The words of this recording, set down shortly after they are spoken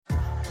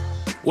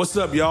What's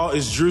up, y'all?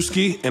 It's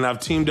Drewski, and I've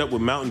teamed up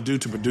with Mountain Dew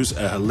to produce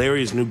a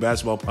hilarious new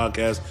basketball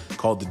podcast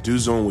called The Dew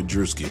Zone with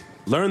Drewski.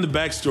 Learn the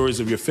backstories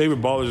of your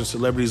favorite ballers and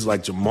celebrities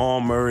like Jamal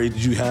Murray.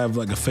 Did you have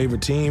like a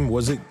favorite team?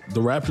 Was it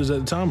the Raptors at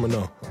the time or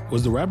no?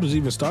 Was the Raptors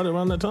even started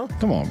around that time?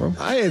 Come on, bro.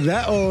 I ain't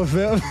that old,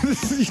 fam.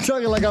 You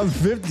talking like I'm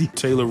 50.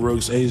 Taylor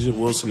Rooks, Asia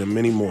Wilson, and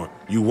many more.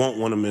 You won't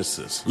want to miss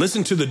this.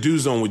 Listen to The Dew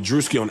Zone with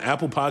Drewski on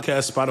Apple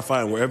Podcasts,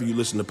 Spotify, and wherever you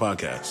listen to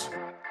podcasts.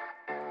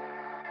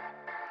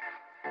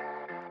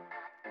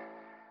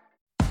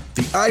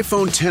 The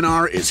iPhone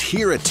XR is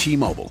here at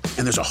T-Mobile,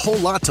 and there's a whole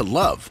lot to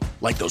love,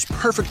 like those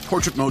perfect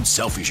portrait mode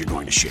selfies you're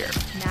going to share.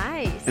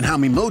 Nice. And how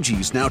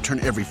Memojis now turn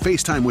every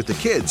FaceTime with the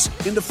kids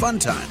into fun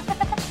time.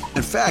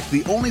 In fact,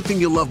 the only thing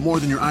you'll love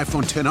more than your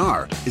iPhone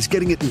XR is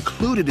getting it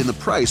included in the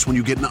price when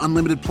you get an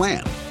unlimited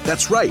plan.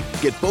 That's right,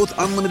 get both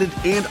unlimited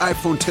and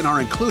iPhone XR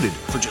included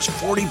for just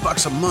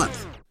 $40 a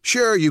month.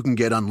 Sure, you can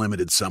get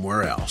unlimited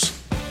somewhere else.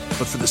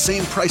 But for the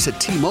same price at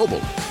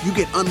T-Mobile, you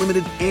get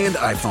unlimited and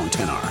iPhone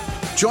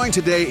XR. Join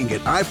today and get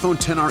iPhone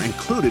XR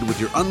included with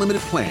your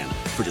unlimited plan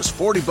for just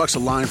 $40 a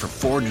line for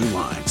 4 new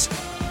lines.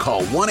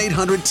 Call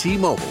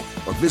 1-800-T-MOBILE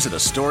or visit a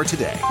store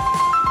today.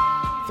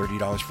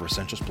 $30 for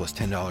Essentials plus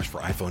 $10 for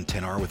iPhone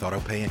XR with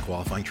autopay and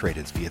qualifying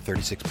trade-ins via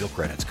 36 bill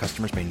credits.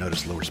 Customers may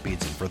notice lower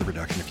speeds and further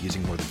reduction if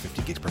using more than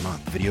 50 gigs per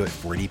month. Video at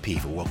 480p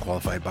for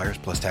well-qualified buyers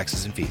plus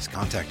taxes and fees.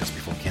 Contact us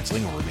before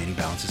canceling or remaining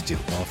balances due.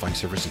 Qualifying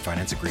service and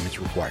finance agreements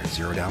required.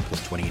 0 down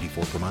plus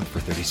 $20.84 per month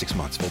for 36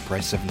 months. Full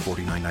price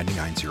 $749.99,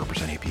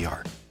 0%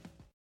 APR.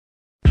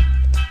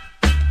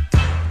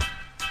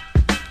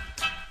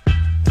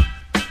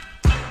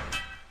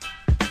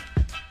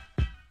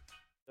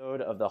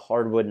 Of the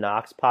Hardwood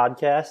Knocks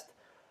podcast.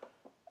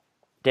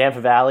 Dan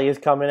Favale is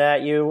coming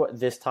at you,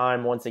 this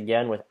time once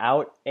again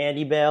without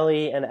Andy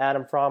Bailey and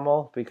Adam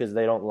Frommel, because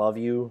they don't love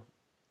you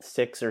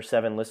 6 or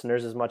 7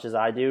 listeners as much as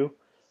I do.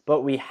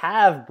 But we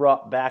have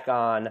brought back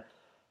on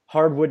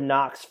Hardwood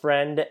Knocks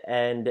friend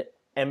and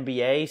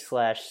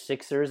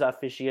NBA/Sixers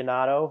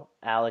aficionado,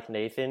 Alec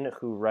Nathan,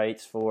 who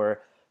writes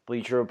for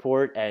Bleacher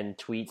Report and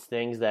tweets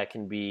things that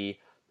can be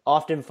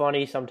often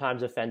funny,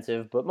 sometimes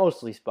offensive, but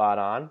mostly spot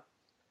on.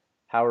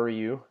 How are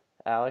you,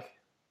 Alec?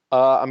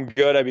 I'm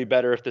good. I'd be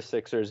better if the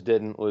Sixers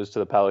didn't lose to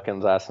the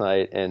Pelicans last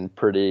night in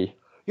pretty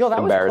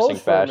embarrassing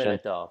fashion. For a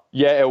minute, though.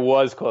 Yeah, it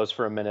was close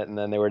for a minute, and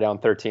then they were down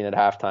 13 at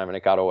halftime, and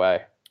it got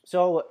away.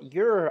 So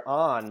you're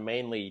on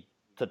mainly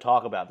to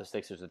talk about the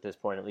Sixers at this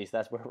point, at least.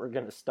 That's where we're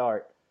going to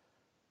start.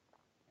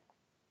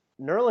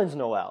 Nerlens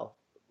Noel,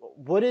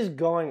 what is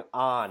going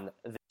on?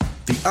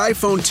 The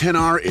iPhone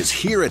XR is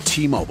here at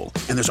T-Mobile,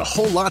 and there's a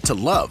whole lot to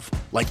love,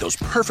 like those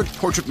perfect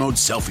portrait mode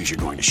selfies you're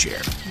going to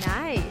share.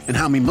 Nice. And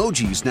how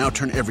Memojis now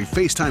turn every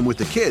FaceTime with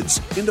the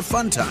kids into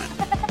fun time.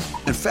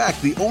 In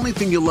fact, the only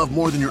thing you'll love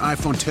more than your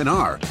iPhone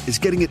XR is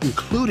getting it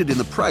included in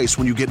the price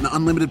when you get an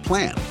unlimited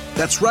plan.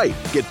 That's right,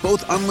 get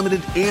both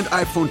unlimited and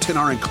iPhone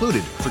XR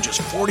included for just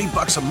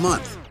 $40 a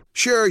month.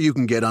 Sure, you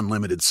can get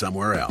unlimited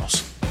somewhere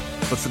else.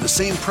 But for the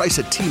same price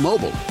at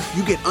T-Mobile,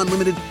 you get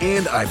unlimited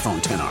and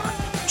iPhone XR.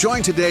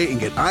 Join today and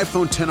get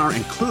iPhone XR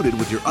included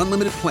with your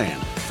unlimited plan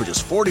for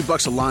just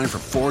 $40 a line for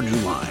 4 new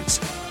lines.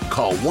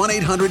 Call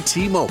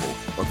 1-800-T-MOBILE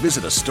or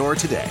visit a store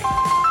today.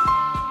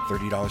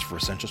 $30 for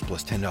Essentials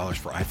plus $10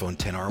 for iPhone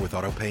XR with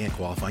autopay and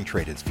qualifying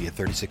trade-ins via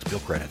 36 bill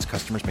credits.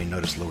 Customers may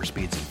notice lower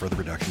speeds and further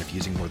reduction if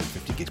using more than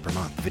 50 gigs per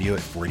month. Video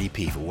at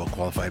 480p for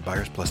well-qualified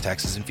buyers plus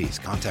taxes and fees.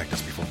 Contact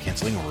us before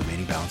canceling or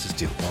remaining balances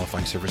due.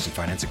 Qualifying service and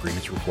finance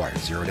agreements required.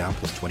 0 down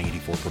plus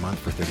 $20.84 per month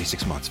for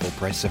 36 months. Full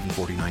price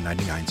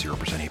 $749.99, 0%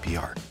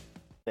 APR.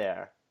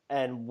 There.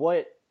 And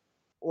what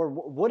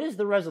is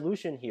the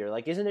resolution here?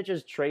 Like, isn't it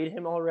just trade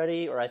him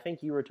already? Or I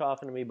think you were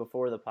talking to me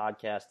before the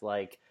podcast,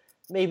 like,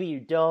 maybe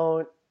you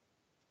don't.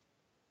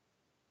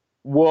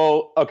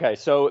 Well, okay,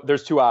 so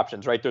there's 2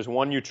 options, right? There's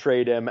one you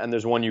trade him, and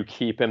there's one you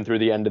keep him through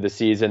the end of the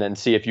season and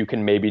see if you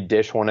can maybe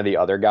dish one of the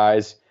other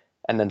guys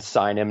and then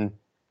sign him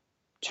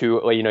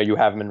to, you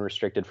have him in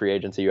restricted free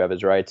agency, you have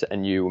his rights,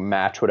 and you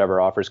match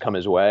whatever offers come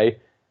his way.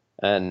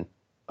 And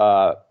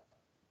Brian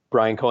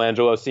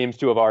Colangelo seems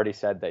to have already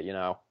said that,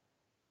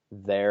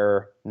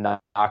 they're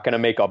not going to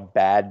make a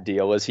bad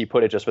deal, as he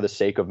put it, just for the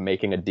sake of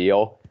making a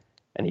deal.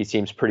 And he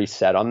seems pretty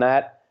set on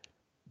that.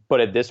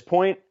 But at this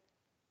point,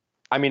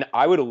 I mean,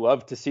 I would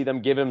love to see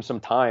them give him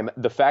some time.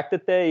 The fact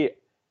that they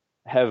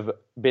have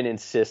been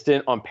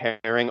insistent on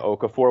pairing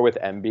Okafor with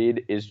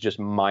Embiid is just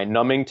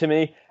mind-numbing to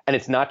me. And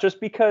it's not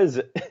just because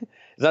I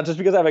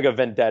have like a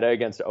vendetta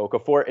against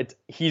Okafor.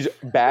 He's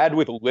bad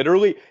with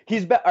literally.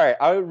 He's bad. All right,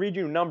 I'll read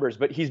you numbers,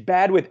 but he's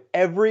bad with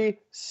every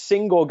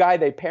single guy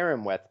they pair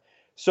him with.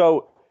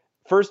 So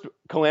first,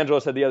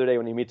 Colangelo said the other day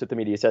when he meets with the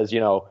media, he says,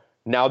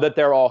 now that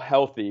they're all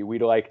healthy,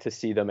 we'd like to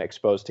see them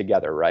exposed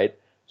together, right?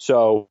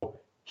 So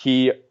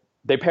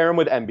they pair him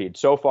with Embiid.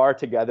 So far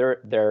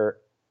together, they're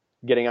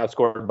getting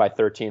outscored by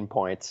 13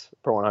 points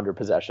per 100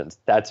 possessions.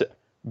 That's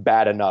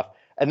bad enough.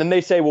 And then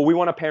they say, well, we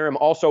want to pair him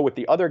also with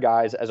the other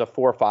guys as a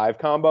 4-5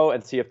 combo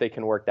and see if they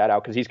can work that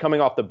out, because he's coming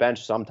off the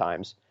bench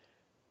sometimes.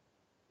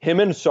 him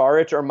and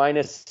Saric are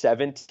minus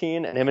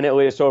 17, and him and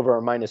Ilyasova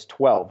are minus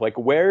 12. Like,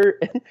 where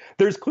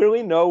there's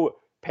clearly no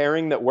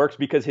pairing that works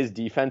because his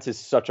defense is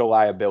such a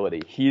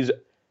liability. His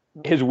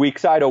weak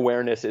side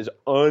awareness is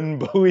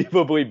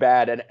unbelievably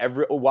bad, and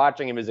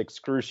watching him is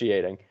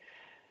excruciating.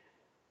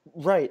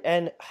 Right,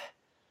 and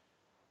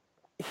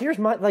here's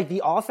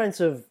the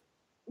offensive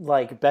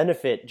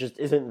benefit just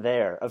isn't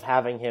there of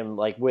having him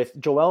with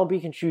Joel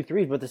Embiid can shoot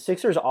threes, but the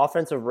Sixers'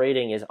 offensive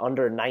rating is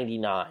under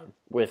 99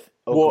 with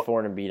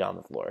Okafor and Embiid on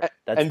the floor.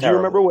 That's and terrible. do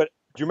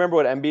you remember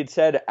what Embiid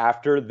said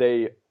after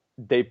they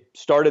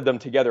started them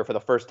together for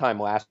the first time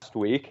last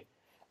week?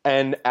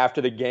 And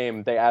after the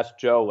game, they asked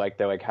Joe,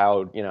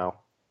 how,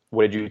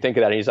 what did you think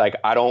of that? And he's like,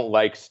 I don't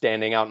like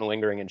standing out and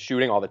lingering and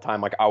shooting all the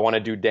time. I want to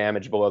do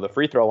damage below the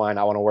free throw line.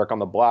 I want to work on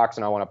the blocks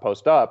and I want to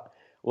post up.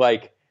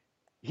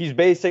 He's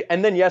basic.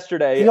 And then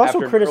yesterday, he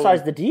also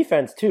criticized the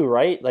defense too,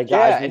 right?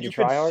 Guys need to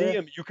try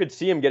harder. You could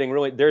see him getting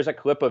really. There's a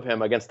clip of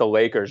him against the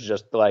Lakers,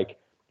 just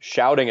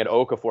shouting at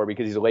Okafor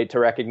because he's late to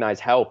recognize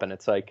help, and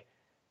it's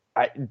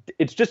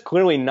it's just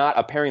clearly not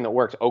a pairing that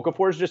works.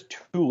 Okafor is just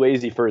too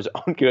lazy for his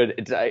own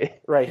good.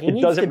 Right. He it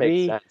needs doesn't to make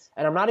be, sense.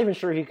 and I'm not even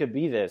sure he could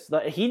be this.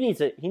 He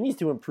needs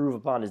to improve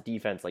upon his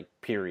defense,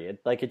 period.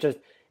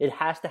 It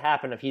has to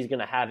happen if he's going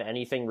to have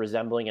anything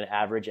resembling an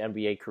average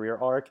NBA career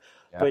arc.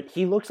 Yeah. But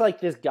he looks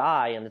like this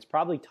guy, and it's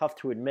probably tough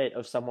to admit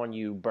of someone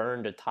you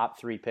burned a top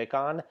 3 pick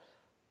on.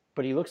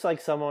 But he looks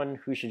like someone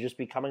who should just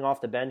be coming off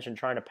the bench and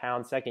trying to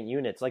pound second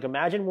units.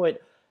 Imagine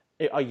what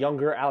a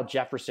younger Al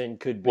Jefferson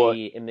could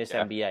be in this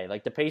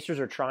NBA. The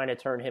Pacers are trying to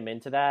turn him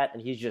into that,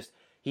 and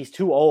he's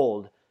too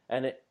old.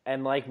 And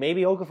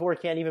maybe Okafor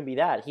can't even be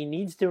that. He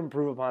needs to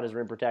improve upon his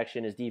rim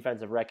protection, his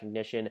defensive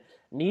recognition,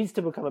 needs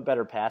to become a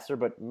better passer,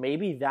 but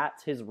maybe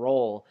that's his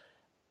role,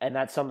 and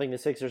that's something the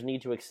Sixers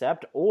need to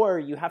accept. Or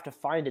you have to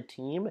find a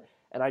team,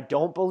 and I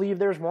don't believe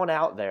there's one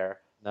out there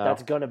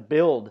that's going to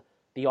build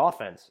the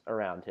offense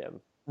around him.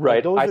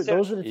 Right.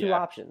 Those are the two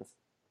options.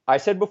 I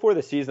said before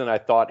the season I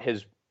thought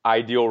his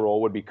ideal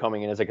role would be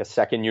coming in as a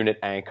second unit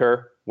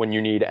anchor when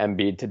you need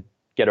Embiid to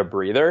get a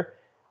breather.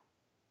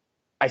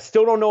 I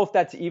still don't know if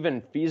that's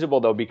even feasible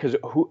though, because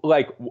who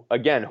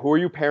are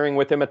you pairing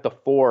with him at the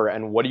 4,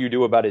 and what do you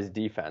do about his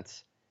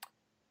defense?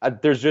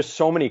 There's just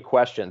so many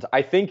questions.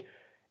 I think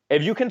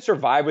if you can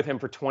survive with him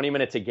for 20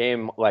 minutes a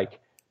game,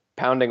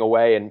 pounding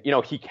away, and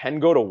he can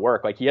go to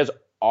work. He has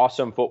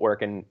awesome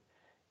footwork, and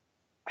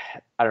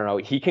I don't know,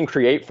 he can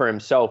create for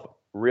himself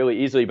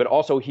really easily, but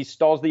also he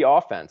stalls the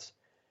offense.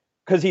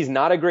 Because he's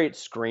not a great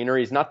screener.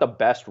 He's not the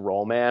best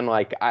roll man.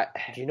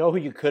 Do you know who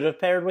you could have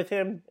paired with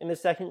him in the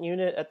second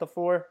unit at the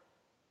 4?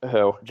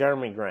 Who?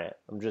 Jeremy Grant.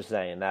 I'm just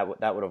saying that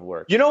would have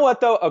worked. You know what,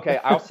 though? Okay,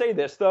 I'll say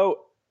this, though.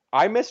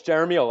 I miss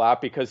Jeremy a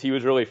lot because he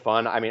was really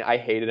fun. I mean, I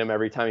hated him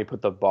every time he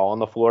put the ball on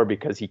the floor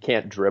because he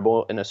can't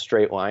dribble in a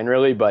straight line,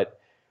 really. But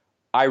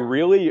I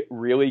really,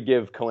 really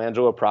give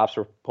Colangelo props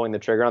for pulling the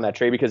trigger on that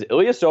trade because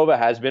Ilyasova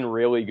has been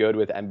really good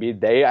with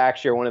Embiid. They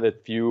actually are one of the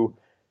few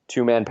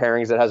two-man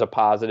pairings that has a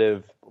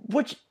positive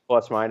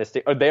plus minus.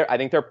 I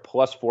think they're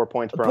plus 4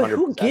 points per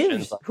 100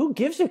 possessions. Who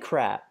gives a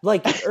crap?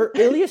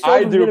 Ilyasova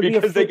I do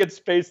because they could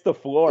space the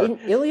floor.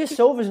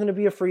 Ilyasova is going to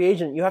be a free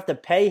agent. You have to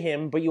pay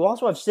him, but you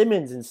also have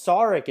Simmons and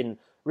Saric and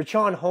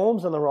Richaun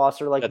Holmes on the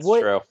roster. That's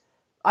true.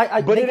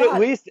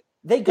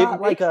 They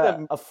got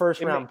a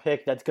first-round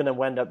pick that's going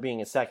to end up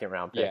being a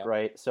second-round pick,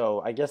 right?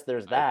 So I guess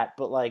there's that.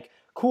 But,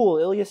 cool,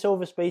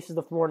 Ilyasova spaces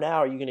the floor now.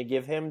 Are you going to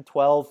give him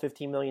 $12,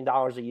 $15 million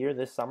a year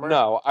this summer?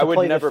 No, I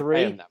would never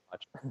pay him that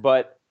much.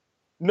 But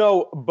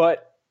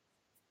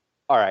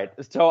all right.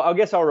 So I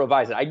guess I'll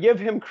revise it. I give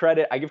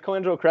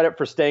Colangelo credit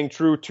for staying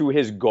true to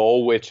his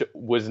goal, which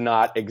was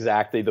not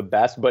exactly the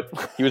best, but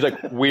he was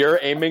we're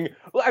aiming.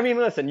 I mean,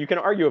 listen, you can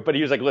argue it, but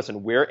he was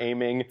listen, we're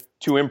aiming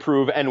to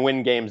improve and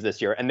win games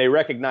this year. And they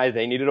recognized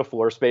they needed a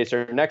floor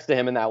spacer next to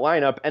him in that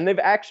lineup, and they've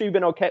actually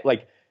been okay.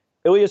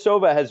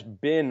 Ilyasova has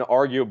been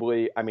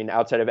arguably,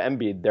 outside of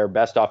Embiid, their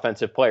best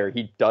offensive player.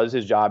 He does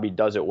his job. He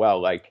does it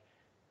well.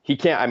 He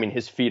can't,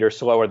 his feet are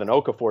slower than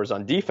Okafor's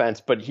on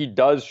defense, but he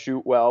does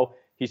shoot well.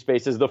 He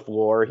spaces the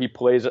floor. He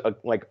plays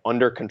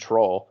under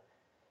control.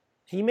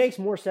 He makes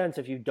more sense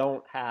if you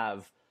don't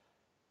have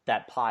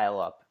that pile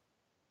up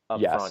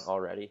front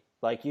already.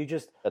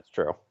 That's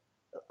true.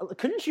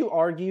 Couldn't you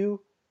argue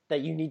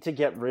that you need to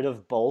get rid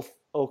of both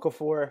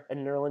Okafor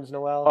and Nerlens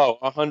Noel?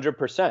 Oh,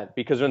 100%.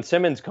 Because when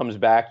Simmons comes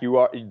back, you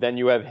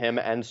have him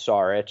and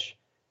Saric,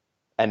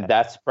 and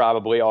that's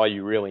probably all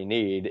you really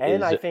need.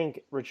 And I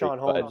think Richaun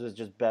Holmes is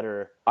just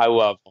better. I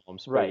love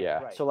Holmes, right?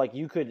 Yeah. Right. So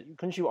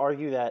couldn't you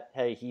argue that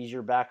he's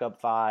your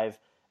backup 5,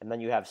 and then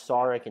you have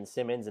Saric and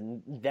Simmons,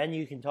 and then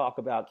you can talk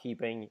about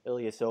keeping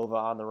Ilyasova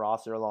on the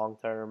roster long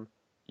term.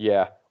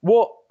 Yeah.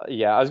 Well,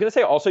 yeah. I was gonna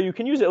say also you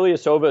can use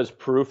Ilyasova as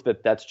proof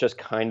that that's just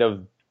kind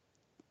of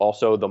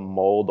also the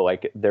mold.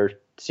 They're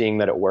seeing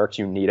that it works.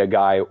 You need a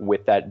guy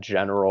with that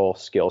general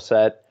skill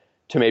set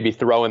to maybe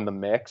throw in the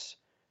mix.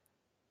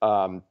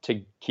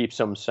 To keep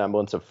some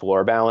semblance of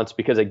floor balance,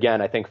 because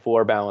again, I think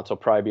floor balance will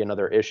probably be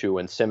another issue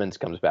when Simmons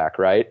comes back,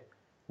 right?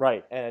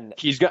 Right, and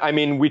I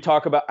mean, we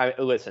talk about.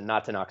 Listen,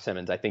 not to knock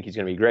Simmons, I think he's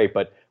going to be great,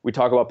 but we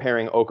talk about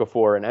pairing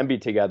Okafor and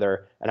Embiid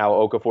together, and how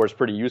Okafor is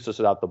pretty useless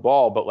without the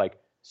ball. But like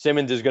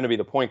Simmons is going to be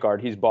the point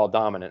guard; he's ball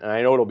dominant, and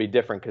I know it'll be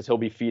different because he'll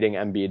be feeding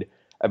Embiid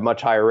at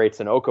much higher rates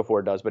than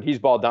Okafor does. But he's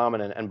ball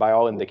dominant, and by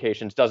all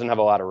indications, doesn't have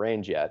a lot of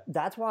range yet.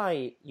 that's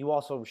why you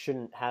also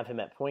shouldn't have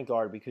him at point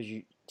guard because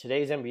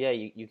today's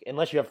NBA, you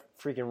unless you have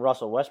freaking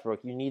Russell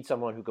Westbrook, you need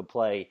someone who could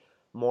play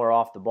more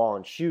off the ball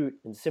and shoot,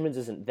 and Simmons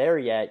isn't there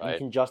yet. Right. You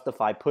can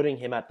justify putting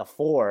him at the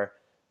 4,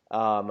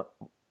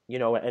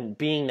 and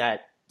being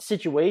that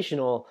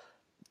situational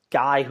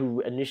guy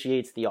who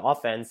initiates the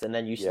offense, and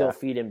then you still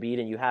feed Embiid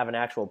and you have an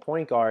actual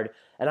point guard.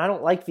 And I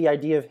don't like the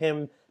idea of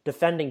him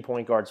defending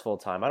point guards full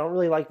time. I don't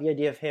really like the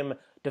idea of him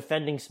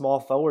defending small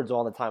forwards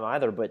all the time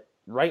either. But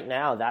right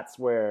now, that's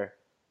where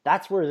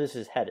this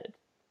is headed.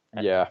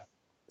 Yeah.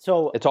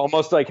 So it's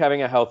almost like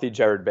having a healthy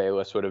Jared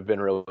Bayless would have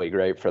been really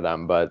great for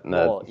them, but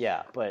well,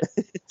 yeah, but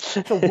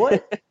so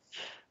what?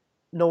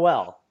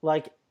 Noel,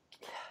 like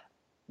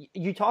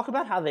you talk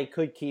about how they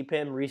could keep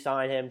him,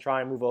 re-sign him, try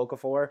and move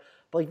Okafor,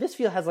 but like this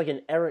feel has like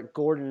an Eric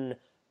Gordon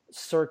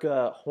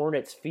circa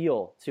Hornets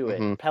feel to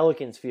it,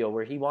 Pelicans feel,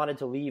 where he wanted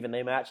to leave and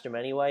they matched him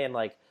anyway, and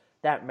like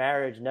that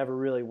marriage never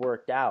really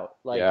worked out.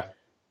 Like,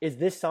 is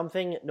this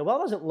something? Noel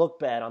doesn't look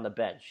bad on the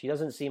bench. He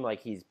doesn't seem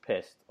like he's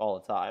pissed all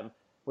the time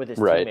with his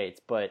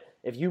teammates, but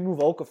if you move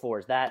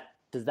Okafor,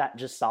 does that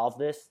just solve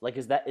this? Like,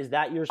 is that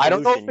your solution? I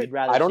don't know if you'd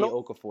rather see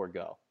Okafor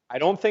go? I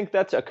don't think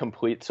that's a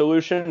complete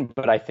solution,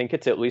 but I think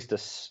it's at least a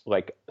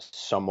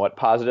somewhat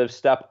positive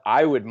step.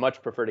 I would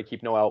much prefer to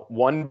keep Noel,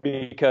 one,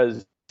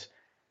 because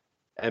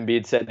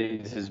Embiid said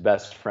he's his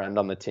best friend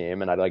on the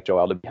team, and I'd like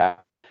Joel to be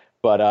happy.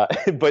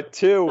 But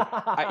two,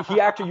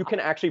 you can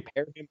actually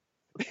pair him.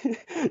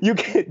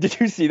 Did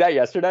you see that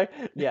yesterday?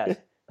 Yes.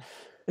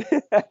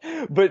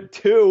 But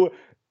two,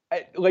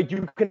 like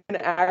you can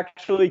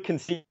actually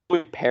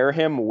conceivably pair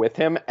him with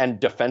him, and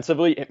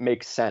defensively it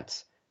makes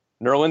sense.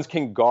 Nerlens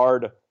can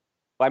guard.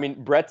 I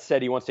mean, Brett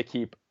said he wants to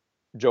keep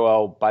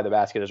Joel by the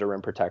basket as a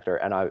rim protector,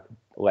 and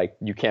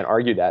you can't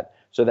argue that.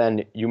 So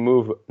then you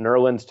move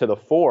Nerlens to the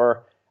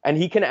 4, and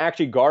he can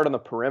actually guard on the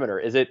perimeter.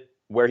 Is it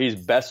where he's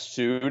best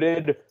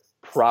suited?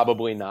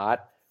 Probably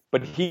not.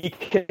 But he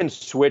can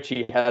switch.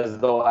 He has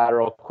the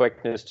lateral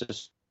quickness to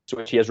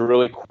switch. He has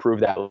really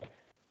proved that. He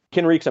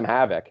can wreak some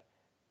havoc.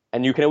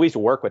 And you can at least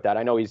work with that.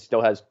 I know he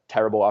still has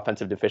terrible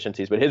offensive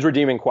deficiencies, but his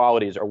redeeming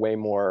qualities are way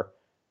more,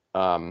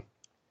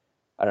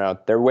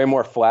 they're way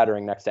more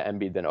flattering next to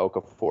Embiid than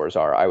Okafor's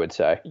are, I would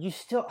say.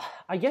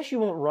 I guess you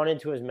won't run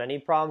into as many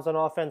problems on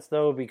offense,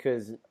 though,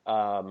 because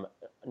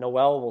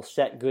Noel will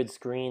set good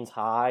screens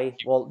high.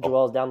 Well,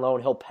 Joel's down low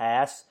and he'll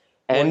pass.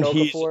 And but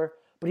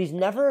he's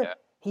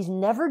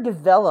never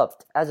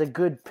developed as a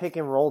good pick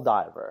and roll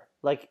diver.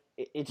 Like,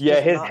 it's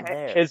just not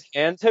there. His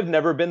hands have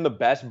never been the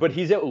best, but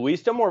he's at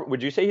least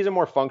would you say he's a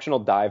more functional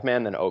dive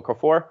man than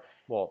Okafor?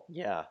 Well,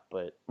 yeah,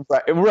 but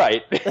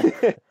right.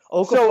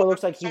 Okafor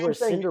looks like he wears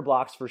cinder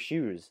blocks for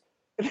shoes.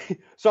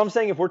 So I'm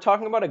saying, if we're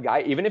talking about a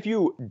guy, even if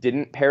you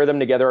didn't pair them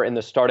together in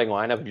the starting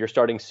lineup, if you're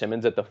starting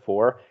Simmons at the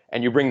 4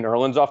 and you bring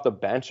Nerlens off the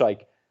bench,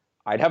 like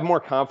I'd have more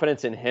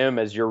confidence in him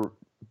as your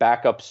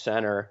backup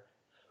center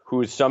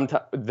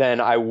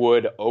than I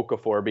would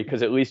Okafor,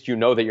 because at least you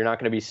know that you're not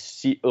going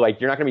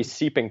to be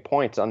seeping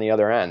points on the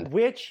other end.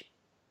 Which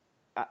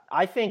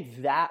I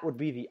think that would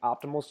be the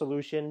optimal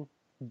solution.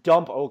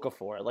 Dump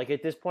Okafor. Like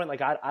at this point,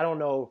 like I don't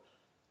know.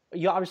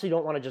 You obviously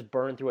don't want to just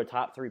burn through a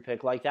top 3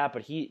 pick like that,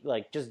 but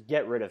just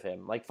get rid of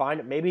him. Like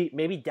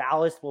maybe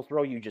Dallas will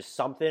throw you just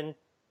something.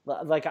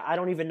 Like I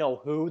don't even know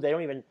who. They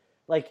don't even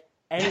like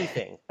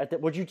anything.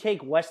 Would you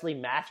take Wesley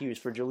Matthews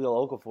for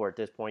Jahlil Okafor at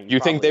this point?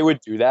 You think they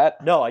would do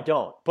that? No, I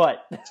don't.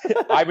 But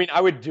I mean, I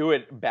would do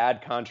it.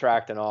 Bad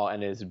contract and all,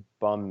 and his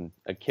bum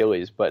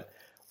Achilles. But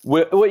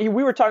we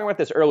were talking about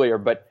this earlier.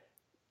 But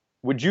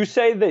would you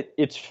say that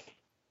it's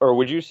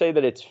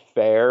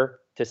fair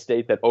to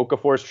state that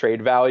Okafor's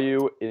trade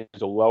value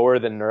is lower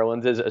than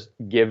Nerlens's?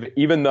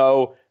 Even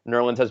though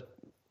Nerlens has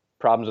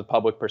problems with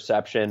public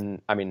perception.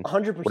 I mean,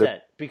 100%,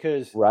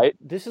 because right?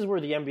 This is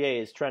where the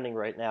NBA is trending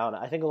right now, and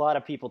I think a lot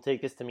of people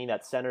take this to mean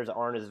that centers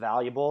aren't as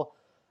valuable,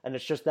 and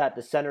it's just that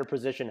the center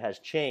position has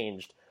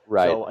changed.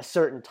 Right. So a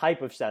certain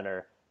type of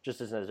center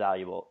just isn't as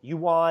valuable. You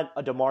want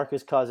a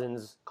DeMarcus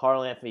Cousins,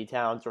 Karl Anthony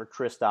Towns, or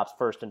Kristaps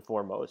first and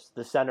foremost.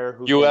 The center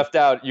who left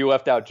out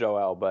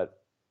Joel, but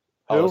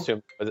I'll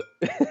assume.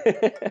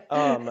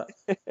 And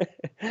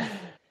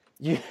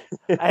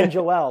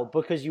Joel,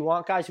 because you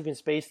want guys who can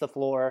space the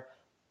floor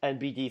and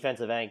be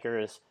defensive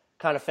anchors,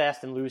 kind of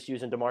fast and loose,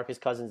 using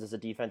DeMarcus Cousins as a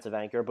defensive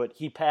anchor, but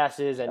he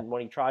passes, and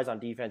when he tries on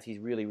defense, he's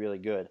really, really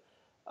good.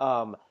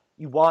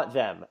 You want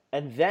them.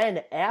 And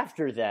then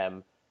after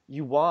them,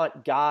 you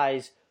want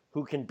guys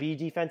who can be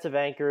defensive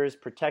anchors,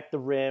 protect the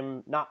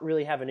rim, not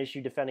really have an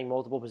issue defending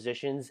multiple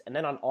positions. And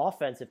then on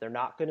offense, if they're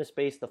not going to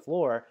space the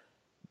floor,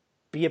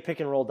 be a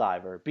pick-and-roll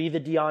diver. Be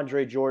the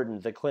DeAndre Jordan,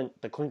 the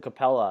Clint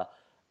Capella.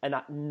 And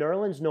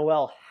Nerlens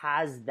Noel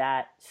has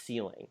that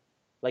ceiling.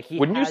 Like, he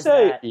wouldn't has you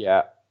say? that,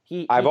 Yeah.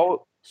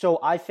 So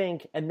I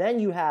think, and then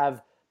you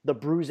have the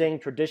bruising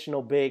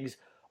traditional bigs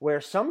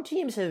where some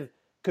teams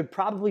could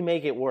probably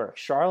make it work.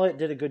 Charlotte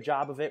did a good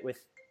job of it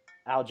with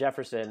Al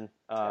Jefferson.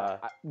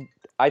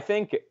 I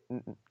think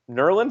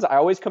Nerlens, I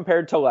always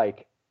compared to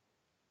like,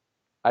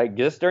 I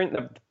guess during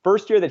the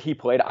first year that he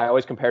played, I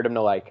always compared him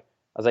to like,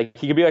 I was like,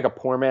 he could be like a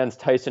poor man's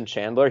Tyson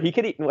Chandler. He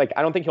could, like,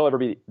 I don't think he'll ever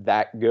be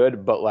that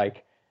good, but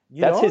like,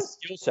 that's his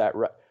skill set,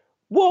 right?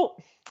 Well,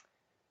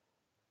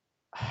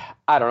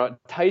 I don't know.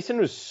 Tyson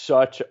was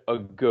such a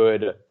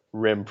good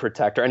rim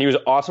protector, and he was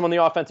awesome on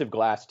the offensive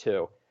glass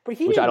too,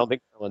 which I don't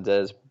think Nerlens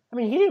is. I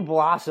mean, he didn't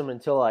blossom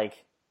until like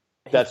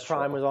his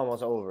prime true. was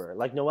almost over.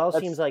 Like Noel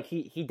seems like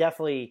he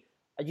definitely.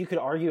 You could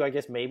argue, I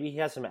guess, maybe he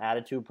has some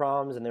attitude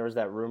problems, and there was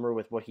that rumor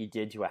with what he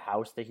did to a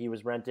house that he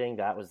was renting.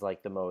 That was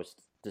like one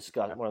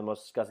of the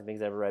most disgusting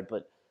things I ever read.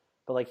 But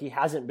like he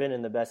hasn't been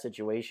in the best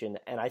situation,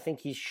 and I think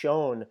he's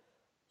shown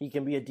he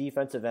can be a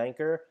defensive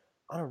anchor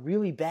on a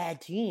really bad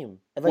team.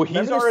 And like,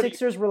 remember the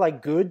Sixers were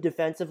like good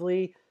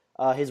defensively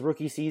his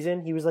rookie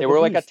season. He was like they were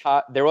like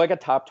a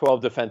top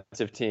 12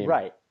 defensive team,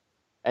 right?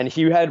 And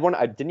he had one.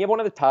 Didn't he have one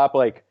of the top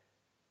like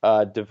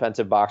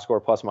defensive box score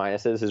plus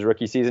minuses his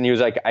rookie season? He was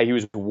like he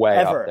was way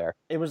up there.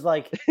 It was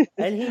like,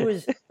 and he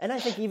was, and I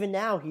think even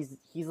now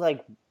he's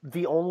like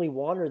the only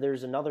one, or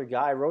there's another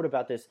guy I wrote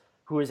about this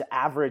who has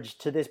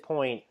averaged to this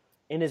point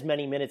in as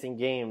many minutes in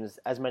games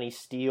as many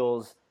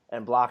steals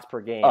and blocks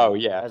per game. Oh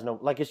yeah,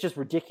 it's just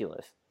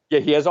ridiculous. Yeah,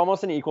 he has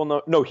almost an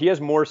equal no, he has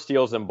more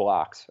steals than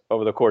blocks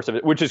over the course of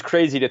it, which is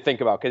crazy to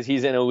think about because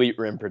he's an elite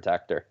rim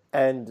protector.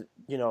 And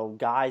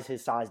guys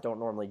his size don't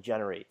normally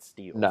generate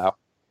steals. No.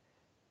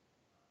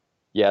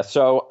 Yeah,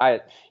 so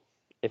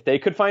if they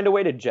could find a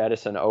way to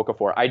jettison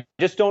Okafor, I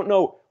just don't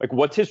know, like,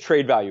 what's his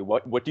trade value?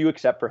 What do you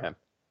accept for him?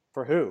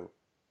 For who?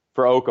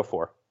 For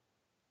Okafor.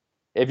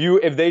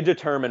 If they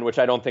determine, which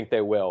I don't think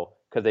they will,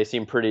 because they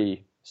seem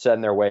pretty set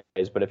in their ways,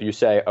 but if you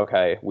say,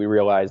 okay, we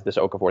realize this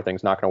Okafor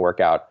thing's not going to work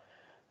out,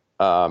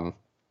 and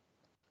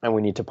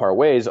we need to part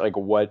ways,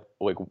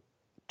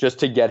 just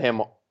to get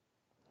him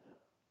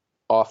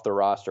off the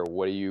roster,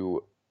 what do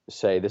you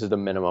say this is the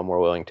minimum we're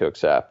willing to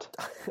accept?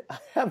 I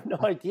have no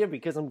idea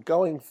because I'm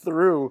going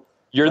through.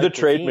 You're the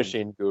trade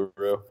machine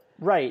guru,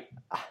 right?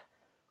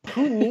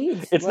 Who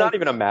needs? It's not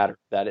even a matter of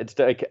that. It's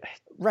like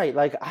right.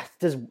 Like,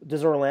 does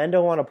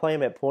Orlando want to play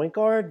him at point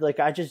guard? Like,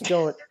 I just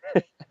don't.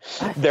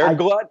 Their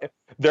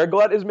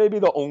glut is maybe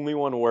the only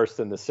one worse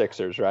than the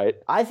Sixers, right?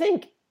 I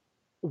think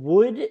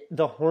would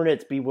the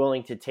Hornets be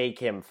willing to take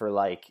him for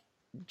like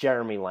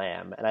Jeremy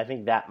Lamb, and I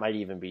think that might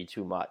even be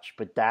too much.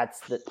 But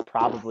that's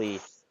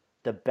probably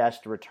the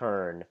best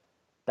return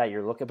that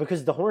you're looking,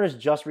 because the Hornets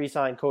just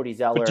re-signed Cody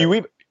Zeller.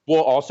 But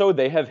also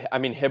they have,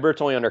 Hibbert's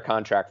only under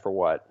contract for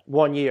what?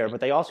 1 year, but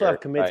they also have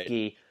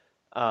Kaminsky,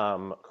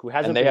 who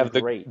hasn't been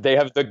great. They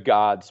have the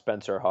god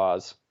Spencer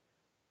Hawes.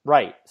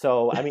 Right.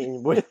 So,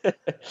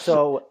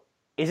 so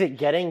is it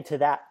getting to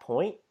that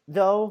point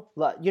though?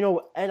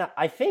 And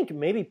I think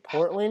maybe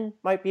Portland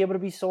might be able to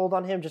be sold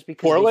on him just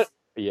because Portland?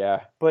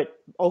 Yeah. But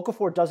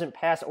Okafor doesn't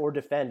pass or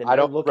defend, and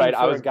they're looking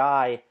for a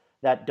guy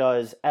that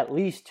does at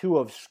least two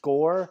of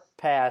score,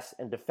 pass,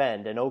 and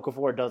defend, and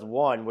Okafor does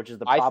one, which is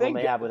the problem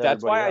they have with everybody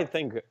else.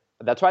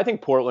 That's why I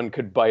think Portland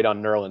could bite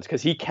on Nerlens,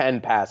 because he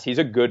can pass. He's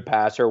a good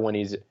passer when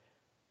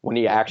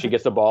he actually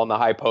gets the ball in the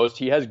high post.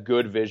 He has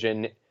good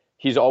vision.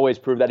 He's always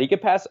proved that he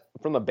could pass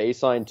from the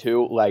baseline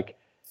too. Like,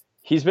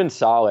 he's been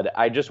solid.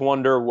 I just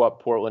wonder what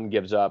Portland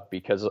gives up,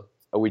 because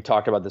we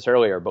talked about this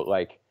earlier, but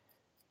like,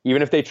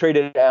 even if they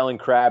traded Allen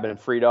Crabbe and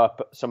freed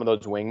up some of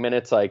those wing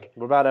minutes, like,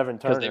 what about Evan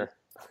Turner?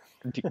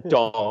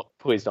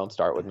 Please don't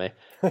start with me,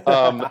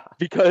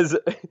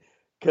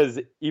 because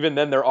even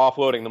then they're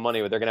offloading the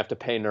money, but they're gonna have to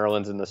pay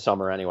Nerlens in the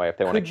summer anyway if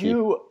they want to keep.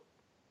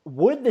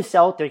 Would the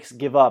Celtics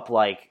give up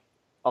like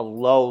a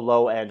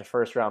low end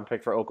first round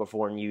pick for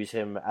Okafor and use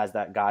him as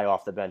that guy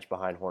off the bench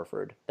behind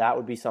Horford? That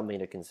would be something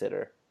to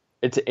consider.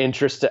 It's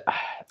interesting.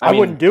 I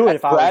wouldn't do it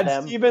if I was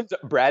them.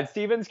 Brad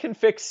Stevens can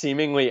fix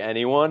seemingly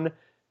anyone,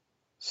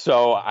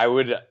 so I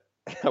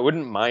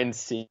wouldn't mind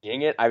seeing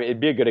it. It'd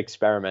be a good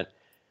experiment.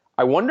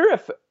 I wonder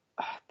if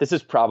this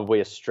is probably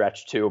a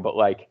stretch too, but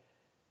like,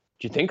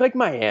 do you think like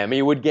Miami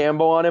would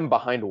gamble on him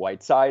behind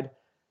Whiteside?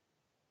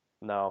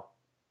 No.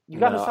 You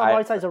got Hassan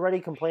Whiteside's already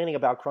complaining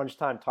about crunch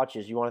time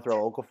touches. You want to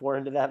throw Okafor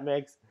into that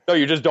mix? No,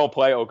 you just don't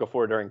play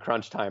Okafor during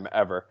crunch time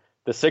ever.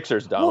 The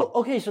Sixers don't. Well,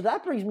 okay, so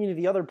that brings me to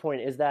the other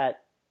point, is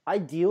that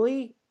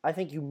ideally, I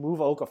think you move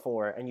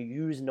Okafor and you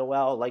use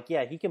Noel. Like,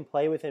 yeah, he can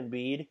play with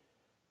Embiid,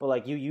 but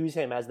like you use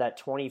him as that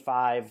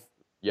 23,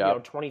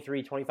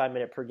 25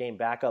 minute per game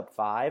backup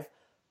five.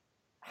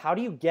 How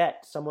do you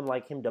get someone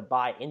like him to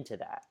buy into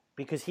that?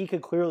 Because he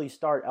could clearly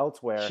start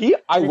elsewhere.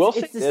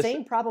 It's the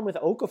same problem with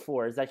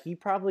Okafor, is that he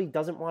probably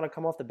doesn't want to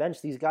come off the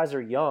bench. These guys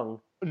are young.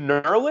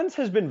 Nerlens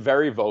has been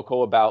very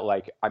vocal about,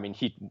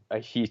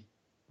 he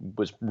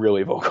was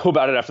really vocal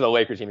about it after the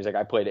Lakers game. He's like,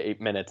 I played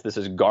 8 minutes. This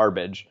is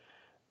garbage.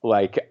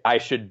 Like, I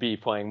should be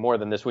playing more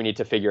than this. We need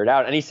to figure it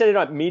out. And he said it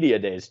on media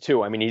days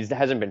too. He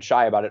hasn't been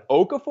shy about it.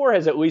 Okafor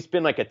has at least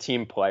been like a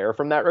team player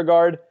from that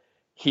regard.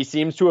 he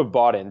seems to have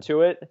bought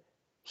into it.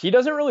 He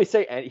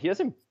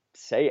doesn't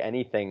say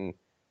anything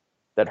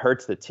that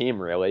hurts the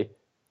team, really.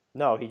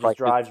 No, he just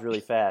drives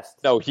really fast.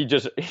 No,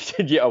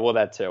 yeah, well,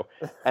 that too,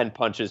 and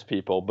punches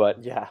people.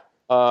 But yeah,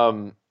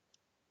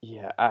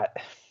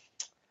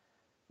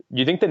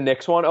 you think the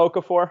Knicks want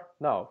Okafor?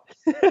 No.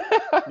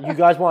 You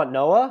guys want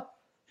Noah?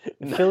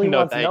 Philly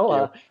wants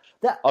Noah.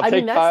 That's the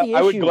issue.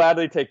 I would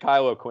gladly take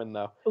Kylo Quinn,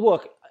 though.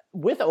 Look,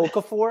 with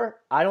Okafor,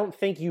 I don't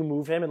think you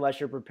move him unless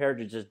you're prepared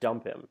to just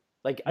dump him.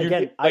 Like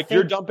again, I think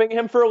you're dumping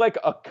him for like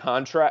a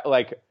contract,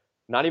 like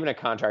not even a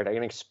contract, like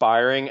an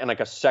expiring and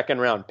like a second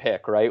round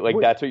pick, right? Like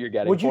that's what you're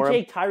getting. Would you for him.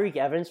 take Tyreek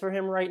Evans for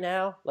him right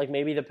now? Like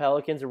maybe the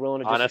Pelicans are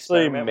willing to just honestly,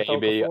 experiment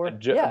maybe, with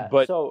Okafor?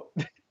 but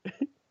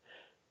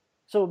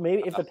so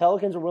maybe if the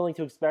Pelicans are willing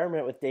to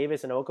experiment with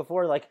Davis and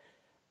Okafor, like,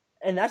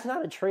 and that's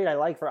not a trade I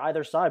like for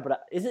either side.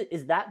 But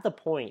is that the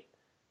point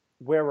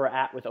where we're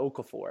at with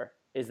Okafor?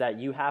 Is that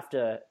you have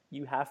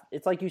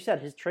it's like you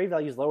said, his trade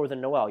value is lower than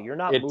Noel. You're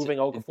not moving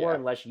Okafor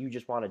unless you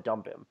just want to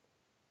dump him.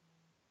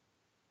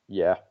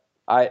 Yeah.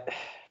 I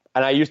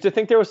used to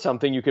think there was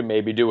something you could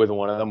maybe do with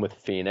one of them with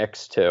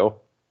Phoenix too.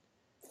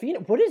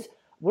 Phoenix,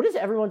 what is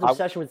everyone's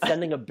obsession with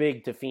sending a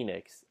big to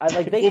Phoenix?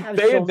 They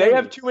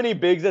have too many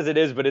bigs as it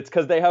is, but it's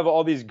because they have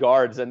all these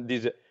guards and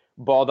these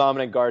ball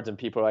dominant guards, and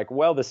people are like,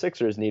 well, the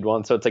Sixers need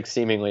one, so it's like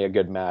seemingly a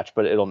good match,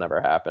 but it'll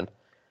never happen.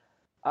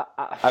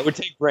 I would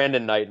take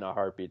Brandon Knight in a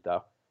heartbeat,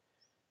 though.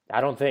 I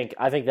think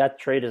that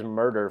trade is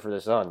murder for the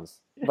Suns.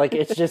 Like,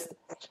 it's just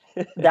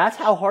that's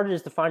how hard it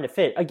is to find a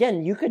fit.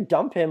 Again, you could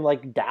dump him.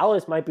 Like,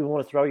 Dallas might be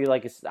willing to throw you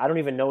like I don't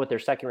even know what their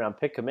second round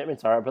pick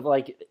commitments are, but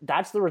like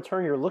that's the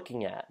return you're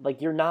looking at.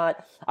 Like, you're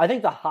not. I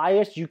think the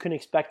highest you can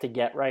expect to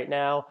get right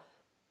now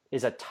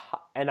is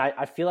and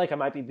I feel like I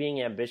might be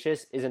being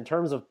ambitious. Is in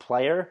terms of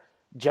player,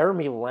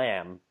 Jeremy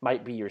Lamb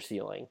might be your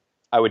ceiling.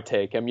 I would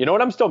take him. You know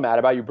what I'm still mad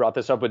about? You brought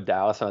this up with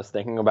Dallas, and I was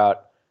thinking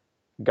about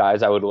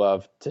guys I would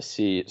love to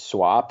see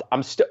swapped.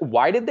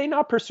 Why did they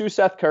not pursue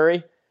Seth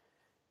Curry?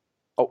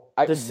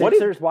 The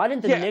Sixers. Why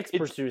didn't the Knicks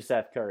pursue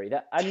Seth Curry?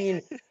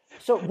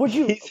 So would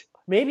you?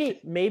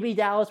 Maybe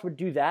Dallas would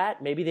do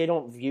that. Maybe they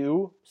don't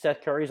view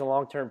Seth Curry as a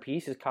long-term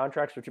piece. His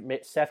contracts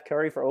with Seth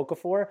Curry for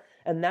Okafor,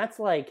 and that's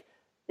like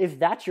if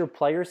that's your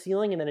player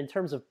ceiling, and then in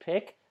terms of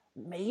pick.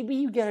 Maybe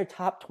you get a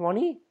top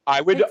 20. I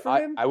would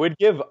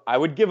give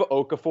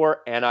Okafor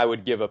and I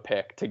would give a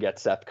pick to get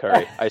Seth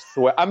Curry. I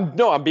swear.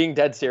 I'm being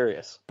dead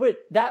serious. But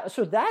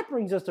that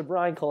brings us to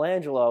Brian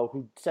Colangelo,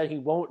 who said he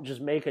won't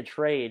just make a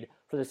trade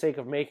for the sake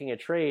of making a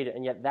trade,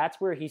 and yet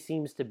that's where he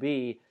seems to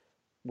be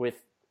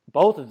with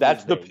both of these.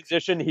 That's the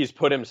position he's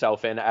put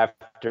himself in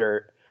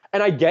after.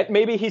 And I get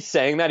maybe he's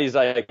saying that he's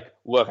like,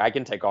 look, I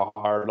can take a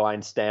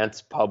hardline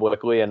stance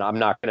publicly, and I'm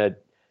not going to.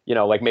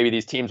 Like maybe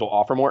these teams will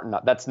offer more.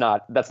 No, that's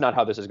not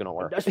how this is going to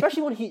work.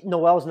 Especially when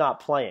Noel's not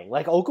playing.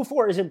 Like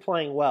Okafor isn't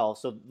playing well,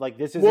 so like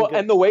this isn't. Well, good.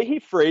 And the way he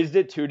phrased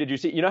it too. Did you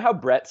see? You know how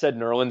Brett said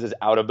Nerlens is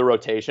out of the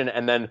rotation,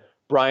 and then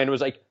Brian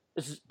was like,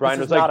 "This is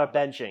not a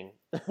benching."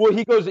 Well,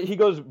 he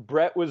goes.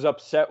 Brett was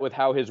upset with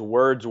how his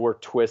words were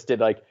twisted,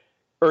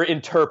 or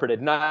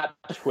interpreted, not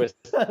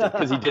twisted,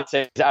 because he did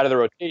say he's out of the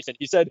rotation.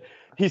 He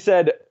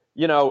said.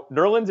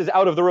 Nerlens is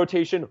out of the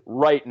rotation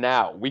right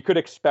now. We could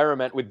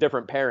experiment with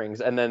different pairings.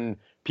 And then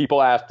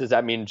people asked, does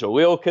that mean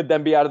Jaleel could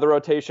then be out of the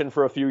rotation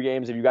for a few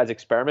games if you guys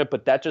experiment?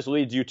 But that just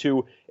leads you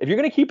to, if you're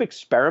going to keep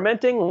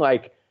experimenting,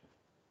 like,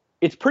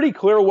 it's pretty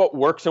clear what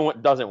works and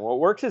what doesn't. What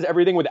works is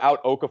everything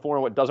without Okafor,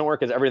 and what doesn't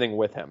work is everything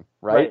with him,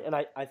 right? And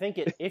I think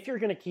if you're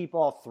going to keep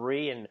all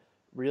three and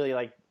really,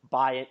 like,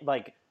 buy it,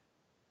 like,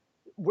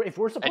 if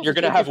we're supposed and you're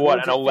going to have an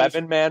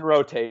 11-man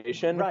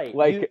rotation, right?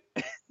 Like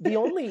the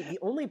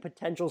only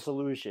potential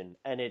solution,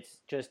 and it's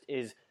just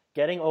is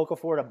getting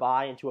Okafor to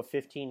buy into a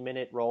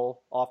 15-minute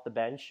role off the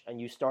bench, and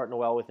you start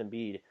Noel with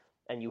Embiid,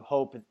 and you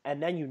hope,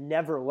 and then you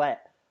never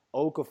let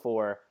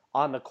Okafor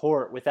on the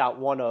court without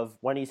one of,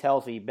 when he's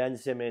healthy, Ben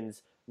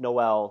Simmons,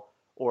 Noel,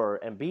 or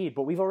Embiid.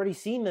 But we've already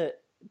seen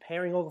that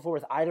pairing Okafor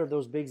with either of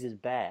those bigs is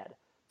bad.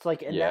 It's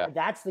like, and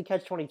that's the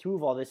catch-22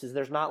 of all this. Is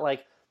there's not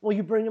like. Well,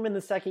 you bring him in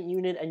the second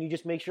unit and you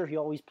just make sure he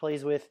always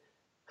plays with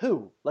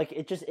who? Like,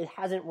 it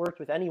hasn't worked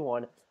with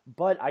anyone.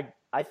 But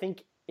I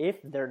think if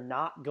they're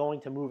not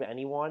going to move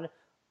anyone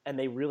and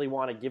they really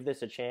want to give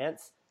this a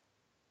chance,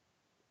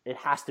 it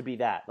has to be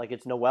that. Like,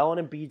 it's Noel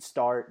and Embiid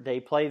start. They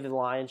play the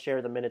lion's share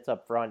of the minutes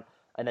up front.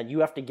 And then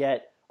you have to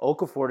get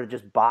Okafor to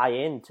just buy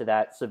into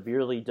that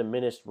severely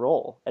diminished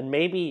role. And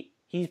maybe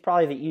he's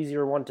probably the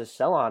easier one to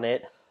sell on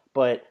it.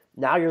 But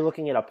now you're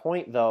looking at a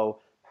point, though,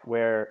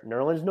 where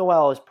Nerlens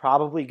Noel is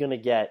probably going to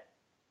get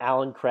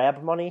Allen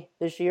Crabbe money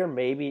this year,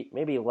 maybe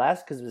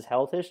less because of his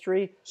health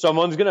history.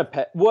 Someone's going to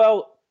pay.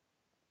 Well,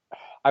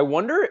 I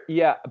wonder,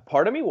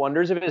 part of me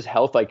wonders if his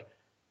health, like,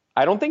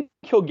 I don't think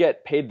he'll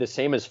get paid the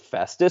same as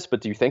Festus,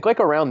 but do you think, like,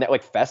 around that,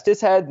 like,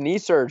 Festus had knee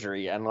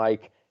surgery and,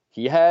 like,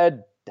 he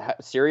had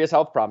serious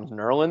health problems.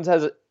 Nerlens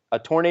has a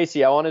torn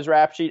ACL on his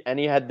rap sheet, and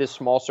he had this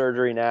small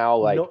surgery now.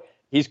 Like,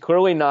 he's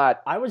clearly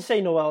not. I would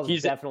say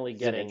Noel's definitely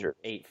getting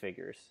 8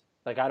 figures.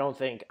 Like, I don't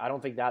think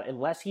that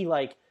unless he,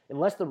 like,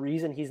 unless the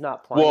reason he's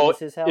not playing Well, is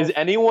his health. is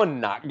anyone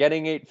not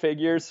getting 8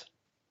 figures?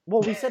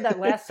 Well, we said that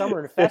last summer,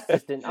 and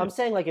Festus didn't. I'm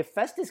saying, like, if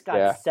Festus got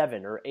Yeah.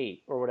 7 or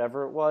 8 or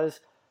whatever it was,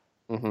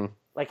 Mm-hmm.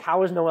 like,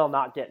 how is Noel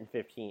not getting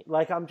 15?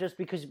 Like, I'm just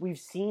because we've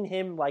seen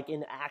him like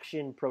in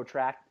action,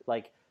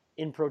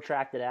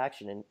 protracted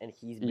action, and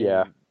he's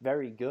been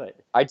very good.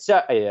 I'd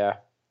say, yeah.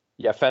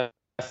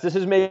 Festus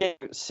is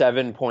making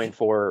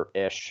 7.4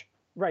 ish.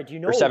 Right? Do you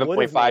know Or what would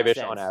have 7.5 made ish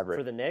on sense average.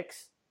 for the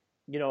Knicks?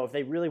 You know, if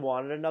they really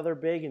wanted another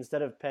big,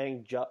 instead of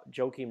paying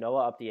Joakim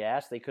Noah up the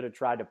ass, they could have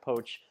tried to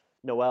poach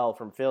Noel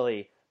from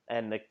Philly,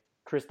 and the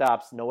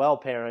Kristaps Noel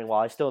pairing.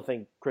 While I still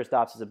think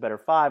Kristaps is a better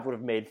 5, would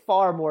have made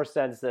far more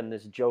sense than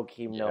this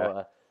Joakim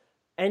Noah.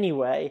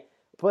 Anyway,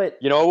 but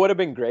You know what would have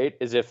been great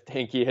is if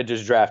Hinkie had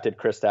just drafted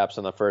Kristaps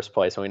in the first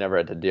place and we never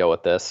had to deal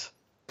with this.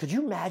 could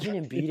you imagine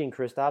him beating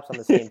Kristaps on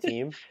the same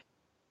team?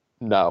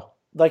 No.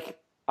 Like,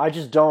 I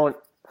just don't.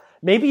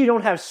 Maybe you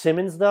don't have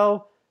Simmons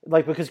though,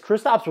 like because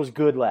Kristaps was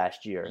good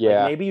last year.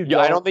 Yeah. Like, maybe you. Yeah,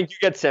 Don't. I don't think you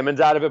get Simmons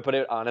out of it, but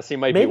it honestly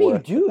might Maybe be you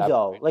worth do it at that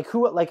though.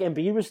 point. Like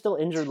Embiid was still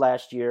injured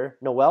last year.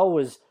 Noel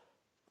was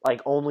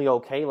like only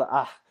okay.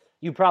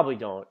 You probably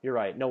don't. You're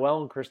right.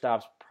 Noel and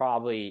Kristaps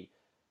probably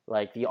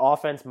like the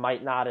offense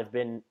might not have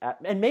been,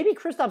 and maybe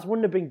Kristaps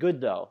wouldn't have been good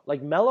though.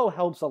 Like Melo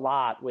helps a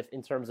lot with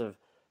in terms of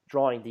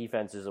drawing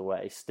defenses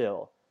away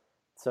still.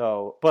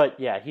 So, but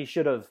yeah, he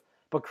should have.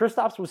 But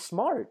Kristaps was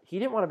smart. He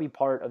didn't want to be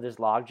part of this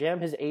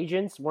logjam. His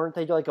agents weren't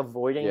they like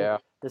avoiding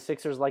the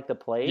Sixers like the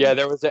plague? Yeah,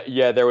 there was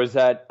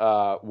that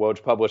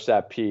Woj published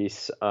that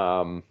piece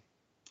I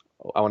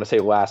want to say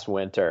last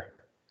winter.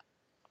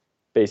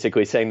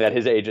 Basically saying that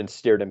his agents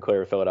steered him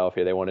clear of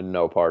Philadelphia. They wanted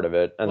no part of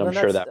it. And Well, I'm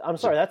then sure that's- that I'm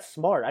sorry, that's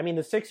smart. I mean,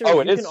 the Sixers,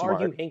 Oh, it you is can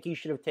argue smart. Hinkie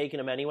should have taken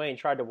him anyway and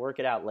tried to work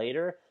it out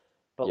later.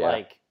 But Yeah.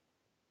 like,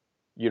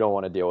 you don't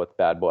want to deal with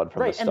bad blood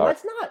from right, the and start.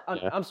 let's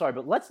not. I'm sorry,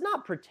 but let's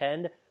not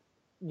pretend.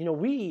 You know,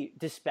 we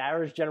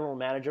disparage general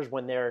managers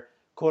when they're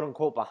quote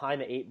unquote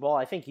behind the 8 ball.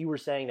 I think you were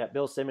saying that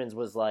Bill Simmons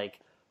was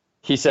like,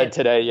 He said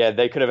today,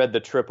 they could have had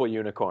the triple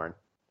unicorn,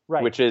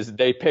 right, which is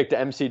they picked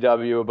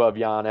MCW above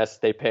Giannis,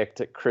 they picked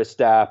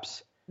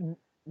Kristaps,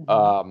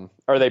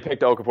 or they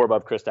picked Okafor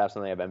above Kristaps,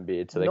 and they have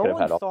Embiid, so they No could have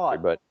one had all thought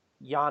three. But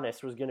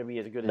Giannis was going to be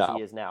as good as No.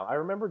 he is now. I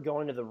remember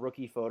going to the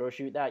rookie photo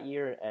shoot that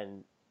year,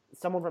 and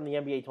someone from the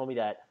NBA told me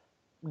that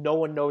no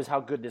one knows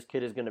how good this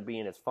kid is going to be,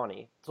 and it's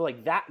funny. So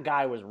like that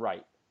guy was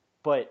right,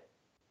 but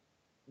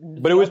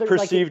it was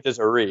perceived as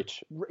a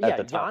reach at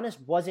the time. Giannis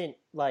wasn't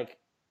like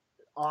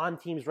on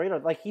teams' radar.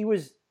 Like he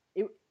was.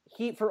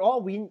 He for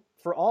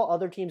all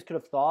other teams could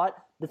have thought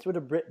this would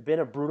have been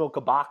a Bruno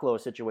Caboclo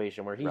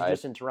situation where he's Right.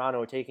 just in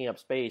Toronto taking up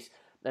space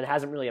and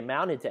hasn't really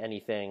amounted to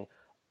anything.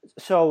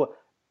 So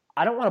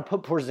I don't want to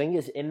put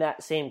Porzingis in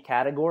that same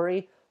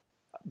category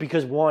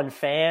because one,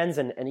 fans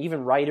and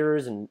even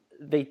writers and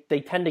they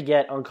tend to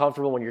get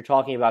uncomfortable when you're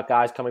talking about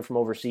guys coming from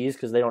overseas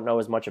because they don't know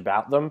as much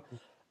about them.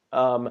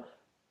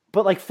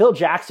 But like Phil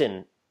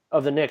Jackson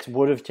of the Knicks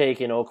would have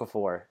taken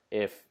Okafor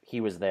if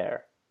he was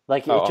there.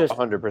 Like it just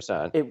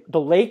 100%. The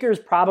Lakers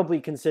probably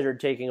considered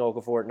taking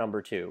Okafor at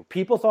number 2.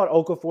 People thought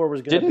Okafor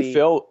was going to be.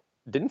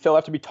 Didn't Phil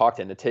have to be talked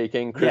into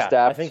taking Kristaps?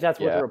 Yeah, I think that's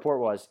what the report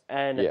was.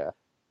 And Yeah.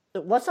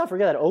 let's not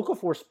forget that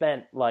Okafor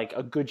spent like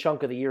a good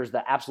chunk of the year as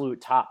the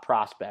absolute top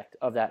prospect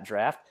of that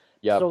draft.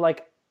 Yep. So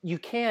like you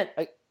can't.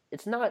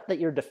 It's not that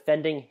you're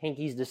defending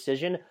Hinkie's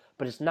decision,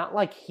 but it's not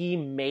like he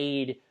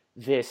made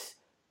this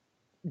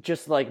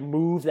just like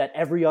move that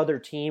every other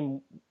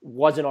team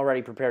wasn't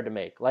already prepared to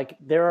make. Like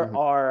there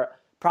are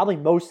probably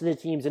most of the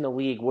teams in the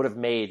league would have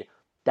made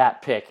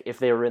that pick if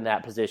they were in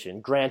that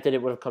position. Granted,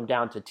 it would have come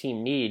down to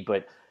team need,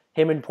 but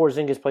him and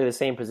Porzingis play the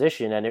same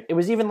position. And it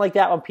was even like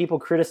that when people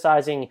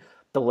criticizing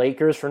the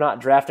Lakers for not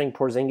drafting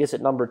Porzingis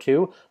at number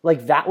 2.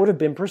 Like that would have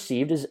been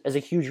perceived as a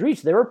huge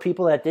reach. There were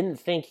people that didn't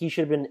think he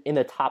should have been in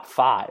the top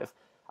 5.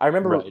 I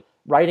remember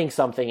writing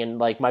something and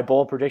like my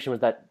bold prediction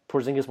was that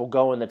Porzingis will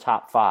go in the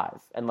top 5.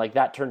 And like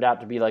that turned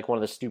out to be like one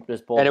of the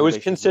stupidest bold And it was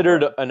predictions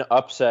considered ever. an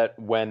upset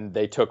when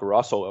they took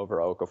Russell over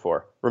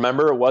Okafor.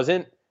 Remember, it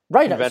wasn't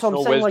Right, so I'm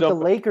conventional saying like the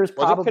wisdom. Lakers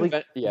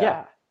probably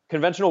yeah.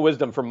 Conventional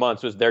wisdom for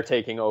months was they're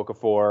taking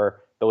Okafor.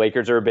 The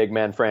Lakers are a big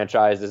man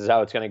franchise. This is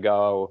how it's going to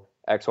go,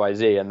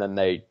 XYZ. And then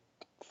they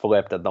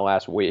flipped in the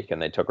last week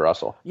and they took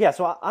Russell. Yeah,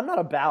 so I'm not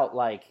about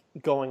like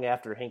going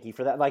after Hinkie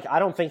for that. Like I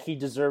don't think he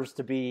deserves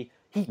to be.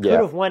 He could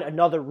have went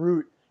another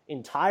route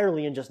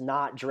entirely and just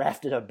not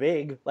drafted a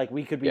big. Like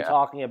we could be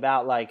talking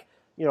about like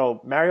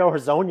Mario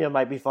Hezonja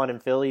might be fun in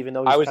Philly, even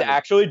though he's I was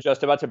actually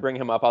just about to bring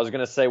him up. I was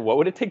going to say, what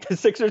would it take the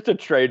Sixers to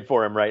trade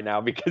for him right now?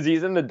 Because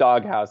he's in the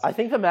doghouse. I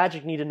think the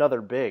Magic need another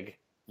big.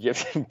 Yeah,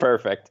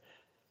 perfect.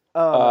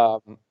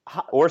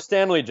 Or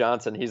Stanley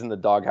Johnson. He's in the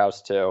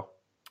doghouse too.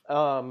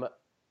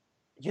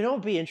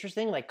 It'd be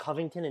interesting, like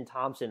Covington and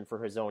Thompson for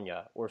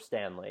Hezonja or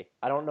Stanley.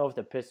 I don't know if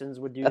the Pistons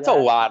would do That's that.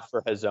 a lot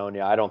for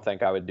Hezonja. I don't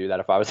think I would do that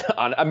if I was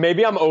on.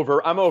 Maybe I'm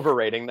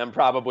overrating them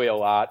probably a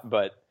lot,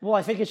 but Well,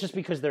 I think it's just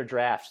because their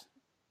drafts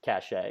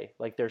cachet.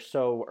 Like they're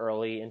so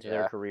early into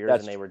their careers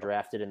and they were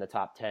drafted in the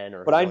top 10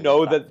 or. But I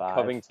know that 5.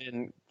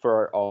 Covington,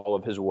 for all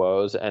of his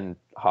woes, and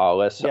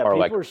Hollis Yeah, are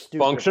like people are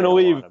stupid if they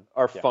don't want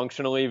him.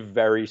 functionally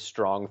very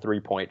strong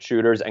 3-point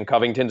shooters, and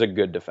Covington's a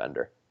good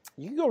defender.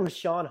 You can go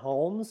Rashawn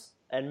Holmes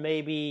and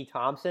maybe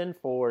Thompson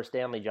for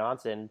Stanley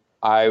Johnson.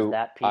 Does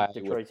that pique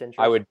Detroit's interest?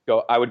 I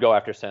would go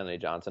after Stanley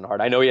Johnson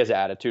hard. I know he has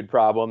attitude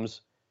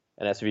problems,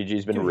 and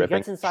SVG's been ripping. He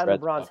gets inside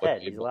LeBron's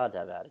head. He's allowed to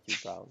have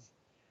attitude problems.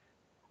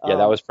 Yeah,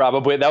 that was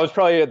probably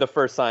the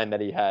first sign that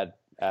he had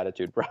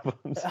attitude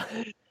problems.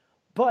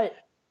 But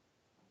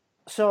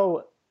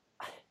so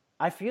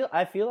I feel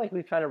like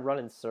we've kind of run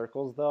in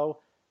circles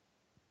though.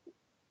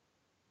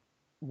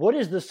 What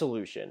is the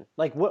solution?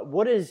 Like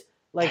what is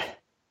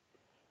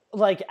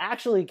like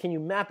actually can you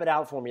map it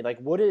out for me? Like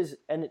what is,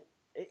 and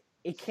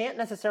it can't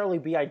necessarily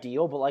be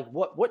ideal, but like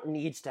what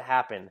needs to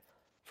happen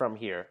from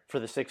here for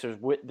the Sixers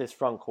with this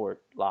front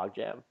court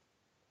logjam?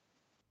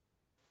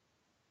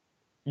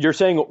 You're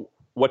saying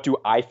what do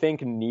I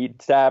think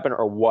needs to happen,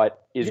 or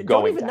what is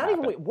going to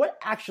happen? What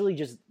actually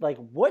just, like,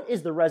 what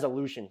is the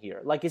resolution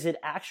here? Like, is it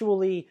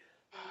actually,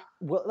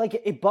 well,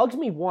 like, it bugs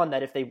me, one,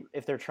 that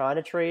if they're trying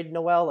to trade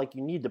Noel, like,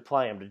 you need to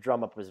play him to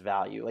drum up his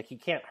value. Like, he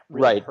can't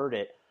really hurt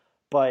it.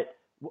 But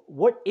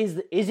what is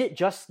it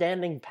just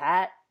standing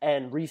pat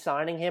and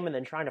re-signing him and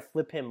then trying to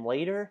flip him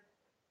later?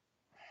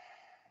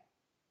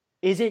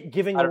 Is it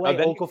giving away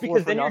Okafor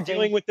because then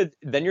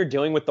you're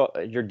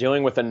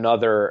dealing with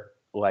another,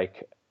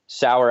 like,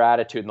 sour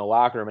attitude in the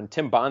locker room. And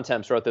Tim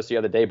Bontemps wrote this the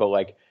other day, but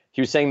like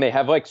he was saying they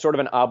have like sort of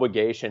an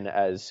obligation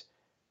as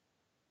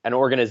an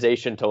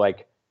organization to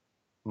like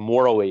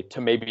morally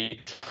to maybe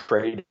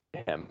trade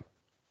him.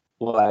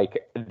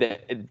 Like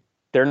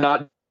they're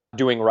not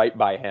doing right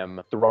by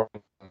him, throwing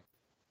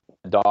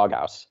the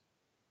doghouse.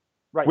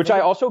 Right. Which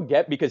I also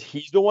get because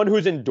he's the one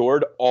who's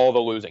endured all the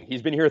losing.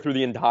 He's been here through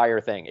the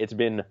entire thing. It's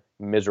been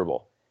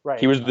miserable.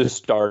 Right. He was the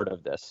start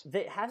of this.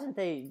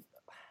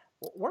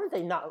 Weren't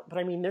they not? But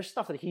I mean, there's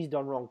stuff that he's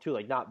done wrong too,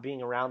 like not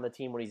being around the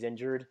team when he's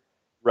injured.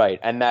 Right,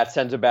 and that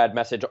sends a bad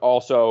message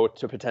also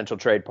to potential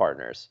trade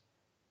partners.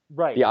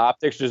 Right. The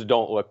optics just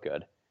don't look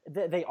good.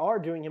 They are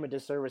doing him a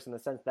disservice in the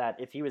sense that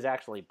if he was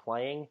actually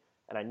playing,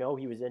 and I know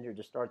he was injured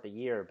to start the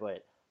year,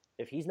 but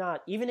if he's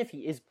not, even if he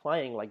is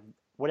playing, like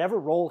whatever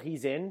role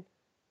he's in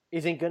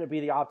isn't going to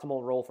be the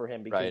optimal role for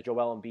him because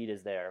Joel Embiid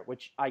is there,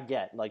 which I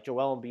get. Like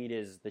Joel Embiid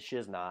is the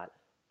shiznot,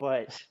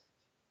 but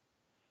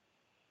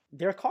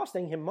they're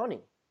costing him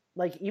money.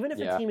 Like, even if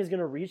the team is going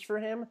to reach for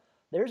him,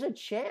 there's a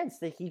chance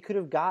that he could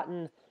have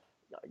gotten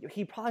 –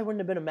 he probably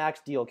wouldn't have been a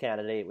max deal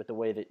candidate with the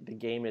way that the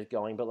game is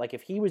going. But, like,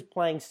 if he was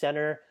playing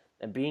center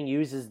and being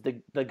used as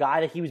the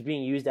guy that he was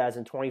being used as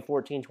in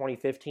 2014,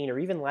 2015, or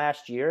even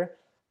last year,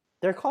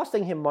 they're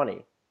costing him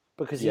money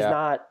because he's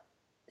not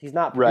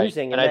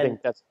producing. Right. And I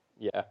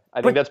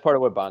think that's part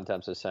of what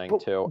Bontemps is saying,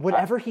 too.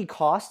 Whatever he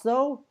costs,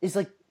 though, is,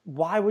 like,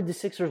 why would the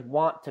Sixers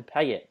want to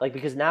pay it? Like,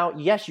 because now,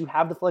 yes, you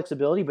have the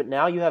flexibility, but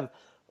now you have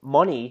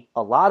money,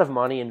 a lot of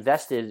money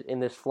invested in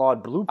this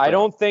flawed blueprint.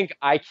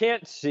 I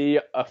can't see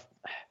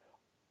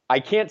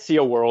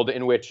a world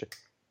in which,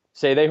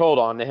 say they hold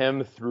on to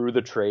him through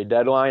the trade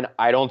deadline.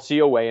 I don't see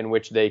a way in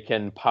which they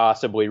can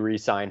possibly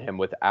re-sign him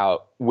with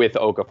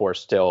Okafor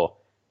still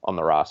on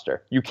the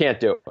roster. You can't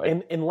do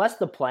it. Unless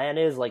the plan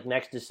is, like,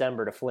 next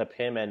December to flip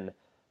him and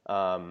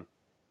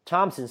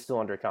Thompson's still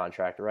under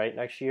contract, right,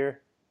 next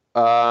year?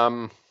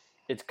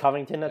 It's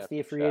Covington that's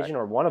the free agent,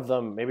 or one of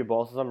them, maybe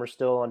both of them are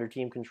still under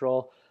team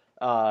control.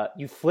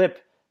 You flip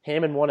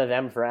him and one of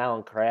them for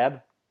Allen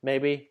Crabbe,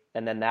 maybe,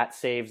 and then that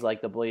saves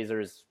like the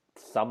Blazers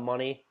some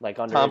money, like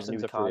under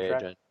Thompson's his new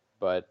contract. Free agent,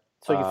 but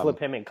so you flip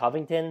him and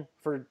Covington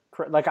for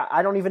like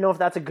I don't even know if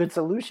that's a good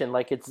solution.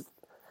 Like it's.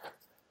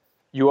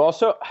 You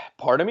also,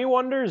 part of me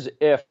wonders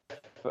if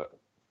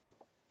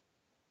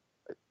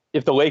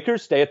the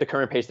Lakers stay at the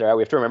current pace they're at.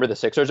 We have to remember the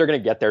Sixers are going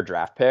to get their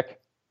draft pick.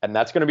 And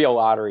that's going to be a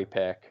lottery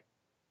pick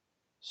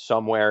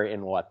somewhere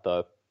in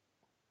the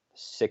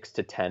 6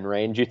 to 10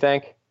 range, you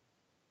think?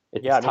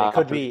 It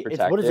could be.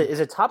 What is it?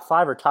 Is it top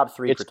 5 or top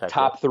 3 protected? It's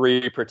top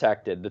 3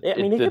 protected.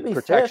 The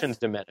protection's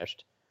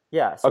diminished.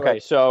 Yeah.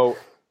 So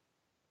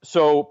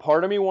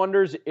part of me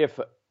wonders if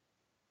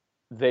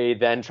they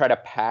then try to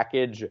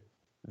package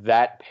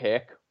that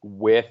pick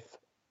with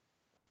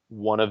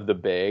one of the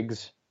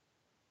bigs,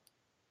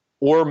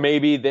 or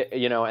maybe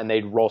and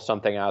they'd roll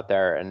something out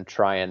there and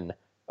try and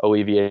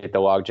alleviate the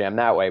logjam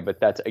that way. But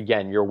that's,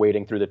 again, you're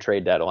waiting through the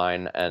trade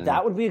deadline, and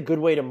that would be a good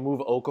way to move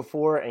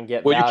Okafor and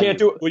get. You can't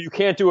do it. You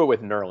can't do it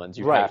with Nerlens.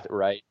 You have to,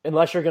 right?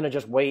 Unless you're going to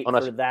just wait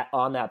for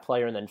that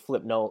player and then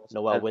flip Noel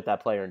with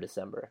that player in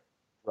December.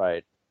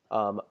 Right.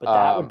 But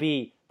that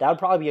would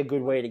probably be a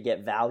good way to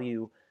get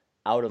value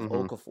out of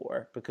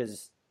Okafor,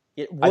 because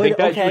it would.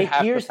 I think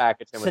here's to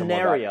package him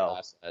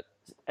scenario,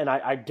 and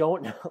I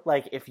don't know.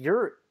 Like if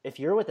you're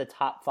with a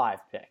top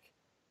 5 pick.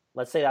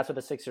 Let's say that's what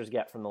the Sixers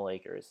get from the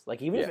Lakers.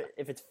 Like even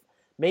if it's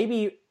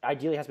maybe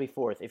ideally it has to be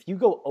 4th. If you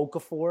go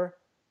Okafor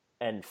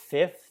and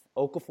 5th,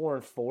 Okafor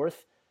and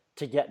 4th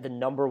to get the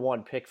number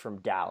 1 pick from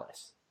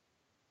Dallas,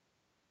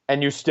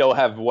 And you still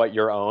have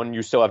your own.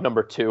 You still have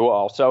number 2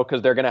 also,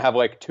 because they're going to have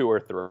like 2 or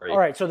 3. All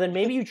right, so then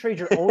maybe you trade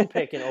your own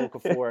pick in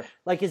Okafor.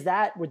 Like,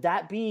 would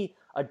that be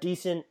a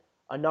decent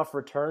enough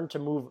return to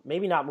move?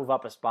 Maybe not move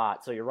up a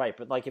spot. So you're right,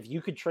 but like if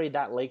you could trade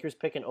that Lakers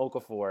pick in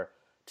Okafor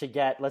to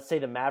get, let's say,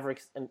 the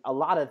Mavericks, and a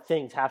lot of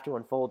things have to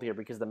unfold here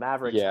because the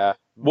Mavericks. Yeah.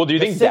 Well, do you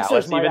think Sixers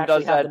Dallas might even actually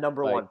does have that? the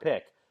number 1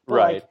 pick? But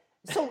Right.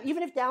 So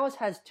even if Dallas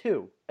has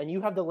 2 and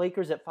you have the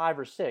Lakers at 5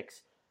 or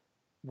 6,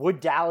 would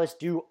Dallas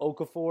do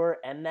Okafor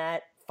and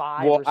that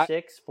 5 or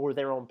 6 for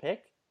their own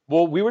pick?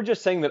 Well, we were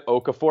just saying that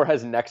Okafor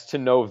has next to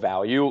no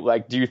value.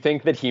 Like, do you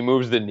think that he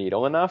moves the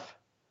needle enough?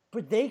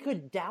 But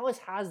Dallas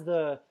has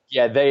the.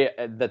 Yeah,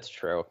 that's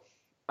true.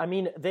 I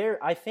mean,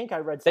 I think I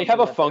read They something.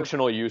 have a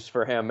functional use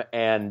for him,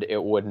 and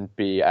it wouldn't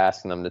be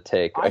asking them to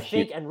take.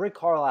 And Rick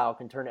Carlisle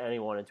can turn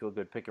anyone into a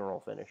good pick and roll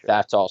finisher.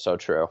 That's also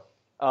true.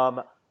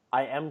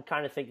 I am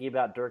kind of thinking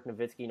about Dirk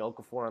Nowitzki and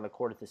Okafor on the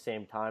court at the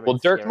same time. Well,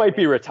 Dirk might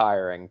be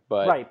retiring,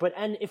 but right.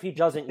 And if he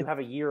doesn't, you have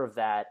a year of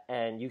that,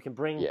 and you can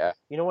bring. Yeah.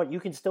 You know what?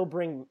 You can still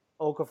bring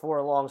Okafor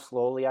along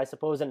slowly, I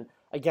suppose. And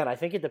again, I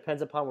think it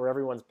depends upon where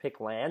everyone's pick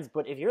lands.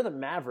 But if you're the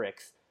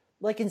Mavericks,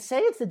 like, and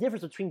say it's the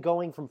difference between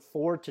going from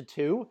 4 to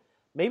 2,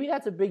 maybe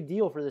that's a big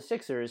deal for the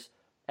Sixers.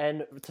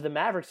 And to the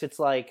Mavericks, it's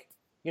like,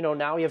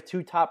 now we have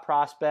 2 top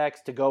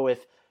prospects to go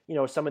with.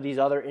 Some of these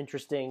other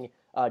interesting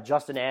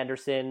Justin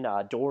Anderson,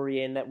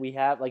 Dorian that we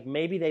have. Like,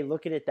 maybe they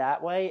look at it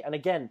that way. And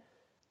again,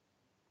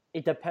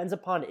 it depends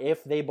upon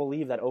if they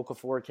believe that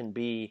Okafor can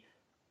be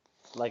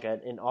like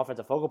an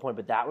offensive focal point,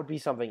 but that would be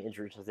something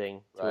interesting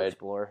to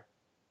explore.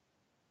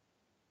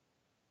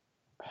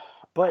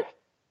 But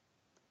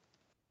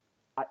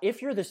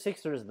if you're the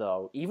Sixers,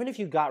 though, even if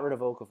you got rid of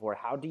Okafor,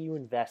 how do you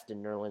invest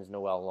in Nerlens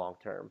Noel long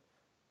term?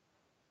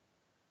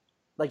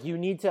 Like, you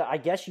need to, I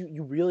guess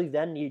you really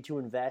then need to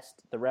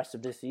invest the rest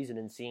of this season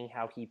in seeing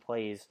how he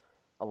plays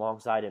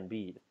alongside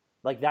Embiid.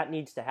 Like, that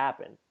needs to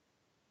happen.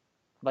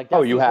 Like,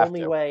 that's you the have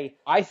only to. way.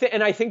 I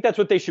think that's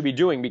what they should be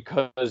doing,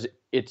 because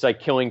it's like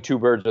killing 2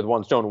 birds with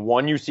 1 stone.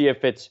 1, you see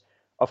if it's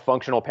a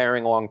functional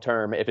pairing long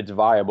term, if it's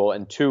viable,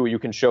 and 2, you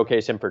can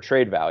showcase him for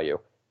trade value.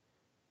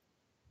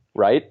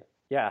 Right?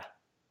 Yeah.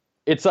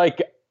 It's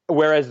like,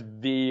 whereas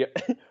the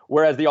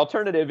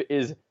alternative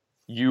is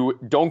you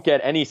don't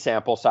get any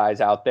sample size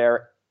out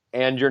there,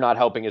 and you're not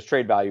helping his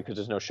trade value because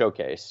there's no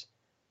showcase.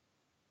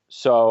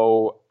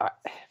 So I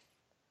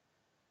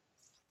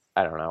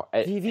don't know.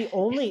 The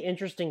only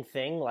interesting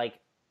thing, like,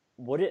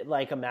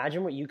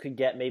 imagine what you could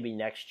get maybe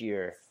next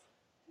year,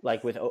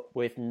 like with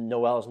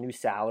Noel's new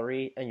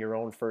salary and your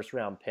own first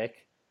round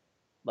pick,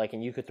 like,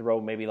 and you could throw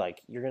maybe,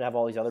 like, you're gonna have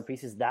all these other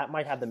pieces that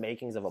might have the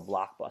makings of a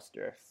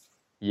blockbuster.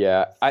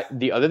 Yeah.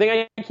 The other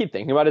thing I keep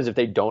thinking about is if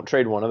they don't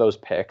trade one of those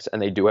picks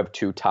and they do have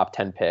 2 top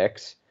 10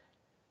 picks,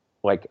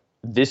 like,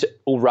 this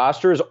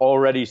roster is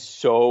already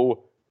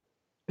so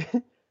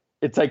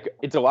it's like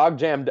it's log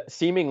jammed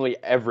seemingly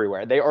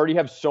everywhere. They already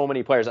have so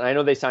many players, and I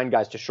know they signed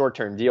guys to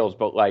short-term deals,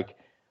 but like,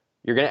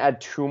 you're going to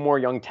add 2 more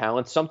young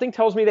talents. Something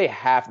tells me they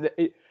haven't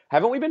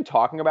we been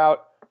talking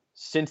about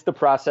since the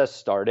process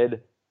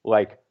started,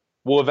 like,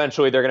 well,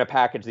 eventually they're going to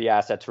package the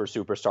assets for a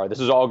superstar. This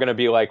is all going to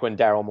be like when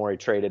Daryl Morey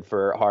traded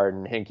for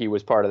Harden. Hinkie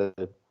was part of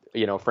the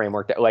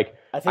framework that, like,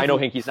 I know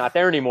Hinkie's not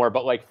there anymore,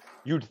 but like,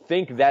 you'd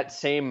think that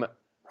same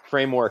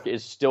framework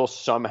is still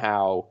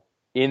somehow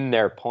in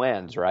their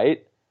plans,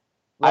 right?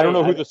 I don't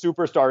know who the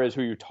superstar is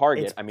who you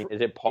target. I mean,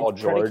 is it Paul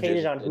George?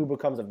 Predicated on who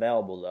becomes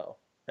available, though.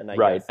 And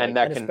right, and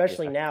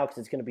especially now, because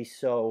it's going to be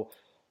so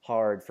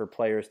hard for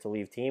players to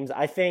leave teams.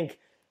 I think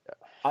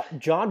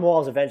John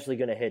Wall is eventually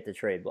going to hit the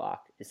trade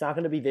block. It's not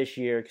going to be this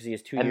year because he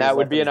has 2 years. And that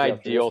would be an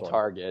ideal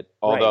target.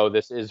 Although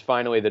this is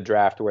finally the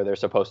draft where they're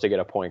supposed to get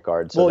a point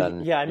guard. So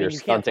then you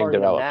can't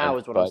target him now,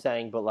 is what I'm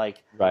saying. But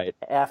like,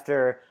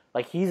 after,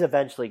 like, he's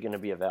eventually going to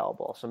be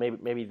available. So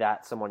maybe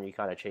that's someone you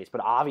kind of chase.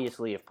 But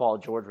obviously, if Paul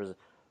George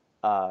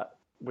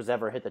was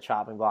ever hit the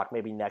chopping block,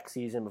 maybe next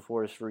season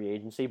before his free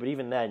agency. But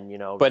even then,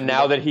 But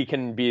now that he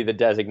can be the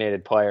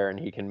designated player and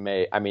he can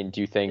make, I mean,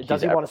 do you think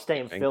does he want to stay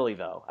in Philly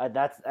though?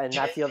 That's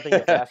the other thing you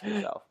have to ask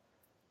yourself.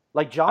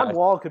 Like, John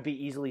Wall could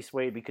be easily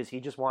swayed because he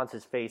just wants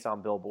his face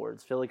on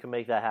billboards. Philly can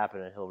make that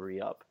happen and he'll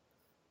re-up.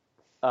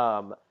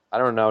 I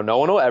don't know. No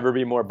one will ever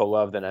be more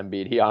beloved than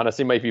Embiid. He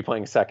honestly might be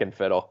playing second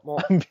fiddle. Well,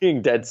 I'm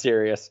being dead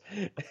serious.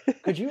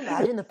 Could you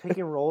imagine the pick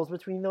and rolls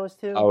between those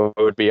two? Oh,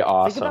 it would be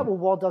awesome. Think about what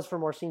Wall does for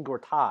Marcin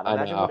Gortat.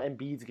 Imagine what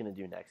Embiid's going to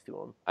do next to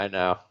him. I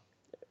know.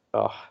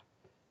 Oh.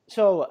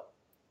 So,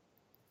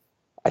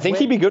 I think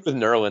he'd be good with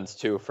Nerlens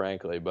too,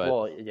 frankly. But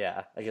well,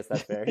 yeah, I guess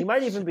that's fair. He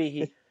might even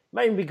be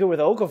good with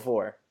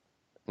Okafor.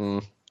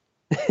 I'm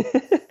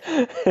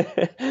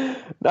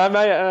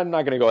not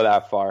going to go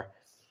that far.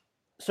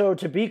 So,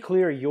 to be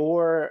clear,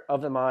 you're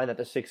of the mind that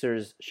the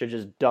Sixers should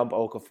just dump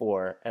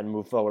Okafor and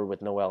move forward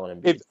with Noel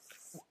and Embiid.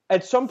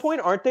 At some point,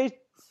 aren't they?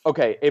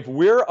 Okay, if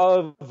we're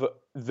of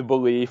the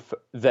belief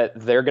that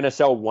they're going to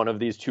sell one of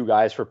these 2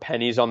 guys for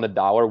pennies on the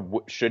dollar,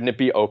 shouldn't it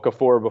be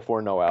Okafor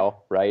before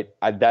Noel, right?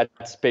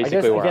 That's basically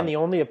I guess, again, the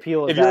only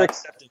appeal is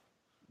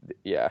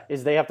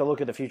is they have to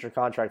look at the future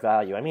contract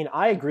value. I mean,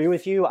 I agree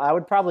with you. I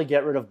would probably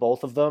get rid of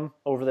both of them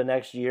over the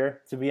next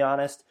year, to be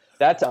honest.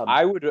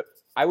 I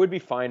would be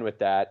fine with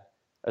that,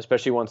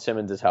 especially once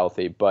Simmons is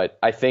healthy. But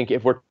I think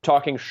if we're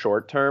talking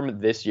short term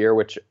this year,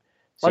 which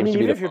seems to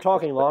be even if you're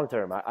talking long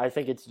term, I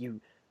think it's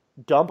you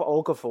dump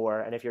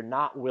Okafor, and if you're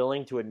not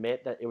willing to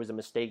admit that it was a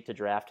mistake to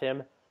draft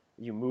him,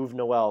 you move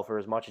Noel for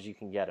as much as you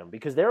can get him,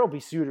 because there will be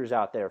suitors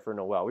out there for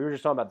Noel. We were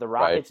just talking about the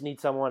Rockets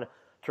need someone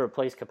to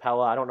replace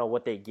Capella. I don't know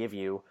what they give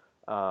you,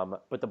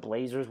 but the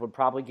Blazers would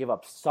probably give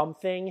up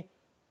something,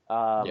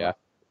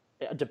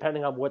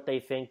 depending on what they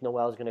think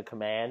Noel is going to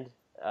command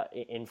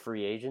in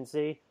free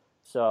agency.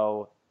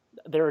 So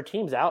there are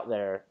teams out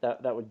there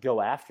that would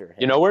go after him.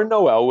 You know where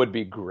Noel would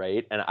be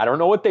great, and I don't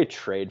know what they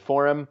trade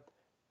for him,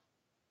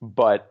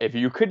 but if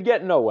you could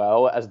get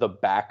Noel as the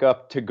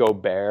backup to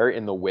Gobert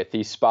in the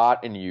Withy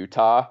spot in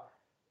Utah.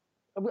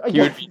 What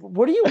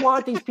do you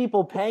want these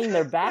people paying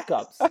their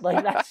backups?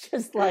 Like, that's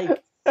just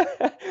like.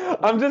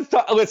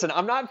 Listen,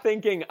 I'm not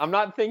thinking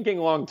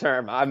long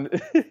term. I'm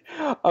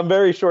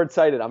very short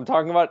sighted. I'm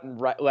talking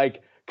about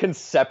like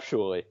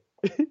conceptually.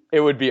 It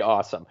would be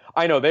awesome.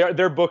 I know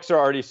their books are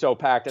already so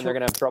packed, and they're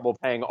gonna have trouble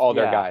paying all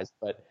their guys.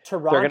 But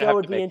Toronto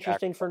would be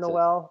interesting for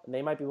Noel, and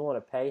they might be willing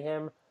to pay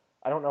him.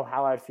 I don't know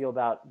how I'd feel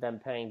about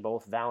them paying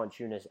both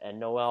Valanciunas and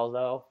Noel,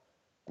 though.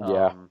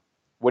 Yeah.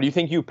 What do you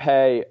think you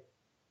pay?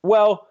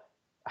 Well,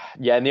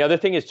 yeah, and the other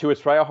thing is, too, it's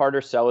probably a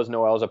harder sell as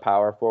Noel as a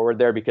power forward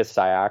there, because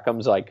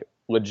Siakam's, like,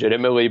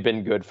 legitimately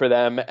been good for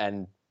them,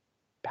 and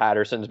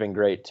Patterson's been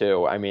great,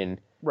 too. I mean...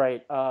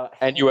 Right.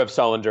 And you have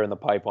Sullinger in the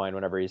pipeline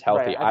whenever he's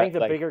healthy. Right. I think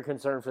the bigger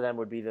concern for them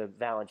would be the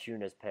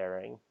Valanciunas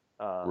pairing.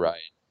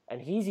 Right.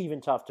 And he's even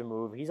tough to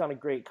move. He's on a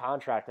great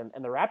contract,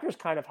 and the Raptors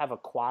kind of have a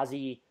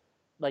quasi...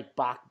 like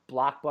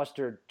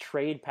blockbuster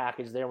trade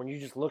package there when you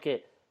just look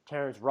at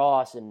Terrence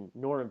Ross and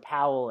Norman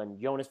Powell and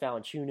Jonas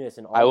Valanciunas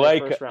and all their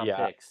first-round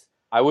picks.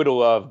 I would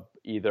love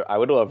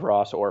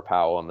Ross or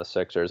Powell on the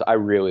Sixers. I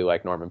really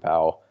like Norman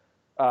Powell.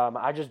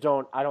 I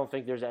don't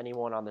think there's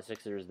anyone on the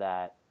Sixers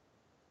that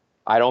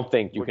I don't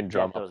think you can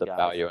drum up the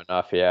value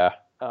enough, yeah.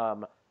 I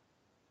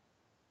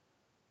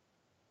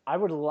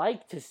would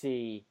like to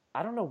see,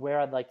 I don't know where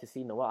I'd like to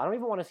see Noel. I don't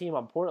even want to see him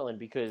on Portland,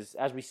 because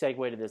as we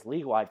segue to this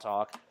league-wide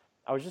talk,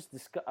 I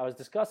was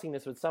discussing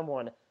this with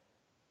someone.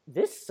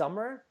 This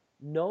summer,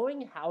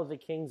 knowing how the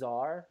Kings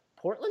are,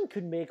 Portland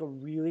could make a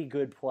really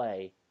good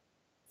play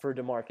for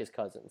DeMarcus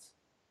Cousins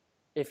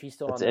if he's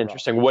still on the roster. That's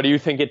interesting. What do you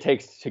think it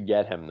takes to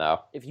get him,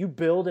 though? If you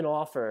build an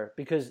offer,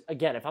 because,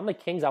 again, if I'm the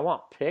Kings, I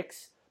want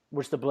picks,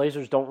 which the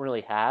Blazers don't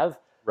really have.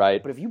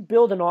 Right. But if you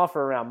build an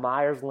offer around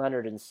Myers,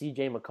 Leonard, and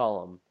C.J.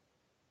 McCollum.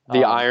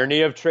 The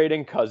irony of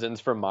trading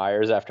Cousins for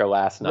Myers after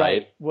last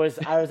night. Right.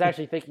 I was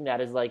actually thinking that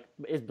is like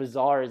as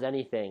bizarre as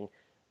anything.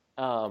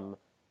 And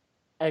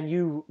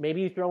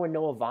maybe you throw in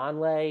Noah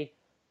Vonleh,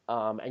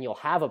 and you'll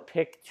have a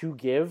pick to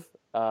give.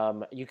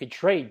 You could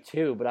trade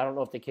too, but I don't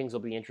know if the Kings will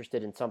be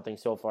interested in something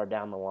so far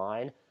down the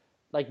line.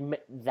 Like,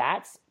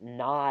 that's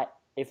not,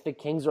 if the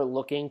Kings are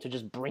looking to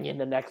just bring in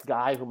the next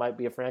guy who might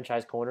be a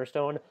franchise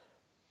cornerstone,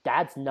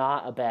 that's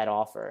not a bad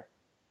offer.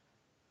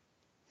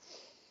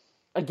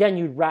 Again,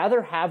 you'd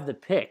rather have the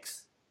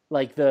picks,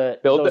 like build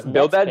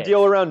that picks.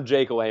 Deal around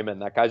Jake Layman.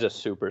 That guy's a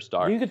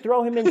superstar. You could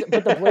throw him in,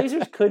 but the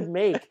Blazers could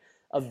make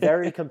a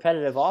very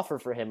competitive offer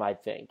for him, I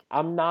think.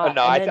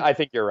 I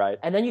think you're right.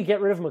 And then you get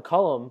rid of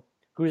McCollum,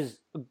 who's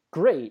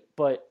great,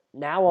 but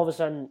now all of a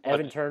sudden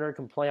Evan Turner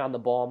can play on the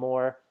ball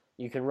more.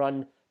 You can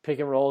run pick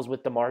and rolls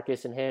with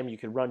DeMarcus and him. You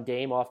can run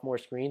Dame off more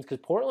screens, because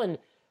Portland,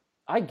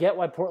 I get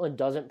why Portland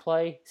doesn't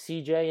play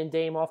CJ and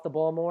Dame off the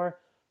ball more,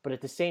 but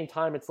at the same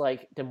time, it's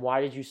like, then why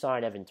did you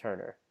sign Evan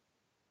Turner?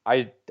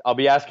 I'll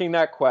be asking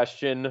that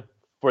question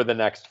for the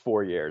next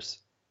 4 years.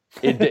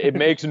 It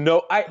makes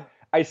no...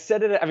 I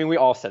said it, I mean, we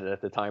all said it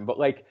at the time, but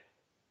like,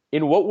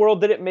 in what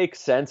world did it make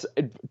sense?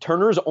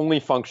 Turner's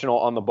only functional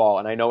on the ball,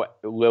 and I know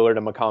Lillard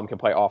and McCollum can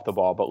play off the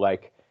ball, but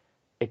like,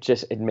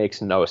 it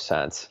makes no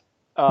sense.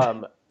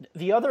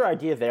 The other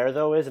idea there,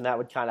 though, is, and that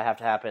would kind of have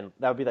to happen,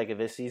 that would be like a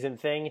this season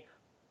thing,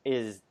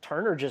 is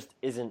Turner just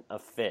isn't a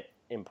fit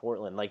in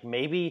Portland. Like,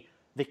 maybe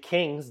the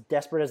Kings,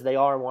 desperate as they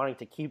are wanting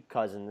to keep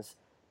Cousins,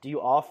 do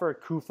you offer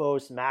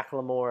Kufos,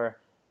 McLemore,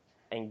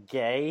 and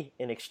Gay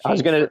in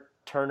exchange for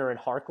Turner and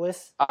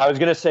Harkless? I was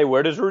going to say,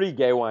 where does Rudy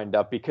Gay wind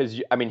up? Because,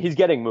 I mean, he's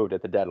getting moved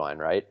at the deadline,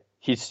 right?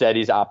 He said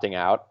he's opting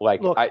out.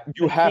 Like, look,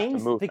 you have to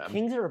move him. The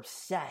Kings are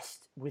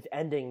obsessed with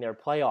ending their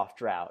playoff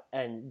drought,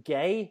 and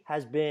Gay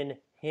has been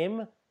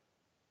him,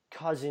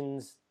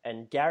 Cousins,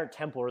 and Garrett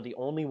Temple are the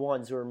only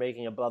ones who are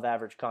making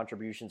above-average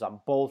contributions on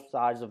both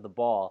sides of the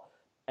ball.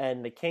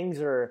 And the Kings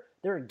they're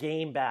a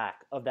game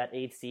back of that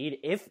 8th seed.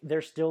 If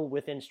they're still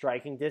within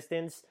striking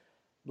distance,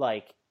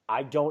 like,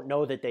 I don't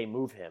know that they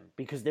move him,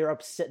 because they're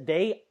upset.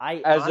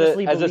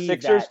 Honestly as a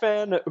Sixers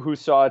fan who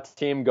saw its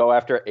team go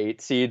after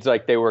 8 seeds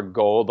like they were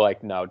gold,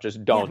 like, no,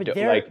 just don't do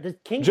it. Like, the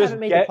Kings haven't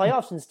made the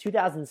playoffs since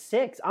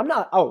 2006. I'm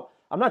not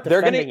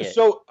defending it.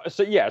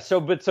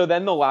 So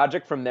then the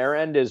logic from their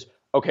end is,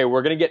 okay,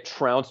 we're going to get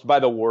trounced by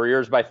the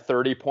Warriors by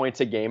 30 points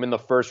a game in the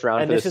first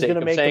round And for the this is sake going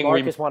to of make saying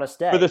DeMarcus want to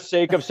stay. for the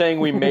sake of saying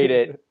we made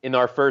it in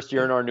our first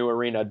year in our new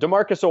arena.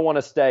 DeMarcus will want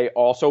to stay.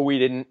 Also, we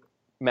didn't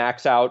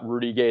max out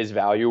Rudy Gay's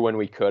value when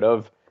we could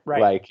have.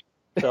 Right. Like,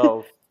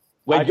 So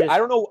I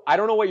don't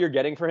know what you're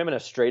getting for him in a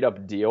straight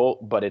up deal,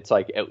 but it's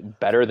like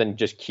better than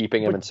just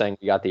keeping him and saying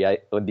we got the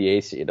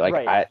A seed. Like,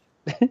 right.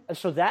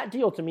 So that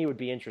deal to me would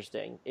be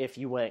interesting if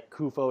you went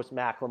Kufos,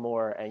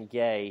 McLemore, and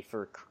Gay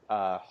for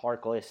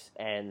Harkless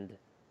and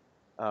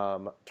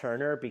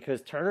Turner,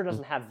 because Turner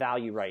doesn't have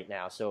value right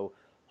now. So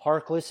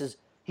Harkless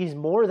he's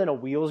more than a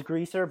wheels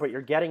greaser, but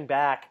you're getting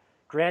back.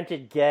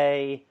 Granted,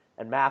 Gay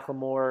and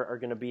McLemore are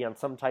going to be on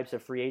some types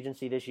of free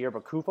agency this year,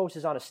 but Kufos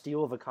is on a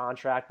steal of a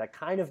contract that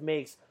kind of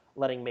makes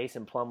letting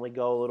Mason Plumlee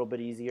go a little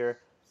bit easier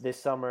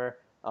this summer,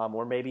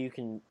 or maybe you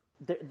can.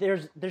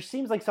 There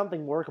seems like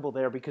something workable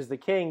there because the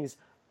Kings,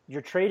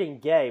 you're trading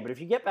Gay, but if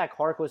you get back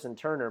Harkless and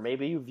Turner,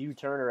 maybe you view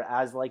Turner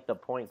as like the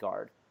point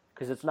guard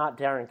because it's not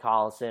Darren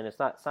Collison, it's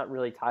not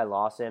really Ty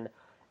Lawson.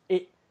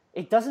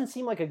 It doesn't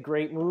seem like a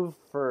great move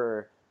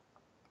for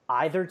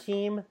either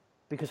team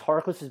because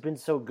Harkless has been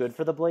so good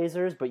for the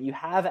Blazers, but you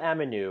have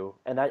Aminu,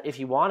 and that if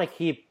you want to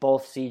keep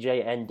both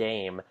CJ and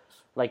Dame,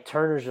 like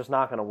Turner's just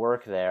not going to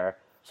work there.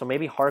 So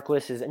maybe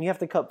Harkless is, and you have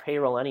to cut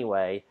payroll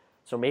anyway.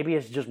 So maybe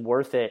it's just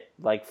worth it,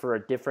 like, for a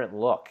different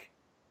look.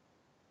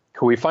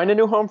 Could we find a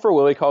new home for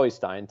Willie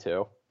Cauley-Stein,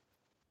 too?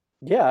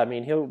 Yeah, I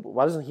mean,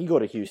 why doesn't he go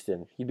to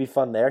Houston? He'd be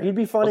fun there. He'd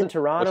be fun in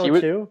Toronto,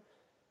 too.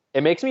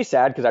 It makes me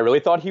sad because I really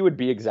thought he would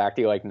be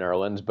exactly like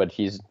Nerlens, but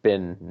he's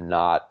been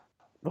not.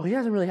 Well, he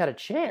hasn't really had a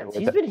chance.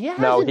 He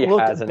hasn't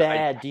looked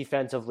bad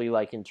defensively,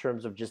 like, in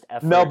terms of just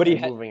effort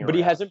moving around. But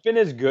he hasn't been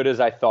as good as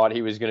I thought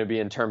he was going to be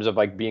in terms of,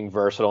 like, being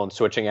versatile and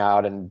switching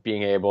out and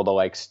being able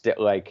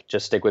to,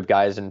 just stick with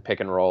guys and pick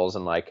and rolls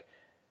and, like,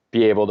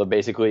 be able to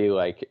basically,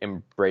 like,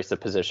 embrace the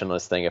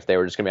positionless thing if they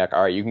were just going to be like,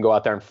 all right, you can go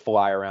out there and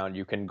fly around,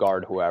 you can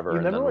guard whoever. You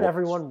remember when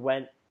everyone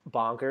went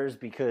bonkers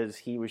because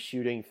he was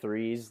shooting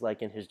threes,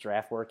 like, in his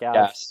draft workouts?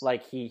 Yes.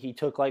 Like, he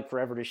took, like,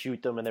 forever to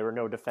shoot them and there were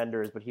no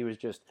defenders, but he was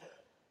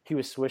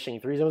swishing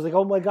threes. I was like,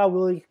 oh my God,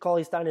 Willie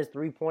Cauley-Stein has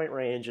 3-point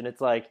range. And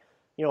it's like,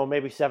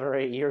 maybe 7 or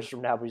 8 years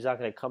from now, but he's not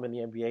going to come in the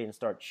NBA and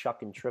start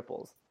chucking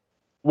triples.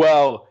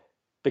 Well,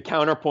 the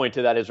counterpoint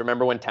to that is,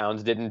 remember when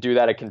Towns didn't do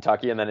that at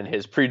Kentucky and then in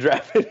his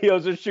pre-draft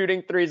videos was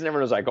shooting threes and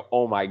everyone was like,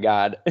 oh my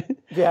God.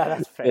 Yeah,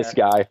 that's fair. This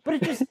guy. But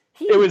it just...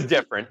 it was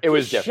different. It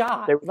was different.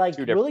 Shot. Like,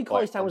 Willie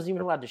Cauley-Stein wasn't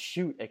even allowed to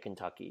shoot at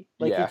Kentucky.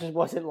 Like, It just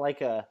wasn't like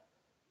a...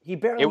 He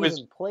barely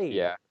even played.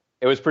 Yeah.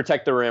 It was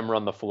protect the rim,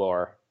 run the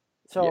floor.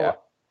 So... Yeah.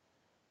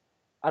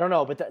 I don't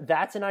know, but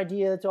that's an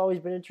idea that's always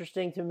been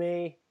interesting to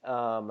me.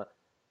 I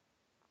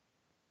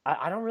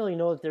don't really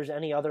know if there's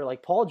any other,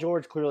 like, Paul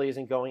George clearly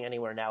isn't going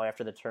anywhere now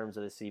after the terms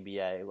of the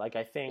CBA. Like,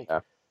 I think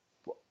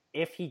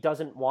if he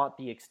doesn't want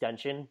the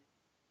extension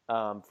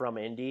from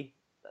Indy,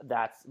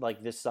 that's,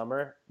 like, this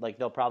summer, like,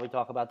 they'll probably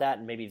talk about that,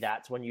 and maybe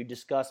that's when you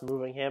discuss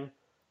moving him.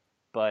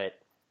 But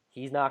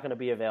he's not going to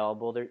be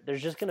available.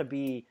 There's just going to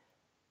be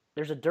 –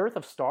 there's a dearth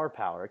of star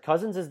power.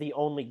 Cousins is the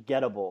only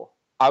gettable.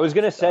 I was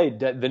going to say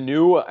that the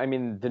new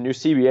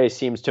CBA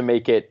seems to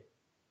make it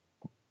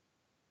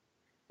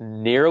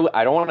nearly,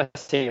 I don't want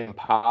to say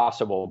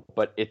impossible,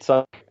 but it's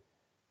like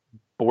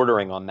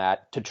bordering on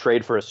that to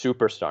trade for a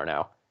superstar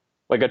now.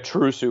 Like a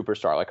true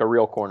superstar, like a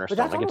real cornerstone.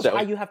 But that's like almost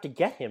how you have to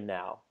get him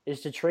now,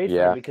 is to trade for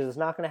him, because it's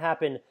not going to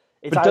happen.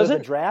 It's either the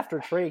draft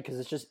or trade,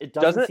 because it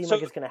doesn't seem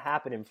like it's going to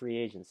happen in free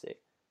agency.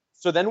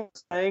 So then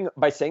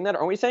by saying that,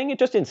 aren't we saying it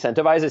just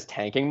incentivizes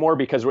tanking more?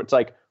 Because it's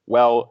like,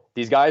 well,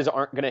 these guys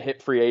aren't going to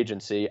hit free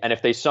agency. And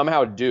if they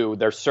somehow do,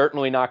 they're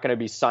certainly not going to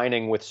be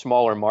signing with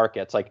smaller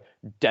markets like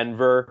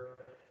Denver.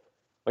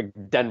 Like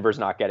Denver's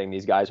not getting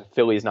these guys.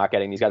 Philly's not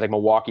getting these guys. Like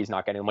Milwaukee's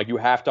not getting them. Like you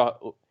have to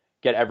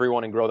get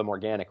everyone and grow them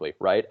organically,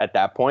 right? At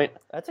that point.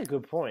 That's a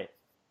good point.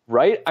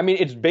 Right? I mean,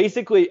 it's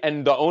basically,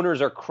 and the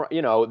owners are,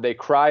 they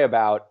cry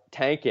about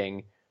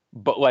tanking.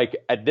 But like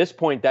at this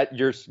point, that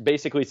you're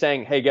basically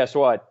saying, hey, guess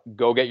what?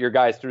 Go get your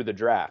guys through the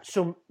draft.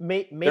 So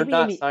maybe they're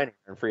not signing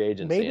in free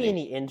agency. Maybe in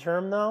the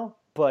interim though,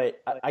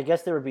 but I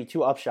guess there would be two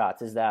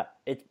upshots. Is that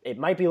it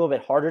might be a little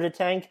bit harder to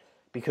tank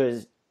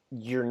because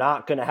you're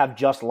not going to have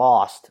just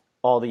lost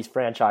all these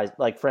franchise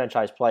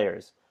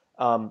players.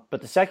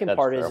 But the second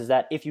part is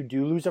that if you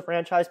do lose a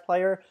franchise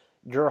player,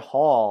 your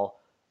haul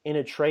in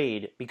a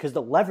trade, because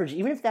the leverage,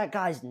 even if that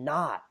guy's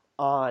not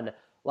on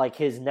like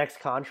his next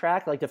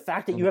contract, like the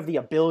fact that you have the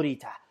ability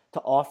to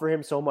offer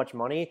him so much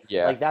money,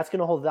 like that's going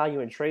to hold value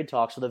in trade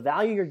talk. So the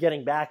value you're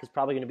getting back is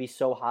probably going to be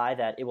so high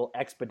that it will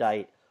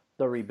expedite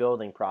the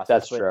rebuilding process.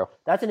 That's true.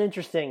 That's an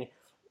interesting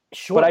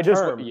short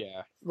term.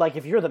 Yeah. Like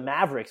if you're the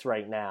Mavericks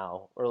right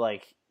now, or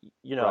like,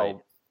 right.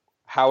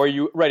 How are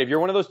you, right, if you're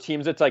one of those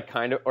teams that's like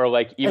kind of, or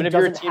like even if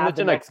you're a team that's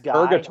in like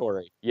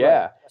purgatory.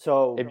 Yeah. Right.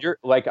 So if you're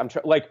like,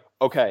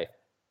 okay,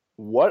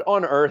 what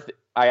on earth,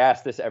 I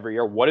ask this every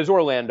year, what is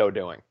Orlando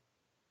doing?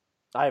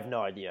 I have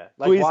no idea.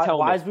 Like, Please tell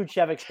me. Why is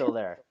Vucevic still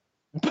there?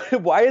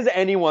 Why is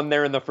anyone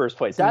there in the first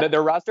place?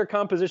 Their roster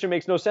composition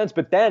makes no sense,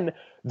 but then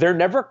they're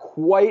never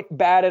quite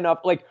bad enough.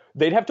 Like,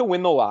 they'd have to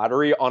win the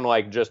lottery on,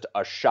 like, just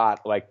a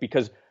shot, like,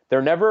 because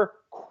they're never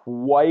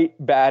quite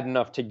bad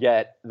enough to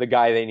get the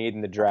guy they need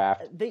in the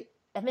draft.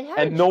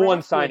 And no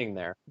one's signing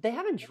there. They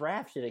haven't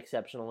drafted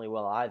exceptionally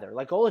well either.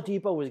 Like,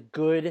 Oladipo was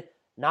good,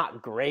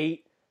 not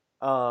great.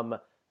 Elfrid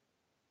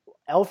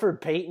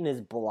Payton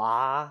is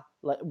blah.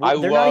 Like,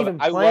 they're not even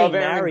playing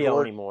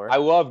Mario anymore. I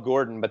love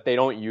Gordon, but they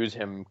don't use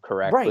him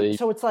correctly. Right,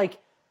 so it's like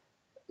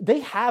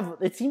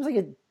it seems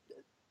like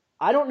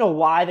I don't know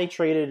why they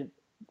traded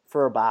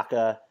for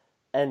Ibaka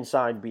and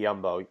signed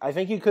Biyombo. I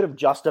think you could have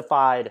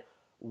justified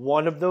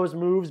one of those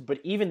moves, but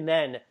even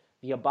then,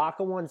 the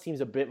Ibaka one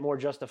seems a bit more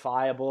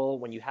justifiable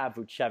when you have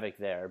Vucevic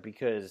there,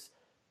 because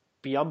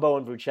Biyombo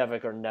and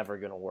Vucevic are never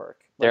going to work.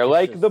 They're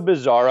like the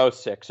bizarro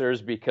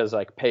Sixers, because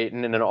like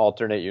Peyton in an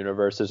alternate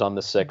universe is on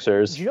the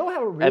Sixers. Do you know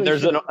how it really and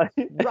there's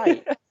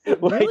right?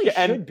 It really should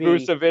and be.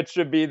 Vucevic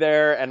should be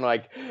there, and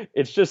like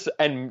it's just,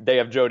 and they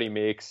have Jody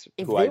Meeks.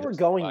 If they were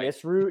going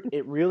this route,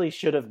 it really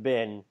should have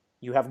been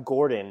you have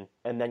Gordon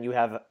and then you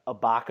have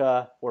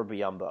Ibaka or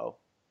Biyombo.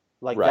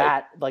 Like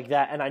that,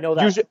 and I know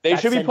that they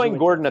should be playing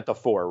Gordon at the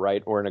 4,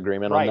 right? We're in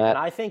agreement on that. And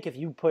I think if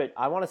you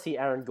I want to see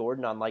Aaron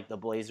Gordon on like the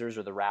Blazers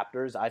or the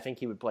Raptors. I think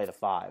he would play the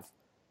 5.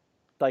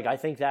 Like, I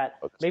think that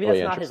maybe that's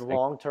not his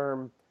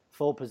long-term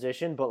full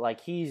position, but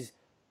like he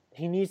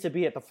needs to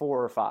be at the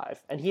 4 or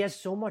 5, and he has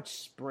so much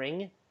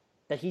spring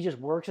that he just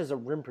works as a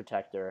rim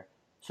protector.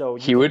 So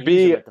he would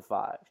be at the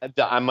 5.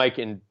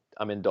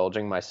 I'm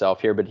indulging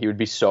myself here, but he would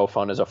be so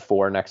fun as a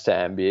 4 next to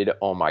Embiid.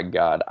 Oh my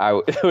God,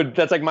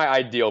 that's like my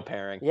ideal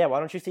pairing. Yeah, why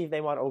don't you see if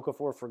they want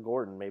Okafor for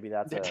Gordon? Maybe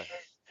that's a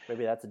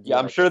deal. Yeah,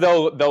 I'm sure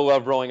they'll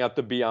love rolling out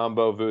the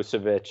Biyombo,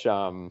 Vucevic,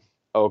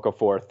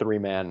 Okafor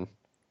 3-man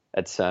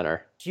at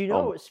center. Do you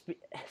know?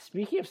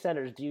 Speaking of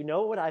centers, do you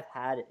know what I've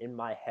had in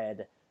my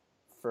head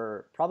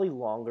for probably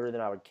longer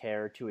than I would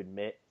care to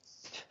admit?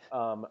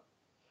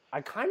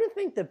 I kind of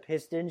think the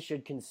Pistons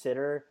should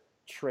consider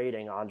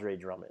trading Andre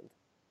Drummond.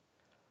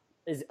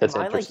 That's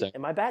interesting.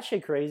 Am I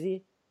batshit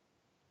crazy?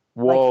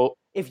 Well, like,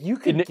 if you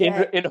could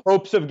in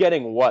hopes of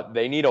getting what?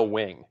 They need a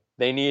wing.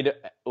 They need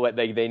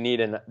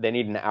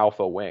an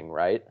alpha wing,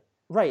 right?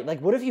 Right.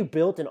 Like, what if you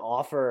built an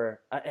offer?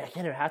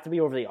 Again, it would have to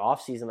be over the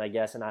offseason, I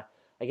guess. And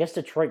I guess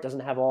Detroit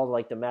doesn't have all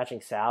like the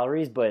matching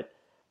salaries, but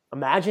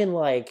imagine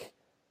like,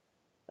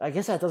 I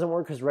guess that doesn't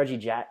work because Reggie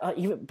Jack.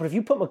 But if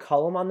you put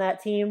McCollum on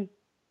that team,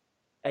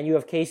 and you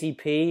have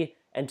KCP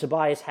and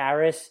Tobias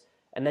Harris,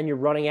 and then you're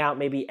running out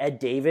maybe Ed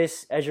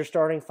Davis as your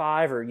starting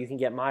 5, or you can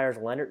get Myers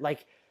Leonard,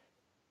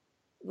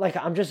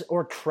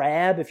 or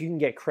Crabbe, if you can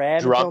get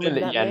Crabbe. Drummond,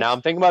 now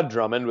I'm thinking about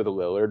Drummond with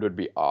Lillard would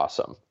be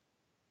awesome.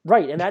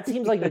 Right, and that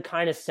seems like the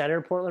kind of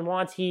center Portland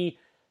wants.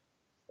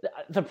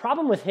 The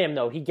problem with him,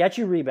 though, he gets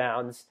you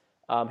rebounds,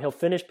 he'll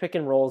finish pick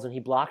and rolls, and he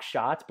blocks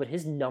shots, but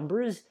his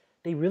numbers,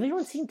 they really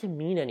don't seem to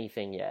mean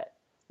anything yet.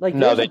 Like,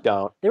 no, they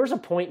don't. There was a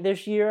point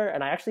this year,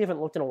 and I actually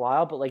haven't looked in a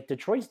while, but like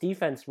Detroit's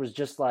defense was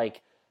just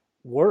like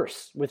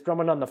worse with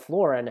Drummond on the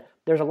floor, and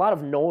there's a lot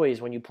of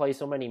noise when you play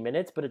so many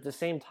minutes, but at the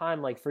same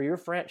time, like, for your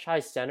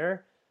franchise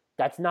center,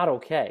 that's not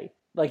okay.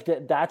 Like,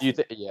 that's...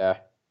 Yeah.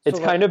 It's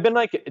kind of been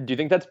like, do you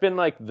think that's been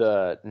like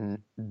the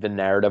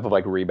narrative of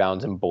like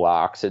rebounds and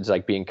blocks? It's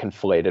like being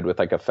conflated with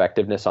like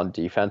effectiveness on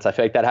defense. I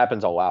feel like that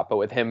happens a lot, but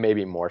with him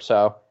maybe more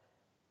so.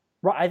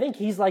 Right, I think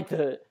he's like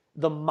the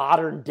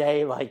modern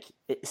day like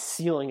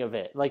ceiling of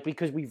it, like,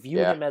 because we view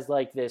him as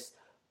like this,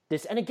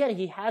 and again,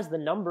 he has the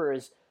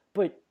numbers,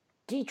 but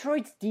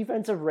Detroit's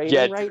defensive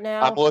rating right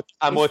now,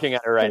 I'm looking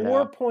at it right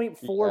now,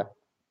 4.4.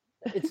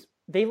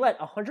 They let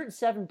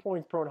 107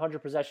 points per 100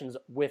 possessions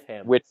with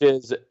him, which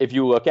is, if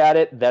you look at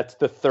it, that's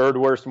the 3rd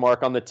worst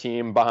mark on the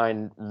team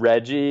behind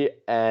Reggie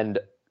and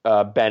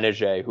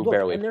Benajay, who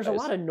barely and there's plays.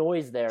 a lot of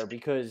noise there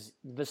because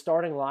the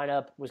starting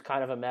lineup was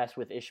kind of a mess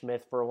with Ish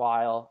Smith for a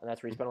while, and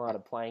that's where he spent a lot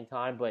of playing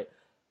time. But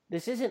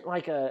this isn't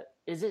like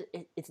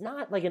it's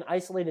not like an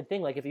isolated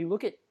thing. Like, if you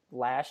look at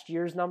last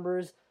year's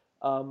numbers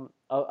of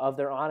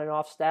their on and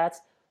off stats,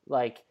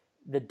 like,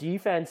 the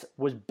defense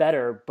was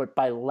better, but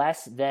by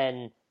less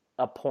than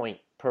a point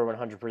per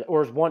 100%.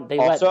 Or they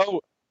let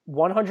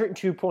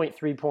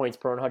 102.3 points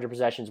per 100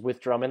 possessions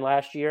with Drummond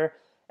last year,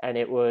 and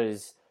it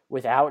was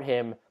without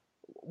him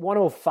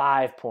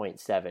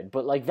 105.7.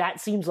 But like,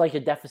 that seems like a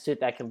deficit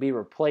that can be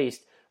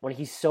replaced when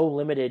he's so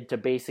limited to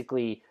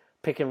basically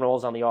pick and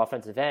rolls on the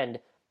offensive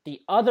end.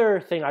 The other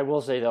thing I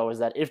will say, though, is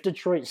that if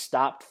Detroit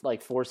stopped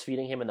like force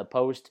feeding him in the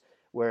post,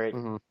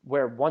 where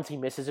once he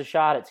misses a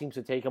shot, it seems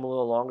to take him a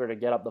little longer to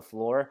get up the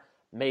floor.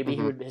 Maybe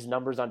his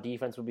numbers on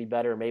defense would be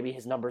better. Maybe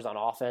his numbers on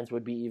offense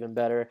would be even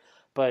better.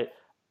 But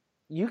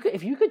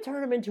if you could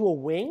turn him into a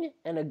wing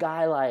and a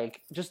guy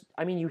like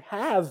you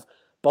have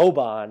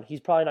Boban. He's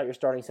probably not your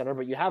starting center,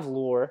 but you have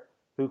Lure,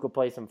 who could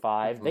play some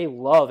 5. They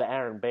love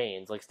Aaron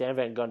Baines. Like, Stan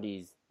Van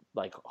Gundy's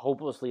like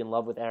hopelessly in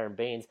love with Aaron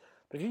Baines.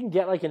 But if you can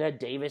get like an Ed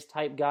Davis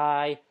type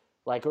guy,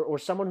 like or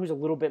someone who's a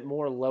little bit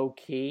more low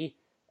key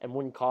and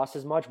wouldn't cost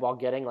as much while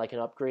getting like an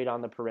upgrade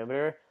on the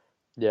perimeter.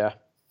 Yeah.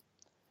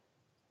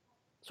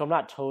 So I'm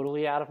not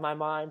totally out of my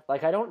mind.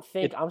 Like, I don't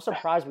think I'm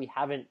surprised we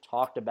haven't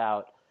talked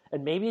about,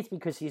 and maybe it's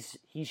because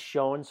he's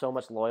shown so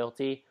much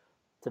loyalty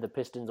to the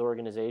Pistons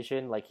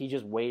organization. Like, he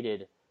just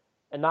waited,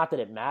 and not that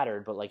it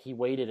mattered, but like he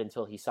waited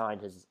until he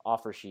signed his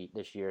offer sheet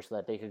this year so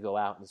that they could go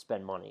out and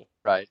spend money.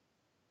 Right.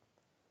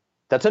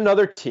 That's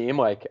another team,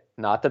 like,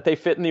 not that they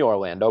fit in the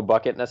Orlando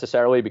bucket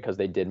necessarily, because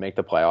they did make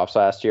the playoffs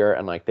last year,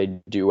 and like they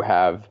do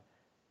have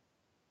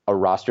a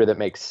roster that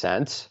makes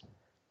sense,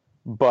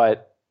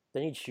 but they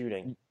need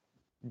shooting.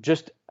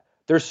 Just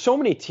there's so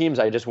many teams.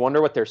 I just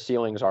wonder what their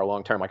ceilings are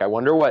long term. Like,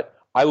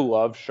 I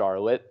love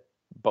Charlotte,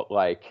 but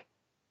like,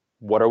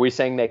 what are we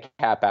saying they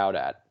cap out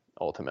at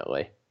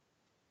ultimately?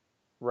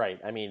 Right.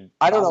 I mean,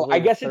 I don't know. I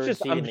guess it's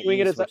just I'm viewing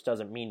it as which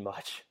doesn't mean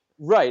much.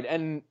 Right.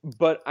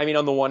 But I mean,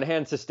 on the one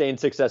hand, sustained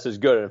success is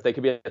good. And if they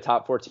could be a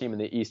top 4 team in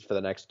the East for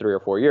the next 3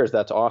 or 4 years,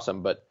 that's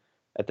awesome. But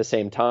at the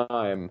same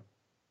time,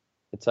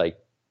 it's like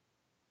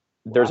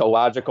there's a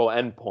logical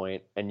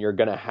endpoint, and you're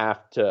gonna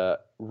have to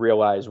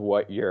realize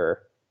what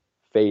your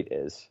fate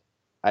is.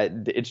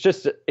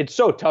 It's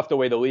so tough the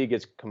way the league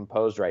is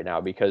composed right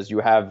now, because you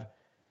have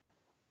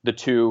the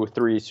 2-3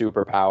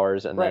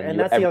 superpowers, and right, then and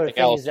that's the other everything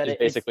thing else is that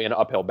basically an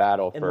uphill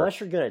battle. Unless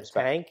you're going to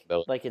tank,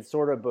 like, it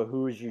sort of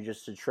behooves you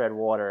just to tread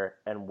water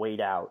and wait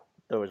out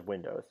those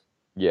windows.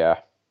 Yeah.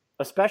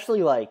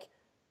 Especially like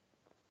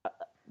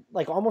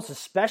almost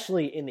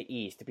especially in the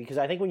East, because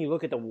I think when you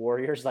look at the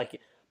Warriors, like,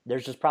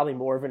 there's just probably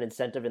more of an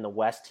incentive in the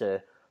West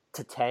to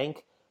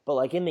tank. But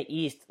like in the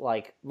East,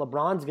 like,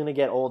 LeBron's going to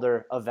get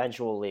older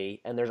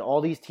eventually, and there's all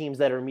these teams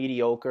that are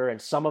mediocre,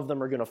 and some of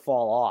them are going to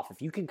fall off.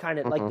 If you can kind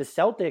of like the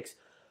Celtics,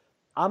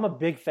 I'm a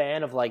big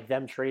fan of like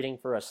them trading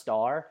for a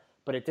star,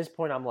 but at this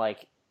point I'm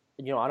like,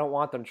 I don't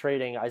want them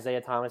trading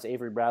Isaiah Thomas,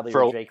 Avery Bradley,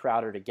 or Jay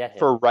Crowder to get him.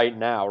 For right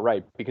now,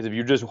 right? Because if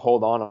you just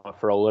hold on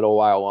for a little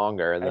while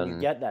longer, and then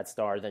you get that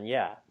star, then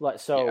yeah.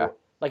 So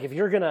like if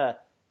you're gonna,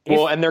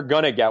 and they're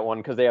gonna get one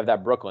because they have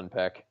that Brooklyn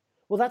pick.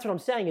 Well, that's what I'm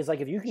saying is, like,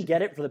 if you can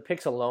get it for the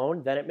picks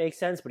alone, then it makes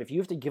sense. But if you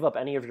have to give up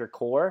any of your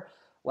core,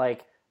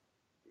 like,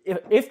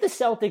 if the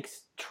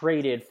Celtics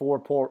traded for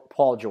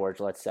Paul George,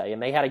 let's say,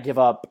 and they had to give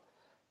up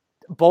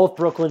both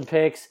Brooklyn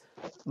picks,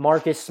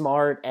 Marcus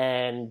Smart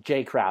and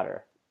Jay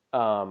Crowder,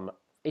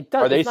 it's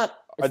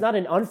not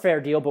an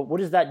unfair deal. But what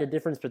is that the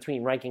difference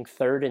between ranking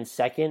 3rd and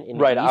 2nd in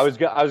the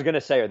East? I was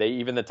gonna say, are they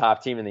even the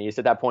top team in the East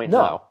at that point?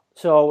 No.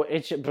 So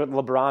but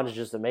LeBron is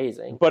just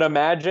amazing. But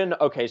imagine,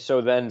 okay,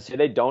 so then say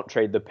they don't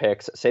trade the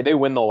picks, say they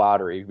win the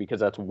lottery, because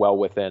that's well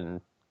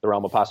within the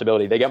realm of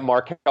possibility. They get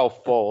Markelle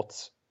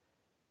Fultz,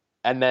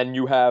 and then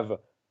you have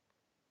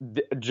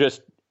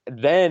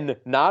then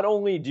not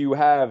only do you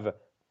have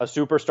a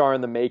superstar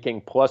in the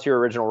making plus your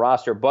original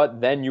roster,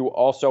 but then you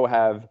also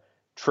have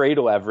trade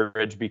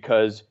leverage,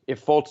 because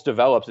if Fultz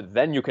develops,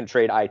 then you can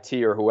trade IT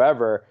or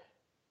whoever,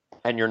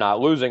 and you're not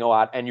losing a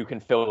lot, and you can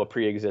fill a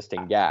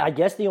pre-existing gap. I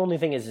guess the only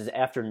thing is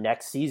after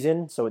next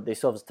season, so they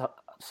still have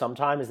some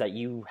time, is that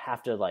you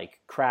have to like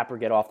crap or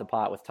get off the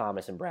pot with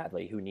Thomas and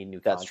Bradley, who need new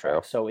contracts. That's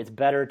true. So it's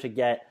better to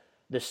get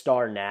the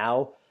star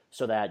now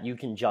so that you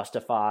can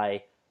justify,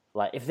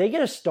 like, if they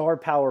get a star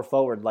power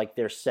forward, like,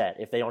 they're set.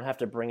 If they don't have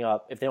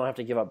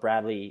to give up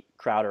Bradley,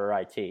 Crowder, or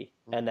IT,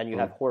 and then you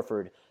have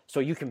Horford, so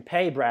you can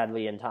pay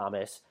Bradley and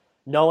Thomas,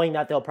 knowing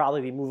that they'll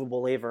probably be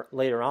movable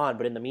later on,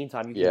 but in the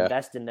meantime, you can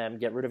invest in them,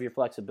 get rid of your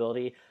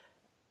flexibility.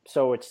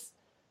 So it's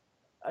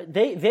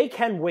they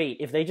can wait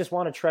if they just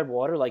want to tread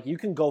water. Like, you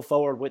can go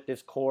forward with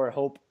this core,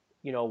 hope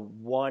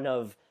one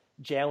of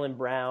Jaylen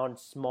Brown,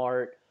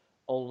 Smart,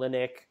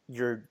 Olynyk,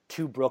 your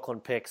 2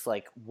 Brooklyn picks,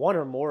 like one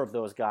or more of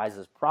those guys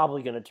is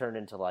probably going to turn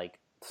into like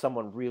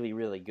someone really,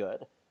 really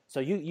good. So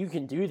you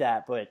can do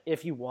that, but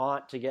if you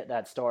want to get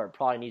that star, it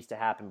probably needs to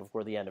happen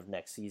before the end of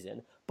next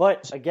season.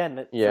 But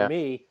again, for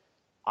me,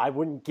 I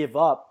wouldn't give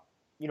up.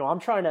 I'm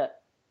trying to,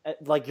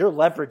 like, your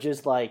leverage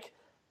is like,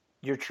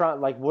 you're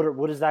trying, like,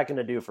 what is that going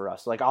to do for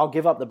us? Like, I'll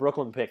give up the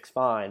Brooklyn picks,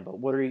 fine, but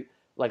what are you,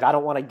 like, I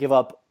don't want to give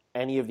up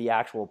any of the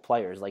actual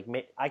players. Like,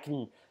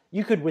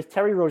 you could, with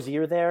Terry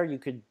Rozier there, you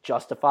could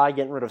justify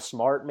getting rid of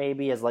Smart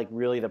maybe as like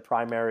really the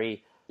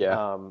primary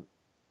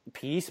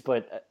piece.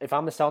 But if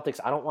I'm the Celtics,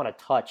 I don't want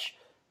to touch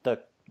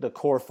the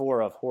core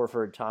 4 of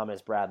Horford,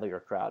 Thomas, Bradley, or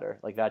Crowder.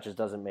 Like, that just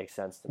doesn't make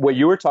sense to me. What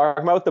you were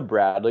talking about, the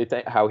Bradley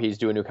thing, how he's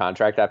doing a new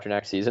contract after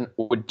next season,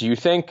 do you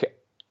think,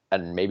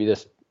 and maybe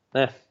this,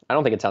 I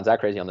don't think it sounds that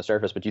crazy on the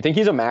surface, but do you think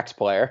he's a max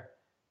player?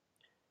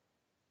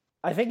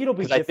 I think it'll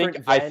be different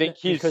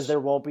because there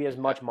won't be as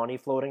much money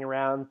floating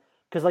around.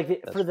 Because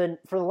like for the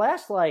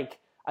last, like,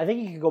 I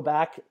think you could go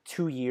back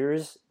 2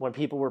 years when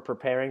people were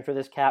preparing for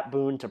this cap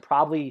boon to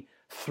probably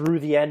through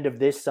the end of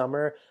this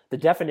summer, the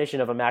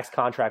definition of a max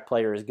contract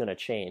player is going to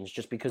change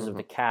just because of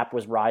the cap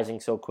was rising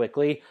so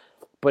quickly.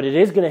 But it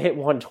is going to hit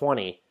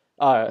 120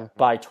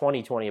 by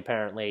 2020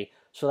 apparently.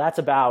 So that's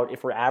about,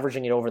 if we're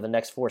averaging it over the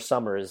next 4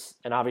 summers,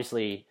 and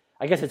obviously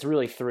I guess it's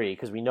really 3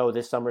 because we know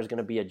this summer is going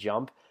to be a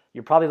jump.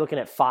 You're probably looking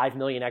at $5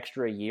 million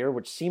extra a year,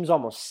 which seems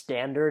almost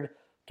standard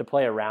to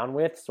play around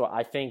with. So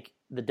I think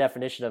the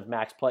definition of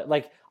max play,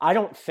 like, I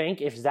don't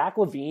think if Zach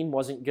LaVine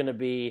wasn't going to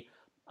be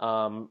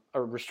a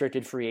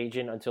restricted free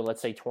agent until,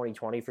 let's say,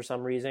 2020 for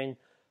some reason,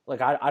 like,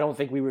 I don't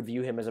think we would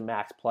view him as a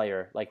max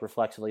player, like,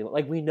 reflexively.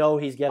 Like, we know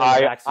he's getting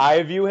a max.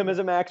 I view him as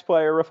a max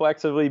player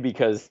reflexively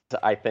because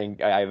I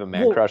think I have a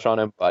man crush on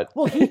him. But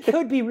well, he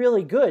could be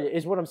really good,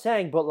 is what I'm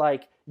saying. But,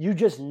 like, you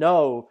just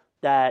know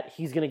that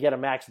he's going to get a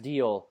max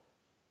deal.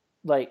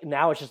 Like,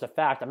 now it's just a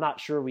fact. I'm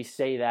not sure we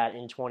say that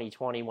in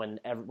 2020 when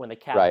the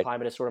cap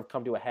climate has sort of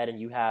come to a head and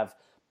you have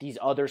these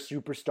other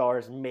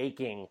superstars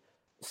making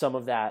some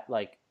of that,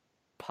 like,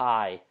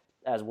 pie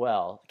as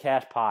well,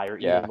 cash pie or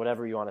even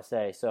whatever you want to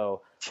say.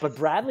 So, but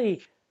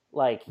Bradley,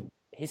 like,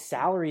 his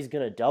salary is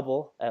going to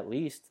double at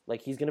least.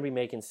 Like, he's going to be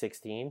making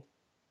 16.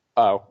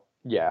 Oh,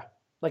 yeah.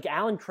 Like,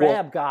 Alan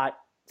Crabb got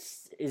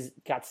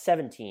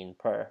 17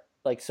 per.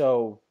 Like,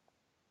 so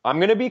I'm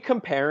going to be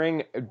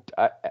comparing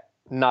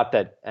not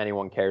that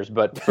anyone cares,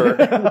 but for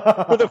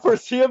the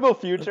foreseeable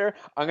future,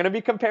 I'm going to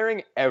be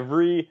comparing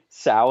every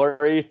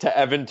salary to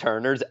Evan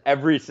Turner's,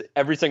 every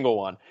single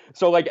one.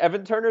 So, like,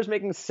 Evan Turner's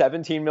making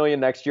 $17 million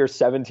next year,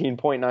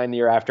 17.9 the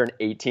year after, and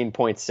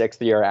 18.6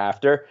 the year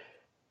after.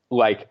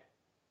 Like,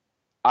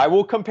 I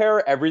will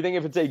compare everything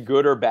if it's a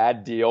good or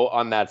bad deal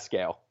on that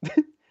scale.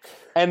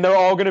 And they're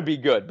all going to be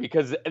good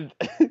because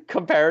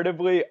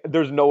comparatively,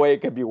 there's no way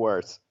it could be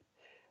worse.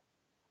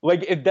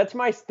 Like, if that's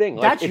my thing.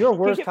 Like, that's your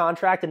worst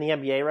contract in the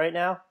NBA right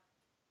now?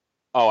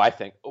 Oh, I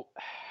think.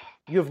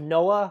 You have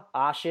Noah,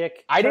 Asik.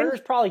 Turner's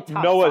probably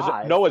top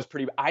five. Noah's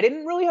pretty. I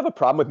didn't really have a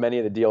problem with many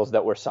of the deals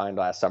that were signed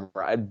last summer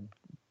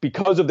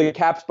because of the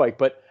cap spike.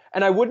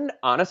 And I wouldn't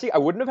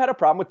have had a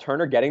problem with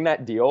Turner getting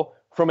that deal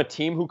from a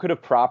team who could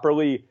have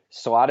properly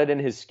slotted in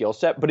his skill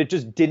set, but it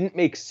just didn't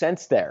make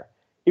sense there.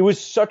 It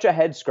was such a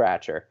head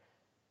scratcher.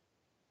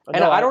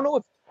 And I don't know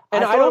if.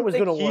 And I don't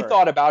think he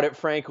thought about it,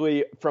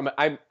 frankly,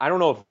 I don't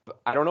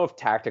know if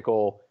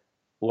tactical,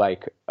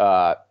 like,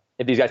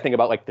 if these guys think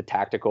about, like, the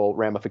tactical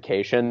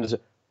ramifications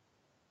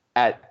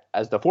as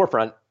the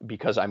forefront,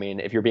 because, I mean,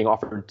 if you're being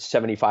offered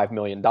 $75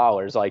 million,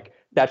 like,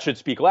 that should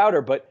speak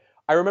louder. But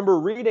I remember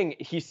reading,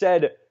 he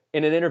said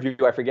in an interview,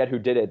 I forget who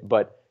did it,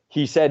 but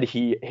he said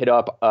he hit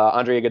up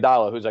Andre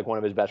Iguodala, who's, like, one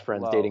of his best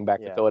friends dating back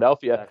to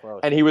Philadelphia.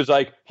 And he was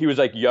like,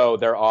 yo,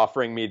 they're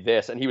offering me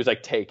this. And he was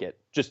like, take it.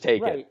 Just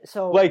take it.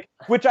 So, like,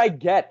 which I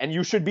get. And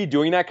you should be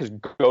doing that because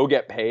go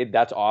get paid.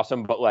 That's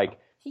awesome. But, like,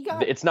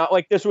 it's not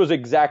like this was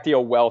exactly a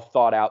well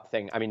thought out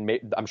thing. I mean,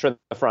 I'm sure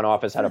the front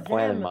office had a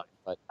plan in mind.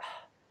 But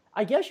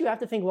I guess you have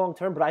to think long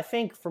term. But I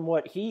think from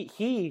what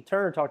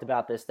Turner talked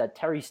about this, that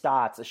Terry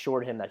Stotts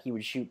assured him that he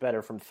would shoot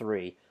better from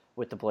three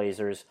with the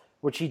Blazers,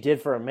 which he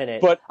did for a minute.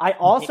 But I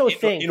also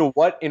think in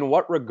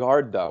what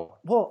regard though?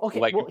 Well, okay,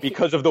 like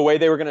because of the way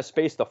they were going to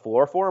space the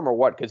floor for him, or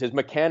what? Because his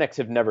mechanics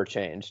have never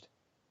changed.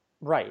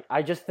 Right.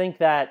 I just think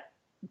that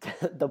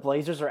the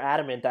Blazers are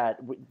adamant that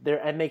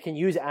they can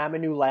use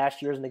Aminu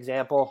last year as an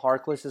example.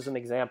 Harkless is an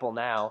example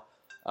now.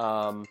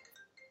 I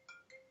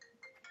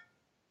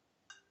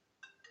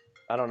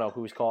don't know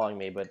who's calling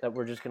me, but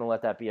we're just going to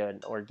let that be an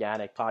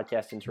organic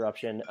podcast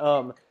interruption.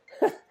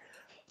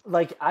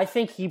 Like, I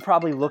think he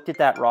probably looked at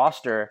that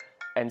roster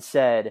and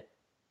said,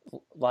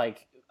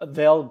 like,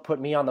 they'll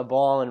put me on the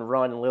ball and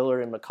run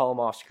Lillard and McCollum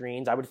off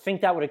screens. I would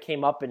think that would have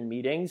came up in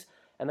meetings,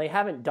 and they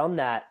haven't done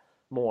that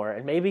more.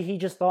 And maybe he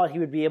just thought he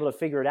would be able to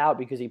figure it out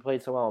because he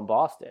played so well in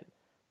Boston.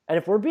 And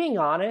if we're being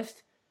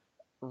honest,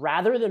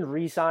 rather than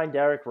re-sign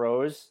Derrick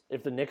Rose,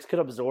 if the Knicks could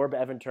absorb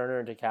Evan Turner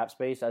into cap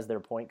space as their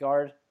point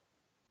guard,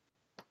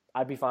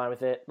 I'd be fine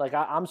with it. Like,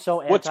 I'm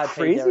so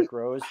anti-pay Derrick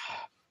Rose.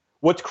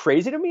 What's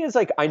crazy to me is,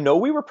 like, I know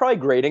we were probably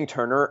grading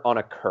Turner on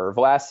a curve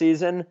last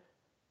season.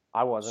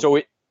 I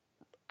wasn't.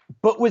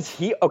 But was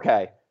he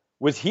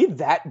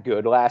that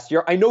good last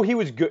year? I know he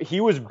was good. He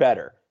was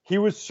better. He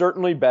was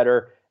certainly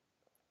better.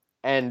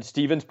 And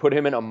Stevens put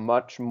him in a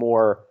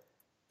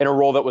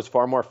role that was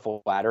far more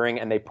flattering,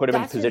 and they put him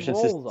in positions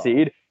to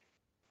succeed.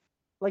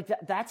 Like,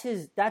 that's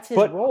his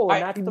role.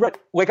 And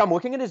like, I'm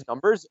looking at his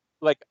numbers.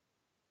 Like,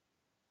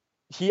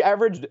 he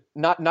averaged,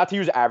 not to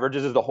use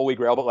averages as the holy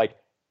grail, but, like,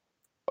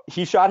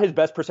 he shot his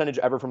best percentage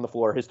ever from the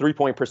floor. His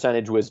 3-point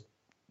percentage was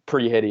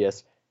pretty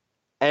hideous.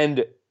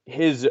 And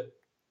his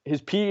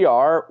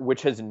PER,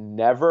 which has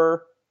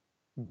never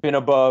been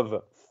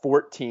above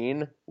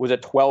 14, was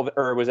at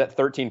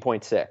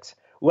 13.6.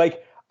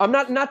 Like, I'm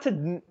not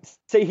to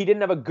say he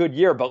didn't have a good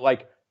year, but,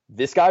 like,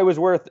 this guy was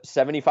worth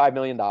 $75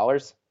 million.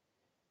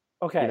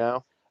 Okay. You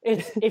know?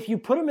 If you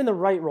put him in the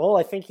right role,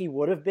 I think he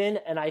would have been.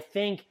 And I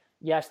think,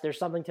 yes, there's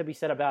something to be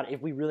said about if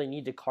we really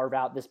need to carve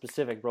out this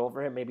specific role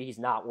for him, maybe he's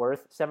not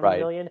worth $70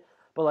 million.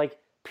 But, like,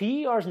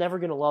 PER is never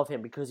going to love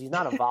him because he's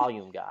not a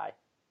volume guy.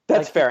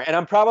 That's fair. And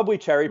I'm probably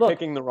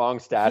cherry-picking the wrong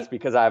stats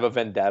because I have a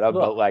vendetta,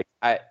 but, like,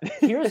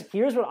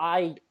 here's what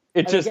I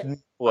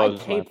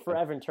blows taped for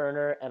Evan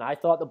Turner, and I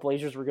thought the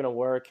Blazers were going to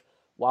work.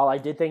 While I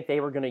did think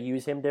they were going to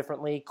use him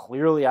differently,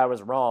 clearly I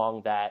was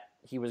wrong that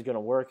he was going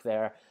to work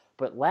there.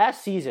 But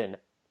last season,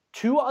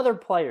 2 other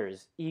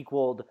players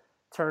equaled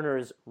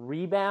Turner's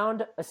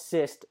rebound,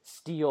 assist,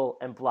 steal,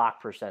 and block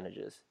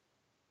percentages.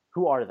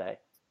 Who are they?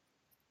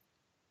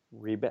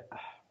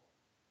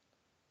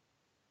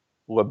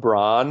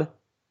 LeBron.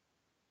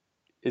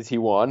 Is he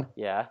one?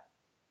 Yeah.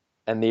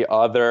 And the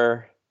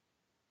other,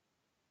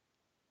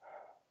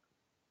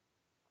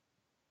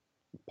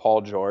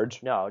 Paul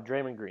George. No,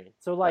 Draymond Green.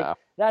 So, like, Yeah.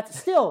 that's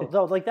still,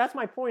 though, like, that's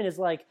my point is,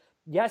 like,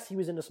 yes, he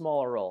was in a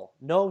smaller role.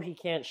 No, he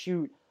can't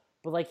shoot.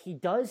 But, like, he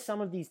does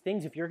some of these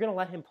things. If you're going to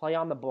let him play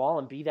on the ball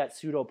and be that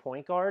pseudo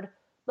point guard,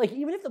 like,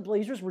 even if the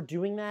Blazers were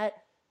doing that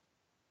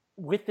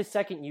with the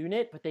second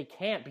unit, but they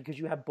can't because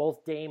you have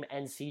both Dame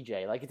and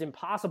CJ. Like, it's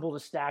impossible to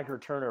stagger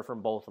Turner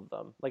from both of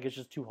them. Like, it's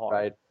just too hard.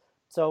 Right.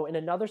 So, in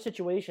another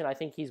situation, I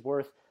think he's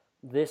worth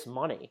this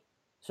money.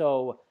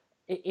 So,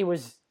 it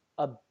was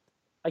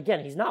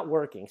again, he's not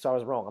working, so I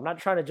was wrong. I'm not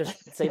trying to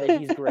just say that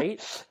he's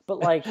great, but,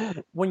 like,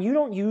 when you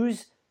don't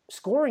use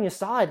scoring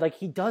aside, like,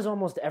 he does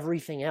almost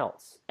everything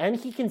else. And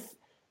he can,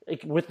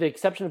 like, with the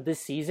exception of this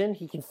season,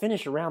 he can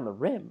finish around the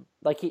rim.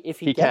 Like, if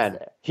he gets can.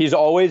 there. He's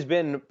always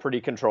been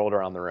pretty controlled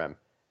around the rim.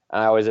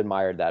 I always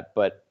admired that.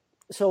 But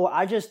So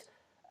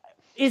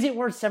is it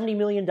worth $70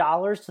 million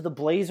to the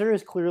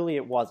Blazers? Clearly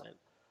it wasn't.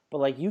 But,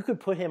 like, you could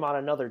put him on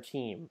another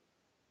team,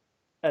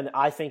 and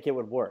I think it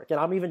would work. And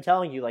I'm even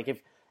telling you, like,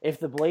 if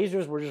the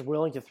Blazers were just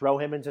willing to throw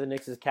him into the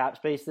Knicks' cap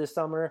space this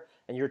summer,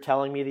 and you're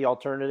telling me the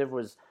alternative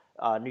was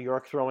New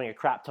York throwing a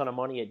crap ton of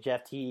money at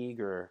Jeff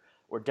Teague or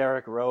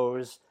Derrick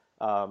Rose,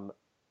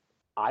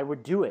 I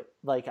would do it.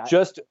 Like,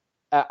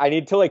 I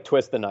need to, like,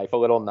 twist the knife a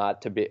little,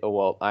 not to be.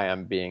 Well,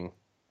 I'm being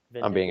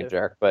a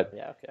jerk, but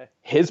yeah, okay.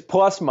 His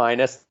plus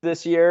minus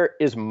this year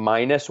is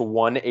minus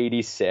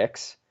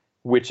 186,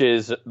 which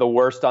is the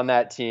worst on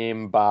that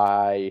team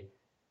by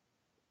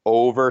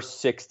over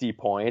 60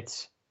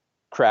 points.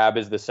 Crab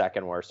is the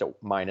second worst at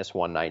minus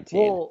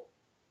 119.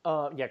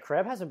 Well, yeah,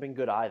 Crab hasn't been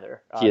good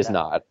either. He is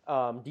not.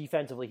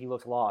 Defensively, he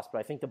looks lost, but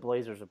I think the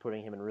Blazers are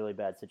putting him in really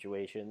bad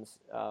situations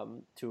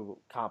to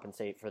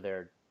compensate for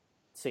their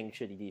seeing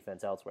shitty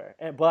defense elsewhere.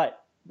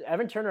 But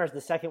Evan Turner is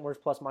the second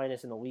worst plus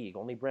minus in the league.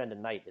 Only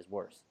Brandon Knight is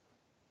worse.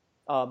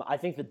 I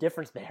think the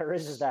difference there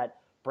is that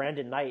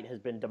Brandon Knight has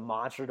been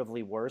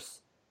demonstratively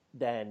worse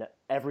than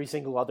every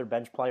single other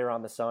bench player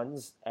on the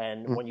Suns.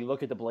 And when you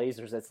look at the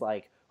Blazers, it's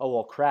like, oh,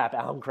 well, crap,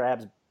 Alan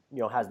Krabs,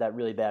 has that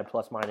really bad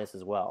plus minus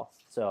as well.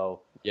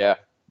 So Yeah.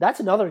 that's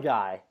another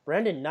guy,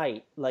 Brandon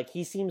Knight. Like,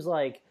 he seems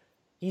like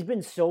he's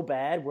been so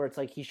bad where it's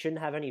like he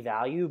shouldn't have any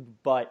value,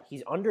 but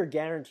he's under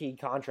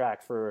guaranteed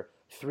contract for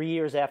 3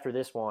 years after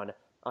this one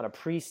on a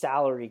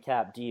pre-salary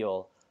cap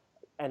deal.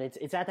 And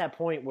it's at that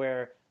point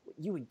where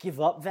you would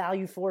give up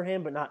value for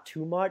him, but not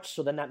too much.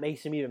 So then that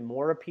makes him even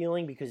more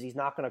appealing because he's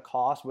not going to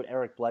cost what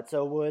Eric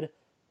Bledsoe would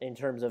in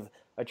terms of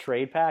a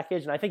trade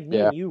package. And I think me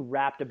and you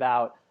rapped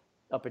about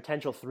a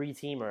potential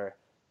three-teamer.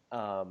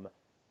 What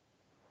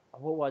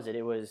was it?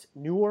 It was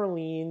New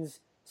Orleans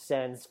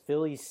sends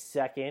Philly's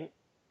second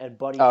and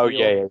Buddy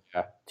Hield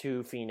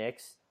to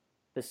Phoenix.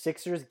 The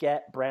Sixers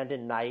get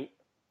Brandon Knight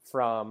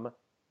from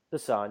the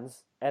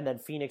Suns. And then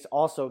Phoenix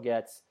also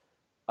gets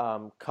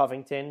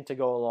Covington to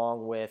go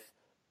along with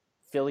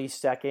Philly's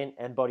second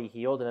and Buddy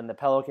Hield. And then the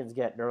Pelicans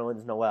get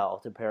Nerlens Noel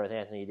to pair with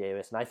Anthony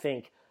Davis. And I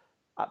think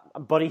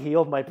Buddy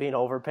Hield might be an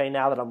overpay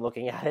now that I'm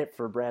looking at it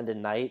for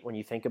Brandon Knight when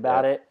you think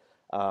about it.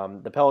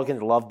 The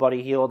Pelicans love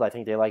Buddy Hield. I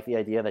think they like the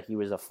idea that he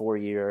was a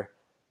 4-year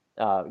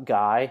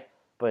guy.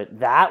 But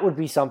that would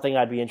be something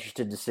I'd be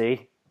interested to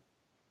see.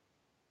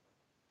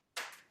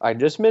 I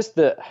just missed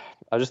I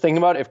was just thinking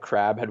about if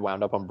Crab had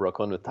wound up on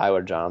Brooklyn with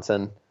Tyler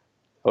Johnson. It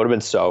would have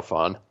been so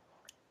fun.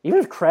 Even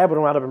if Crab would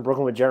have wound up in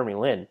Brooklyn with Jeremy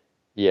Lin.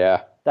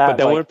 Yeah. But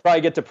then we'd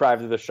probably get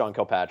deprived of the Sean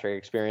Kilpatrick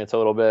experience a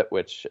little bit,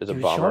 which is a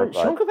bummer.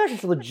 Sean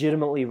Kilpatrick's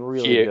legitimately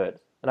really good.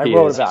 And I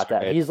wrote about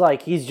that.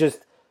 Great.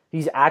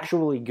 He's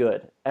actually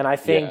good. And I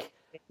think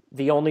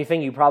the only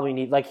thing you probably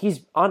need, like,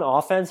 he's on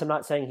offense. I'm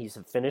not saying he's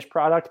a finished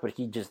product, but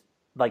he just,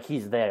 like,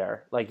 he's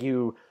there. Like,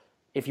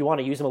 if you want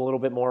to use him a little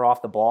bit more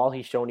off the ball,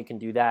 he's shown he can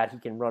do that. He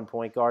can run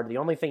point guard. The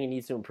only thing he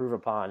needs to improve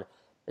upon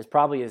is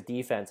probably his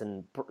defense,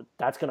 and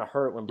that's going to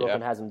hurt when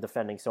Brooklyn has him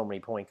defending so many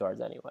point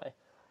guards anyway.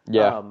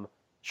 Yeah.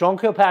 Sean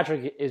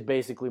Kilpatrick is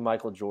basically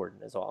Michael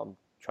Jordan is all I'm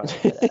trying to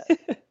get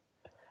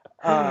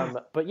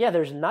at. But yeah,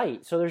 there's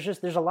Knight. So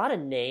there's a lot of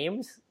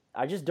names.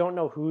 I just don't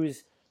know who.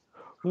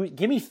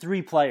 Give me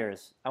 3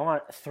 players. I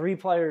want 3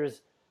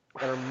 players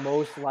that are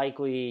most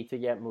likely to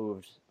get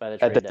moved by the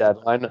trade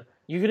deadline.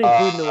 You could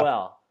include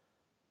Noel.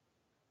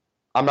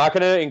 I'm not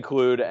going to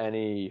include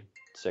any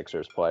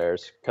Sixers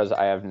players because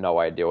I have no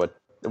idea what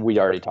we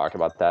already talked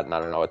about that, and I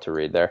don't know what to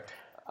read there.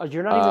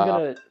 You're not even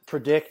going to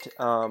predict.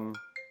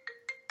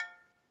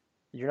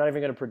 You're not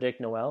even going to predict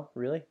Noel,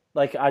 really?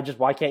 Like,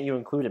 why can't you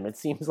include him? It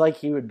seems like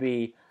he would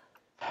be.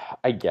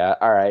 I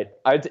get. All right.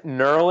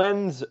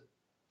 Nerlens,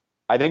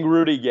 I think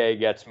Rudy Gay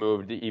gets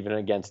moved even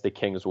against the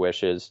Kings'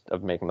 wishes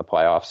of making the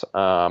playoffs.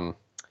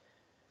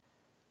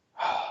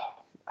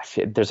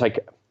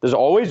 There's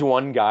always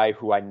one guy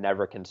who I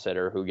never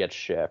consider who gets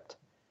shipped.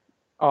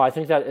 Oh, I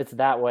think that it's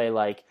that way.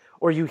 Like,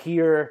 or you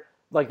hear,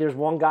 like, there's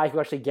one guy who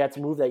actually gets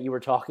moved that you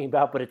were talking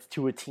about, but it's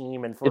to a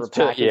team and for a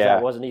package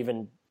that wasn't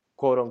even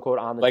quote unquote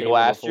on the table. Like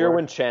last before. year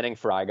when Channing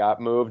Frye got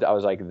moved, I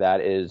was like,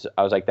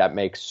 that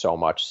makes so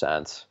much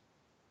sense.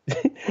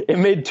 it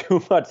made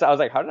too much. I was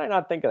like, how did I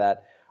not think of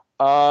that?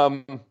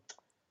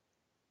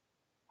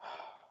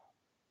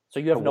 So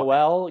you have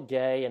Noel,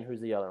 Gay, and who's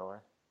the other one?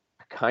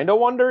 I kind of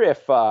wonder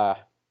if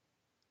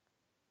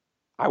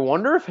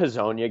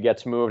Hazonia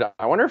gets moved.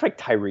 I wonder if like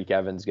Tyreek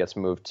Evans gets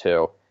moved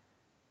too.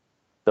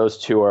 Those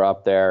two are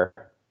up there.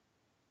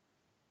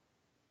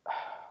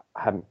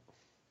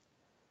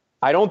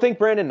 I don't think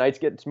Brandon Knights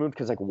gets moved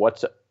because like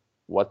what's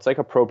like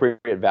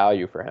appropriate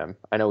value for him?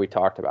 I know we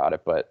talked about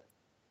it, but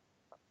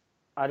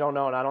I don't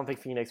know, and I don't think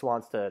Phoenix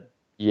wants to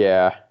do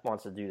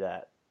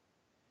that.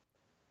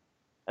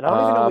 And I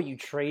don't even know what you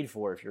trade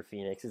for if you're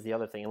Phoenix is the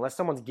other thing. Unless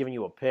someone's giving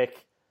you a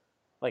pick,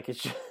 like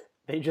it's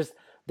just,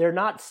 they're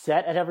not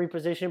set at every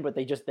position, but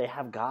they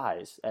have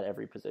guys at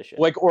every position.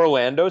 Like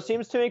Orlando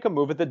seems to make a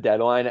move at the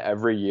deadline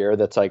every year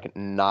that's like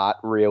not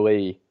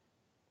really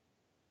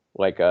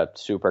like a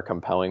super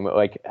compelling move.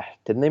 Like,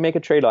 didn't they make a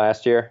trade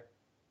last year?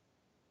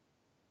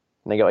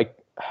 And they get like,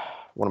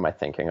 what am I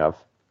thinking of?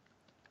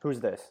 Who's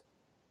this?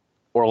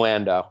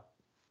 Orlando.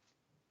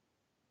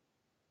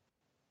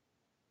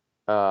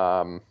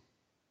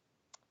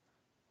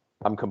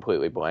 I'm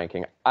completely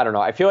blanking. I don't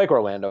know. I feel like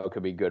Orlando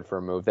could be good for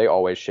a move. They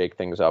always shake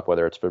things up,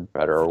 whether it's for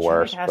better or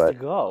worse. Has to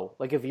go.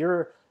 Like if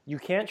you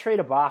can't trade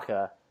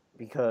Ibaka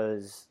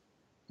because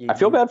I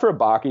feel bad for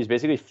Ibaka. He's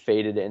basically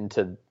faded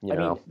into I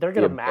mean, they're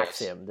going to max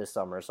him this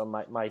summer, so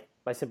my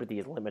sympathy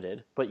is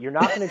limited. But you're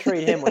not going to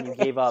trade him when you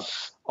gave up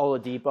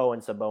Oladipo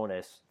and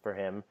Sabonis for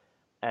him,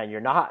 and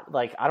you're not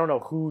like I don't know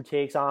who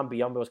takes on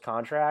Biyombo's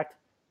contract.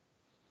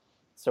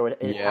 So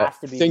it has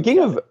to be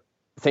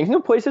Thinking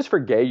of places for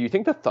Gay, you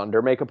think the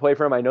Thunder make a play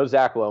for him? I know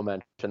Zach Lowe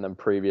mentioned them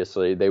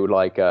previously. They would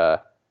like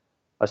a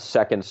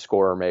second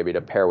scorer maybe to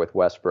pair with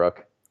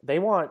Westbrook. They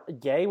want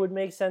Gay would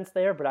make sense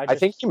there, but I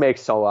think he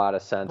makes a lot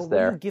of sense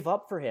there. What do you give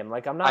up for him?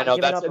 Like I'm not. I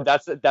know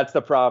that's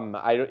the problem.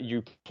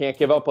 You can't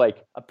give up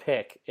like a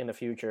pick in the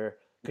future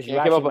because you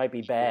actually might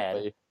be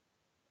bad.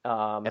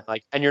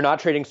 And you're not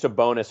trading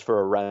Sabonis for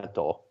a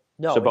rental.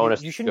 No,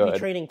 Sabonis you shouldn't be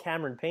trading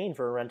Cameron Payne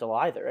for a rental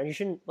either, and you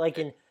shouldn't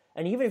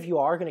And even if you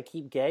are going to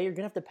keep Gay, you're going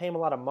to have to pay him a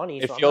lot of money.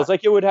 It feels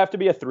like it would have to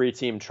be a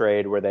 3-team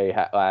trade where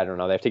I don't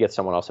know, they have to get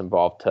someone else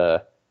involved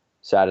to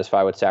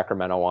satisfy what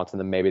Sacramento wants,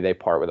 and then maybe they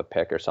part with a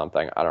pick or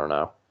something. I don't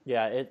know.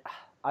 Yeah,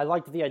 I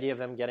liked the idea of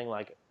them getting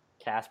like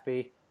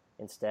Caspi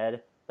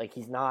instead. Like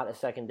he's not a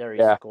secondary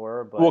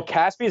scorer, but well,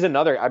 Caspi's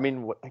another. I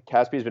mean,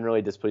 Caspi's been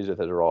really displeased with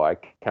his role.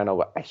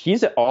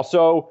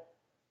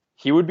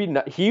 He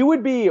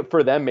would be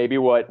for them maybe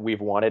what we've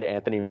wanted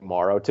Anthony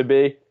Morrow to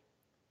be.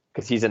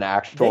 Because he's an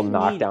actual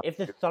knockdown. If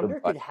the Thunder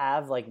could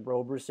have like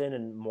Roberson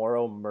and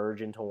Morrow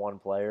merge into one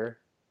player.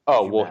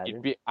 Oh well,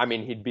 he'd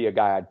be a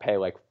guy I'd pay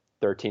like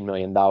 $13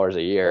 million a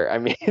year. I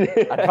mean,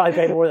 I'd probably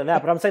pay more than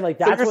that. But I'm saying like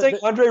that's. So you're saying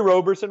Andre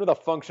Roberson with a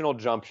functional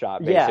jump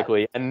shot,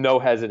 basically, and no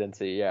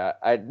hesitancy. Yeah,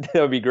 that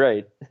would be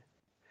great.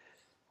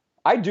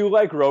 I do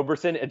like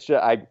Roberson. It's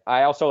just,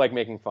 I also like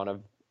making fun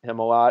of him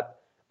a lot.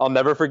 I'll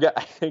never forget.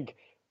 I think.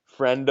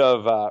 Friend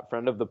of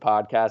the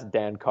podcast,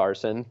 Dan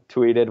Carson,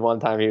 tweeted one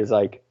time. He was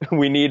like,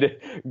 "We need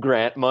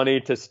grant money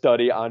to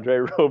study Andre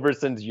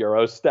Roberson's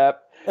Euro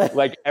step.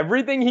 Like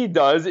everything he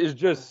does is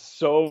just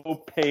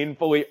so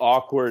painfully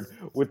awkward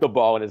with the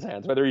ball in his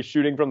hands. Whether he's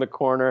shooting from the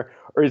corner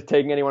or he's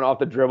taking anyone off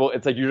the dribble,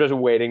 it's like you're just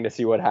waiting to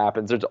see what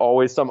happens. There's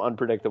always some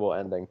unpredictable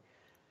ending."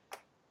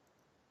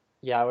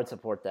 Yeah, I would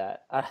support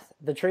that.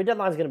 The trade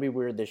deadline is going to be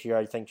weird this year,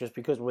 I think, just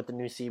because with the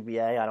new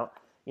CBA,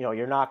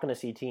 you're not going to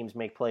see teams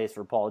make plays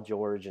for Paul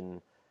George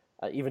and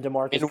even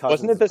DeMarcus Cousins.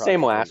 Wasn't it the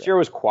same last year? It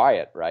was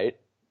quiet, right?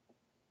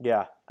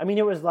 Yeah. I mean,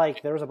 it was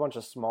like there was a bunch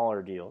of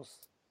smaller deals.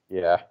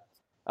 Yeah.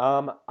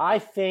 I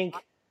think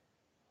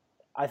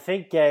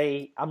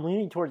Gay – I'm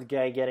leaning towards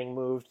Gay getting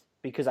moved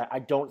because I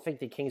don't think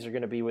the Kings are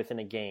going to be within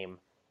a game,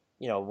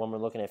 when we're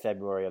looking at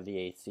February of the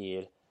 8th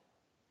seed.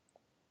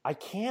 I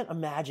can't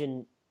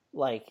imagine,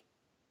 like,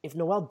 if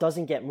Noel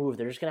doesn't get moved,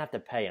 they're just going to have to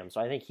pay him. So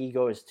I think he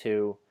goes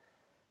too.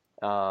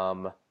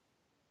 And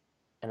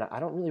I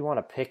don't really want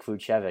to pick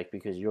Vucevic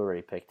because you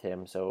already picked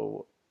him.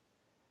 So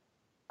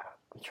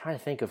I'm trying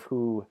to think of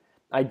who.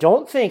 I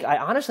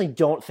honestly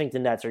don't think the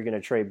Nets are going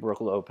to trade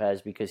Brook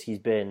Lopez because he's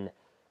been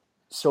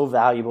so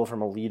valuable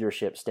from a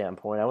leadership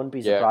standpoint. I wouldn't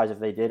be surprised if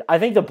they did. I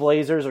think the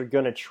Blazers are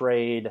going to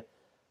trade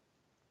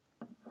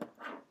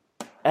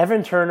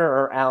Evan Turner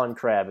or Alan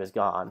Crabb is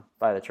gone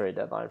by the trade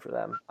deadline for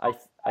them.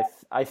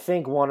 I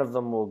think one of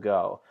them will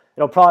go.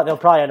 They'll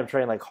probably end up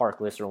trading like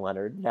Harkless or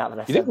Leonard. Now that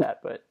I said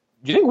that, but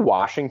do you think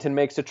Washington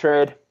makes a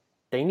trade?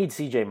 They need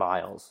C.J.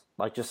 Miles,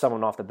 like just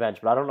someone off the bench,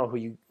 but I don't know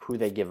who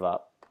they give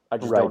up. I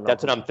just right. Don't know.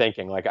 That's what I'm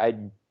thinking. Like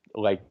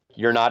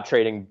you're not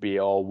trading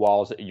Beal,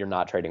 Walls. You're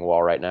not trading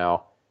Wall right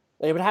now.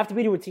 It would have to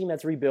be to a team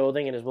that's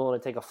rebuilding and is willing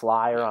to take a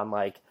flyer on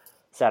like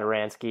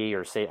Satoransky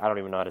or I don't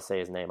even know how to say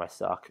his name. I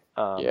suck.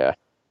 Yeah.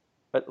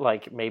 But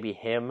like maybe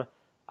him.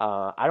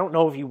 I don't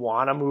know if you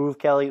want to move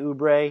Kelly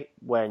Oubre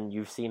when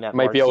you've seen that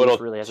might be a little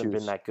really hasn't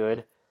been that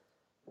good.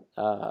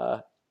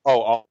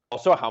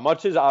 Also, how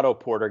much is Otto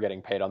Porter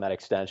getting paid on that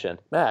extension?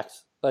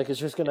 Max. Like, it's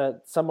just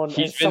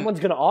someone's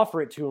gonna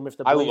offer it to him if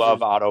the Blazers, I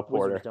love Otto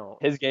Porter.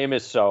 don't. His game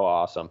is so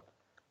awesome.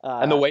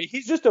 And the way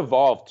he's just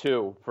evolved,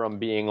 too, from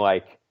being,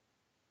 like,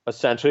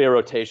 essentially a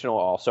rotational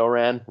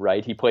also-ran,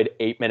 right? He played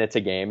 8 minutes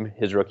a game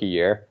his rookie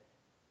year.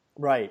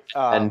 Right.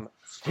 And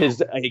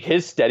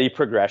his steady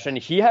progression,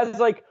 he has,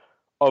 like,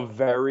 a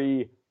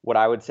very, what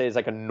I would say is,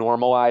 like, a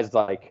normalized,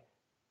 like,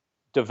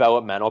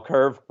 developmental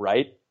curve,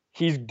 right?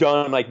 He's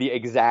done, like, the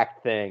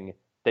exact thing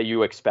that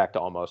you expect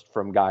almost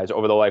from guys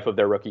over the life of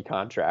their rookie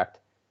contract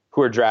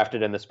who are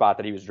drafted in the spot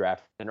that he was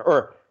drafted in.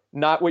 Or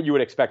not what you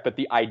would expect, but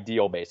the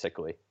ideal,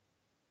 basically.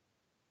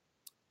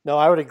 No,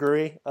 I would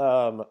agree.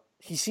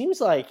 He seems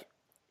like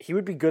he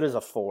would be good as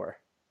a 4,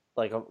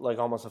 like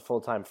almost a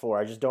full-time 4.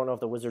 I just don't know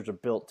if the Wizards are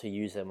built to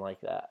use him like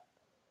that.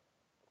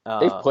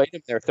 They've played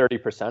him there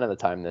 30% of the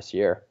time this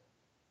year.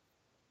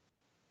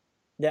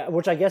 Yeah,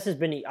 which I guess has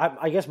been.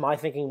 I guess my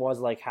thinking was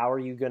like, how are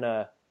you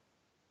gonna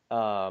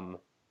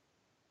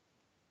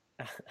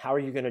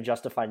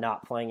justify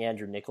not playing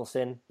Andrew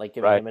Nicholson, like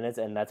giving him minutes?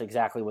 And that's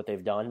exactly what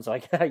they've done. So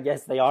I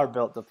guess they are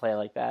built to play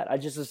like that. I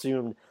just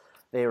assumed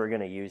they were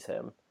going to use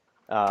him.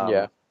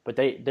 But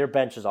their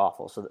bench is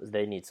awful, so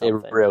they need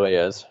something. It really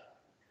is.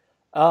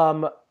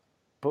 But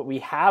we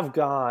have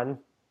gone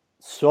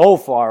so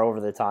far over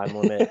the time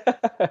limit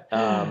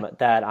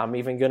that I'm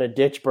even going to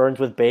ditch Burns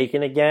with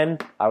Bacon again.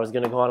 I was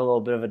going to go on a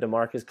little bit of a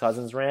DeMarcus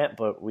Cousins rant,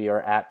 but we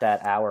are at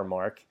that hour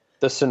mark.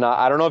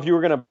 I don't know if you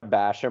were going to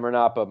bash him or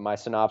not, but my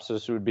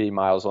synopsis would be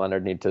Myles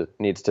Leonard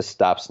needs to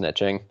stop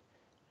snitching.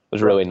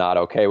 Was really not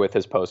okay with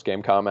his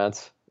post-game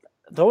comments.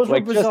 Those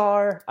were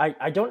bizarre.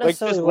 I don't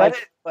necessarily let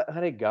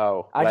it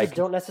go. I just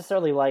don't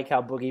necessarily like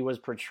how Boogie was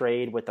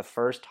portrayed with the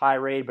first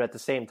tirade, but at the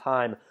same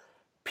time,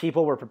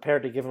 people were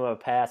prepared to give him a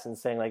pass and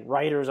saying, like,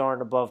 writers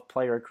aren't above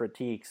player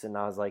critiques. And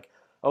I was like,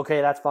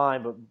 okay, that's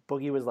fine. But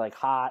Boogie was, like,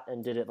 hot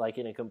and did it, like,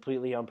 in a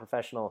completely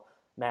unprofessional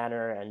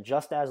manner. And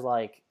just as,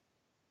 like,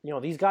 you know,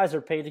 these guys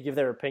are paid to give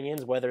their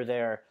opinions, whether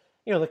they're,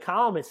 you know, the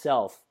column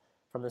itself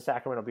from the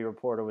Sacramento Bee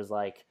Reporter was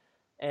like,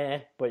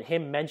 but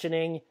him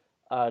mentioning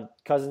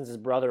Cousins'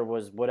 brother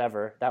was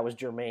whatever, that was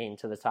germane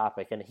to the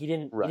topic. And he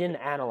didn't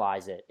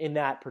analyze it in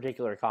that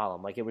particular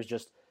column. Like, it was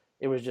just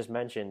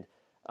mentioned.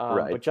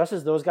 But just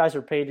as those guys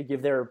are paid to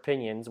give their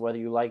opinions, whether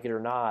you like it or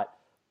not,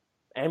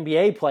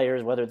 NBA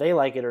players, whether they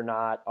like it or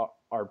not,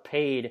 are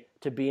paid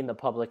to be in the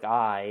public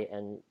eye.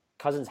 And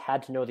Cousins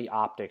had to know the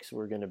optics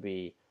were going to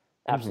be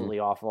absolutely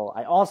awful.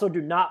 I also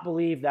do not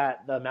believe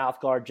that the mouth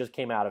guard just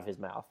came out of his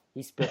mouth.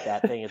 He spit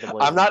that thing at the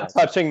Blazers. I'm not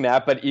touching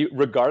that, but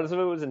regardless of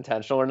if it was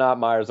intentional or not,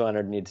 Myles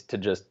Leonard needs to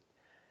just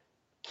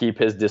keep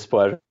his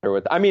displeasure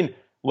with. I mean,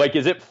 like,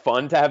 is it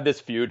fun to have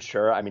this feud?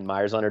 Sure. I mean,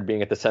 Myles Leonard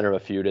being at the center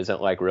of a feud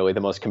isn't, like, really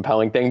the most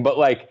compelling thing, but,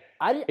 like,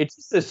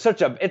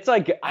 it's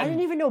like I didn't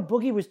even know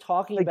Boogie was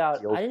talking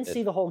about. I didn't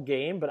see the whole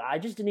game, but I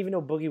just didn't even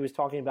know Boogie was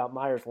talking about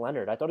Myles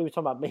Leonard. I thought he was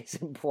talking about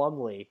Mason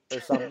Plumlee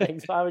or something.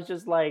 So I was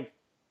just like,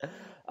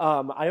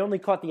 I only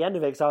caught the end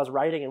of it because I was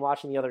writing and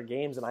watching the other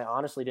games, and I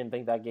honestly didn't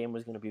think that game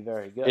was going to be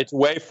very good. It's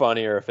way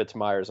funnier if it's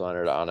Myles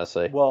Leonard,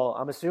 honestly. Well,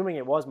 I'm assuming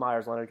it was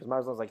Myles Leonard because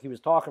Myles Leonard's like, he was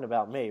talking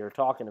about me or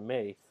talking to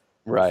me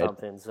or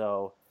something.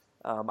 So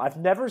I've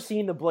never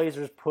seen the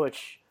Blazers push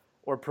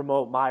or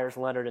promote Myles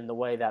Leonard in the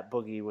way that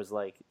Boogie was,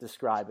 like,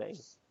 describing.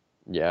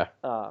 Yeah.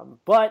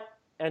 But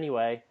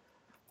anyway,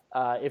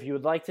 if you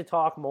would like to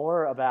talk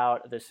more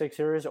about the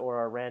Sixers or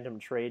our random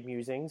trade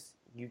musings,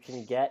 you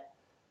can get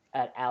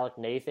at Alec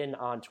Nathan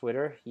on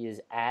Twitter. He is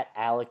at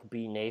Alec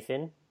B.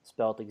 Nathan,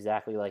 spelled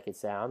exactly like it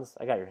sounds.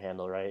 I got your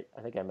handle right.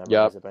 I think I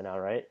memorized it by now,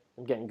 right?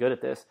 I'm getting good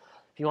at this.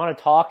 If you want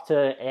to talk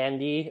to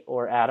Andy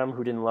or Adam,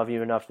 who didn't love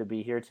you enough to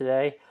be here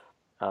today,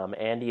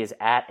 Andy is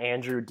at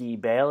Andrew D.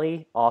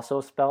 Bailey,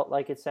 also spelt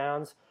like it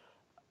sounds.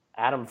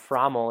 Adam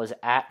Frommel is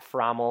at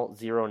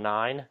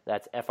Frommel09.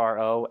 That's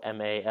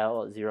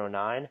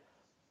Fromal09.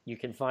 You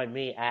can find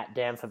me at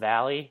Dan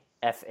Favale,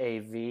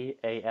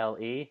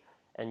 Favale.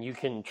 And you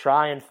can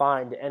try and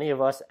find any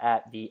of us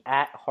at the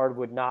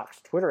 @Hardwood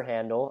Knocks Twitter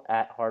handle,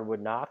 @Hardwood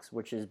Knocks,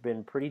 which has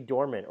been pretty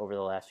dormant over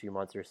the last few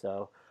months or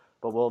so.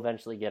 But we'll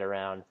eventually get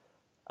around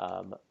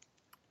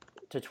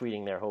to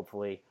tweeting there,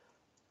 hopefully.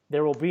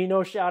 There will be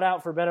no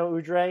shout-out for Beno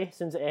Udrih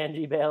since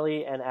Angie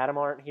Bailey and Adam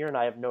aren't here, and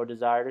I have no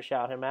desire to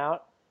shout him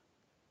out.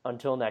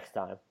 Until next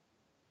time.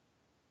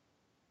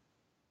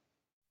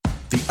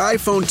 The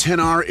iPhone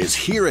XR is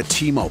here at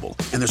T-Mobile,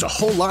 and there's a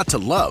whole lot to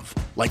love,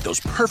 like those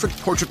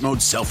perfect portrait mode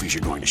selfies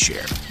you're going to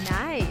share.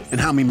 Nice. And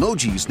how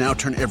Memojis now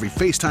turn every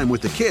FaceTime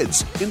with the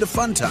kids into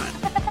fun time.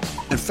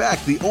 In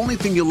fact, the only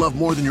thing you'll love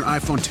more than your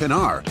iPhone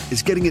XR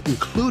is getting it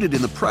included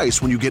in the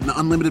price when you get an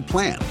unlimited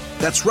plan.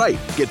 That's right,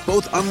 get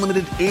both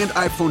unlimited and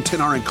iPhone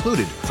XR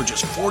included for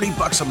just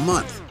 $40 a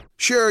month.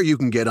 Sure, you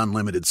can get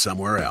unlimited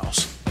somewhere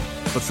else.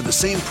 But for the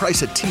same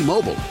price at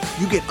T-Mobile,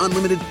 you get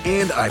unlimited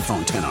and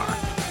iPhone XR.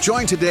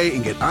 Join today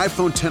and get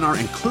iPhone XR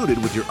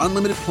included with your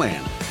unlimited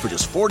plan for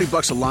just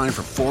 $40 a line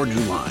for 4 new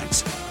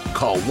lines.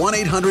 Call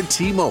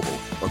 1-800-T-MOBILE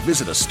or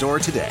visit a store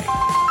today.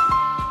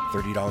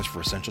 $30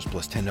 for Essentials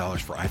plus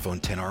 $10 for iPhone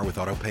XR with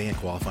autopay and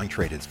qualifying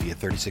trade-ins via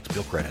 36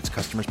 bill credits.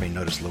 Customers may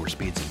notice lower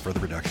speeds and further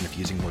reduction if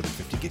using more than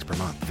 50 gigs per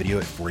month. Video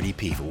at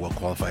 480p for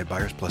well-qualified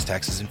buyers plus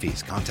taxes and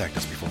fees. Contact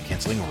us before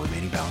canceling or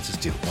remaining balance is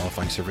due.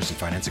 Qualifying service and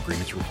finance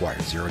agreements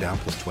required. 0 down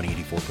plus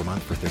 $20.84 per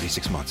month for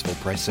 36 months. Full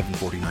price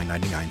 $749.99,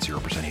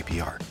 0%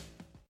 APR.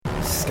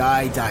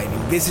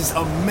 Skydiving. This is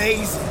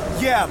amazing.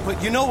 Yeah,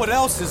 but you know what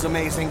else is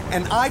amazing?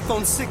 An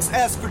iPhone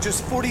 6S for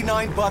just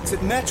 $49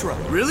 at Metro.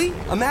 Really?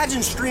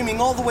 Imagine streaming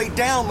all the way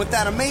down with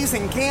that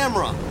amazing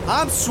camera.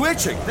 I'm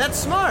switching. That's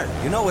smart.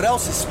 You know what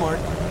else is smart?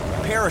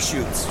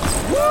 Parachutes.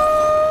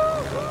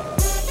 Woo!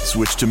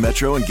 Switch to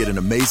Metro and get an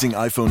amazing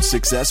iPhone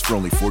 6S for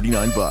only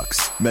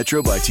 $49.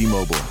 Metro by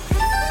T-Mobile.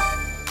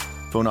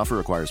 Phone offer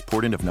requires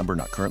port-in of number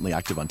not currently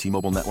active on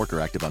T-Mobile network or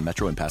active on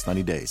Metro in past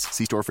 90 days.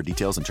 See store for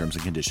details and terms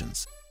and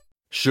conditions.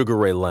 Sugar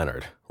Ray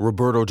Leonard,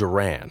 Roberto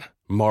Duran,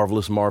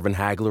 Marvelous Marvin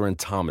Hagler, and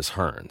Thomas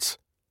Hearns.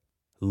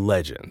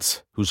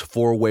 Legends, whose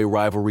four-way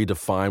rivalry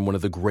defined one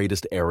of the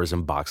greatest eras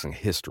in boxing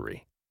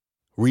history.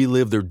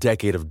 Relive their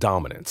decade of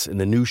dominance in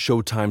the new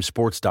Showtime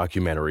sports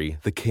documentary,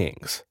 The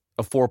Kings,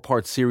 a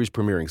 4-part series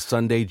premiering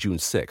Sunday, June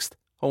 6th,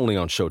 only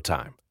on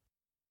Showtime.